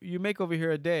do you make over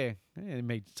here a day?" And he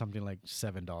made something like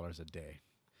 $7 a day.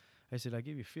 I said, "I'll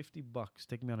give you $50.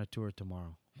 Take me on a tour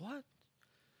tomorrow." "What?"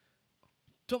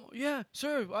 "Yeah,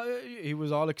 sir." He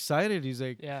was all excited. He's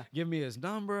like, Yeah. give me his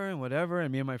number and whatever.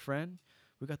 And me and my friend,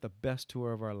 we got the best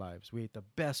tour of our lives. We ate the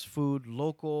best food,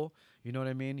 local. You know what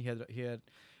I mean?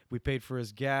 We paid for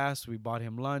his gas. We bought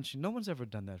him lunch. No one's ever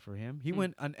done that for him. He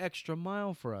went an extra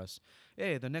mile for us.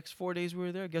 Hey, the next 4 days we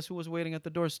were there, guess who was waiting at the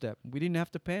doorstep? We didn't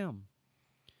have to pay him.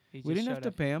 We didn't have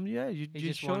to pay him. Yeah, you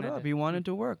just showed up. He wanted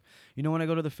to work. You know, when I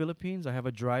go to the Philippines, I have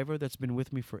a driver that's been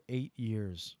with me for 8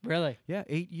 years. Really? Yeah,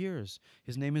 8 years.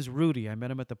 His name is Rudy. I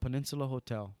met him at the Peninsula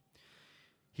Hotel.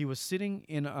 He was sitting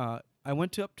in I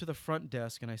went up to the front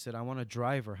desk and I said, "I want a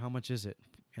driver. How much is it?"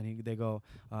 And they go,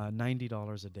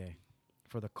 $90 a day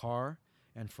for the car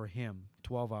and for him,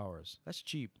 12 hours. That's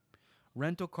cheap.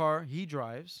 Rental car, he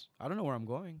drives. I don't know where I'm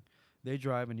going. They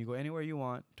drive and you go anywhere you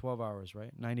want, 12 hours,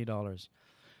 right? $90.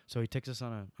 So he takes us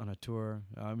on a tour.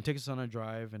 He takes us on a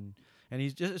drive, and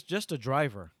he's just a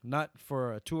driver, not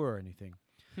for a tour or anything.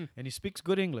 And he speaks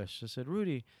good English. I said,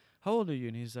 "Rudy, how old are you?"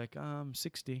 And he's like, "I'm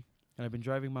 60, and I've been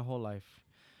driving my whole life."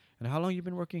 "And how long you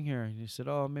been working here?" And he said,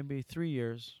 "Oh, maybe 3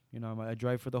 years. You know, I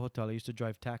drive for the hotel. I used to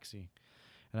drive taxi,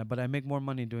 but I make more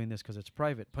money doing this because it's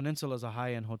private. Peninsula is a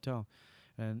high-end hotel."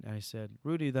 And I said,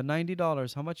 "Rudy, the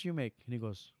 $90, how much you make?" And he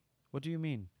goes, "What do you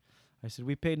mean?" I said,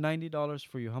 "We paid $90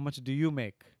 for you. How much do you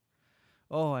make?"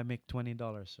 "Oh, I make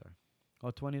 $20, sir."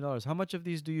 "Oh, $20. How much of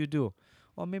these do you do?"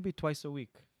 "Oh, maybe twice a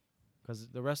week. Because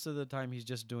the rest of the time he's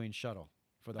just doing shuttle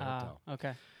for the hotel."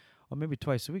 Okay. "Or maybe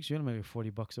twice a week. So you're going to make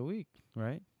 $40 a week,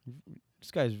 right?"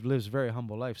 This guy lives a very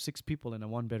humble life. 6 people in a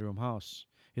 1-bedroom house.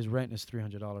 His rent is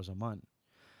 $300 a month.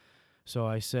 So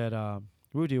I said,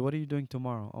 "Rudy, what are you doing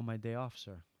tomorrow?" "Oh, my day off,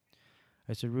 sir."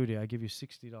 I said, "Rudy, I give you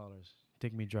 $60.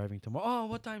 Take me driving tomorrow." "Oh,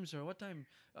 what time, sir? What time?"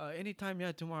 "Anytime,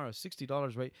 yeah, tomorrow."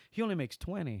 $60, right? He only makes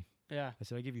 20. Yeah. I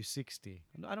said, "I give you 60.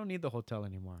 I don't need the hotel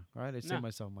anymore. All right? I No. save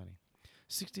myself money.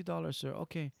 $60, sir.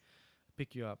 Okay.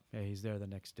 Pick you up. Yeah, he's there the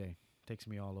next day. Takes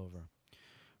me all over.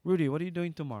 "Rudy, what are you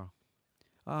doing tomorrow?"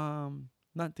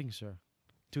 Nothing, sir.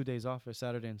 2 days off,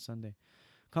 Saturday and Sunday."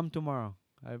 "Come tomorrow.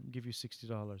 I give you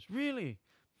 $60. "Really?"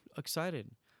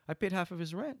 Excited. I paid half of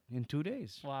his rent in 2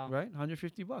 days. Wow. Right?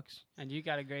 $150. And you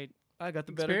got a great I got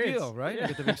the better experience. deal, right? Yeah. I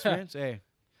get the experience. Hey,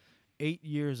 8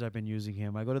 years I've been using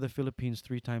him. I go to the Philippines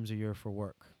 3 times a year for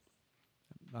work.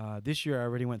 This year I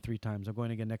already went 3 times. I'm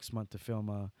going again next month to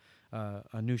film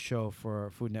a new show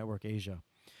for Food Network Asia.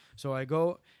 So I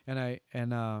go and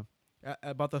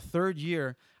about the 3rd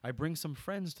year I bring some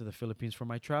friends to the Philippines for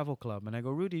my travel club, and I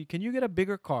go, "Rudy, can you get a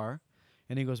bigger car?"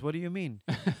 And he goes, "What do you mean?"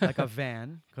 "Like a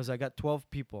van, because I got 12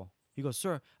 people." He goes,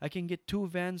 sir, I can get 2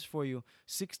 vans for you,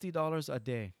 $60 a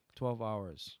day, 12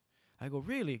 hours. I go,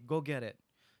 really? Go get it.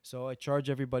 So I charge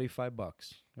everybody $5,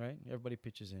 right? Everybody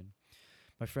pitches in.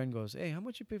 My friend goes, hey, how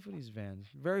much you pay for these vans?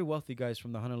 Very wealthy guys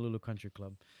from the Honolulu Country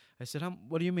Club. I said,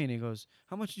 what do you mean? He goes,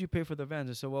 how much did you pay for the vans?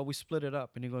 I said, well, we split it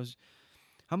up. And he goes,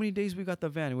 how many days we got the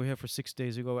van? We're here for 6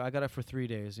 days. We go, I got it for 3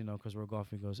 days, because we're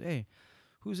golfing. He goes, hey,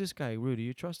 who's this guy, Rudy?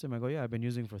 You trust him? I go, yeah, I've been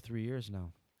using him for 3 years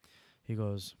now. He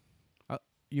goes,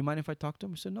 you mind if I talk to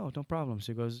him? I said, no problem.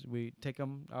 So he goes, we take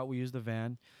him out, we use the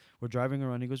van. We're driving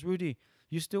around. He goes, Rudy,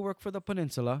 you still work for the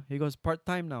Peninsula? He goes,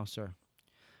 part-time now, sir.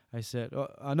 I said,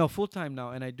 no, full-time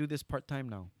now, and I do this part-time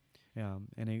now. Yeah,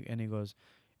 and he goes,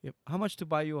 how much to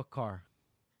buy you a car?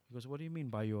 He goes, what do you mean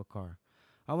buy you a car?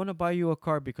 I want to buy you a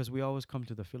car because we always come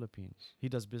to the Philippines. He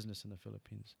does business in the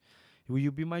Philippines. Will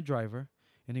you be my driver?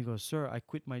 And he goes, sir, I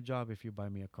quit my job if you buy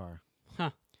me a car. Huh.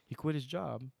 He quit his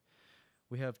job.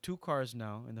 We have 2 cars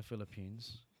now in the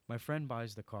Philippines. My friend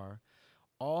buys the car.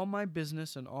 All my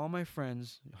business and all my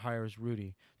friends hires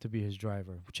Rudy to be his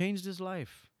driver. Changed his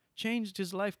life. Changed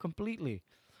his life completely.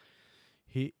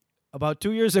 About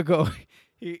 2 years ago,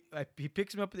 he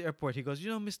picks me up at the airport. He goes,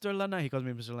 Mr. Lanai. He calls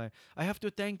me Mr. Lanai. I have to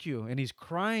thank you. And he's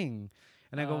crying.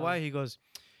 And I go, why? He goes,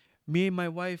 me and my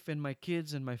wife and my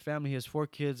kids and my family. He has 4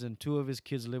 kids, and 2 of his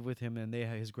kids live with him, and they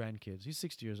have his grandkids. He's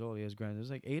 60 years old. He has grandkids.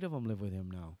 There's like 8 of them live with him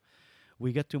now.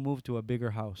 We get to move to a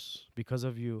bigger house because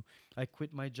of you. I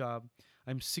quit my job.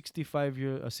 I'm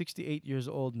 68 years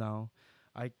old now.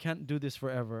 I can't do this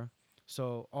forever.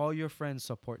 So all your friends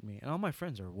support me. And all my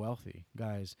friends are wealthy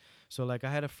guys. So like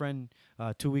I had a friend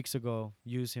 2 weeks ago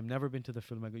use him. Never been to the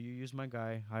film. I go, you use my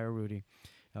guy, hire Rudy.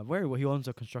 Very well. He owns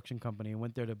a construction company and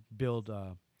went there to build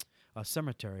a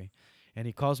cemetery. And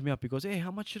he calls me up. He goes, hey, how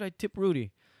much should I tip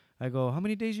Rudy? I go, how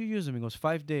many days you use him? He goes,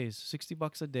 5 days,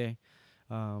 $60 a day.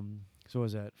 So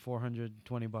was that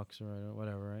 $420 or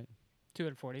whatever, right?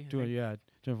 240. Yeah,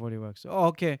 $240. Oh,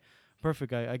 okay,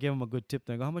 perfect. I gave him a good tip.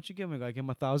 Then I go, how much you give him? I give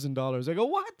him $1,000. I go,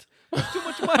 what? That's too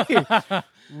much money.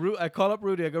 I call up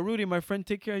Rudy. I go, Rudy, my friend,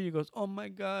 take care of you. He goes, oh my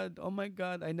god,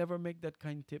 I never make that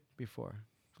kind tip before.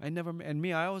 I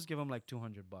always give him like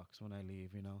 $200 when I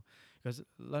leave, because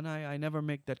Lanai, I never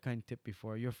make that kind tip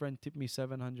before. Your friend tipped me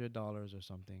 $700 or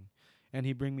something. And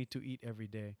he bring me to eat every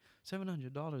day.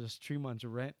 $700 is 3 months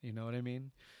rent. You know what I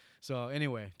mean? So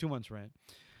anyway, 2 months rent.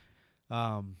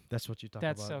 That's what you talk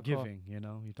about. So giving.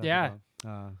 Cool. You talk yeah.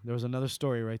 about. There was another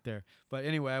story right there. But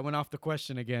anyway, I went off the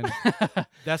question again.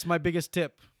 That's my biggest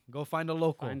tip. Go find a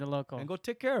local. And go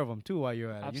take care of them too while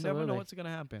you're at it. You never know what's gonna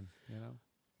happen.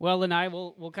 Well, Lanai,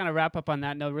 we'll kind of wrap up on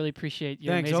that note. Really appreciate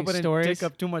your amazing stories. Thanks. Hope I didn't take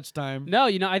up too much time. No,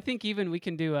 I think even we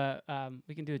can do a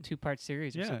 2-part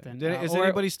series or something. Is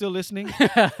anybody still listening?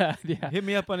 Yeah. Hit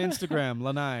me up on Instagram,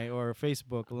 Lanai, or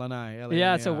Facebook, Lanai.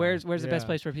 Yeah. So where's the best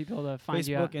place for people to find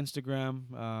you? Facebook,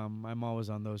 Instagram. I'm always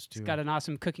on those 2. It's got an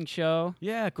awesome cooking show.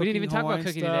 Yeah, we didn't even talk about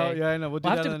cooking today. Yeah, I know. We'll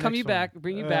have to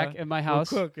bring you back at my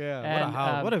house. We'll cook. Yeah. And, what a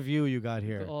house! What a view you got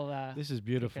here. This is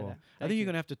beautiful. I think you're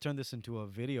gonna have to turn this into a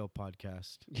video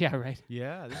podcast. Yeah. Right.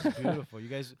 Yeah, this is beautiful. You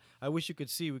guys, I wish you could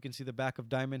see. We can see the back of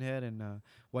Diamond Head and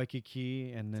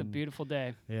Waikiki, and it's a beautiful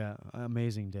day. Yeah,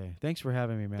 amazing day. Thanks for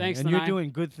having me, man. Thanks, and you're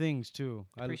doing good things too.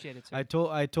 Appreciate it, sir.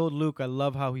 I told Luke I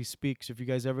love how he speaks. If you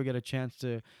guys ever get a chance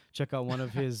to check out one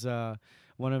of his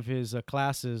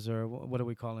classes, or what are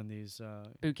we calling these?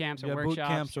 Boot camps or workshops. Boot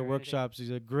camps or workshops. He's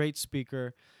a great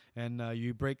speaker. And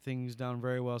you break things down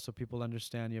very well so people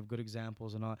understand. You have good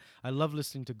examples and all. I love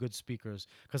listening to good speakers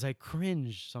because I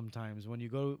cringe sometimes when you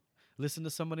go listen to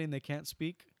somebody and they can't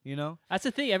speak. That's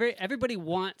the thing. Everybody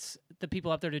wants the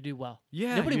people up there to do well.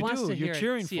 Yeah, nobody wants to You're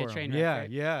cheering see for a train them. wreck,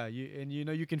 right? Yeah.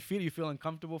 You can feel. You feel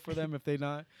uncomfortable for them if they're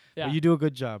not. Yeah. But you do a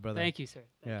good job, brother. Thank you, sir.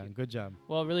 Thank you. Good job.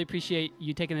 Well, really appreciate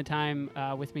you taking the time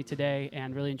with me today,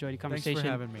 and really enjoyed the conversation. Thanks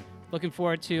for having me. Looking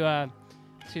forward to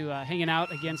hanging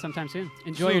out again sometime soon.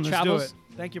 Enjoy your travels. Let's do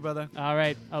it. Thank you, brother. All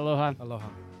right. Aloha. Aloha.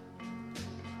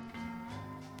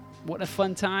 What a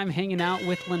fun time hanging out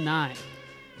with Lanai.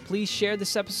 Please share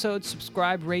this episode,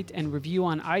 subscribe, rate, and review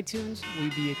on iTunes.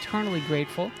 We'd be eternally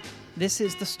grateful. This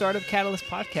is the Startup Catalyst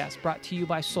podcast brought to you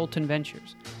by Sultan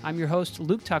Ventures. I'm your host,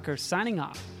 Luke Tucker, signing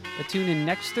off. But tune in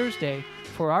next Thursday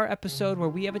for our episode where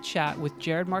we have a chat with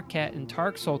Jared Marquette and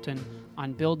Tarek Sultan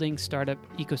on building startup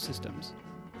ecosystems.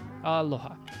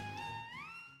 Aloha.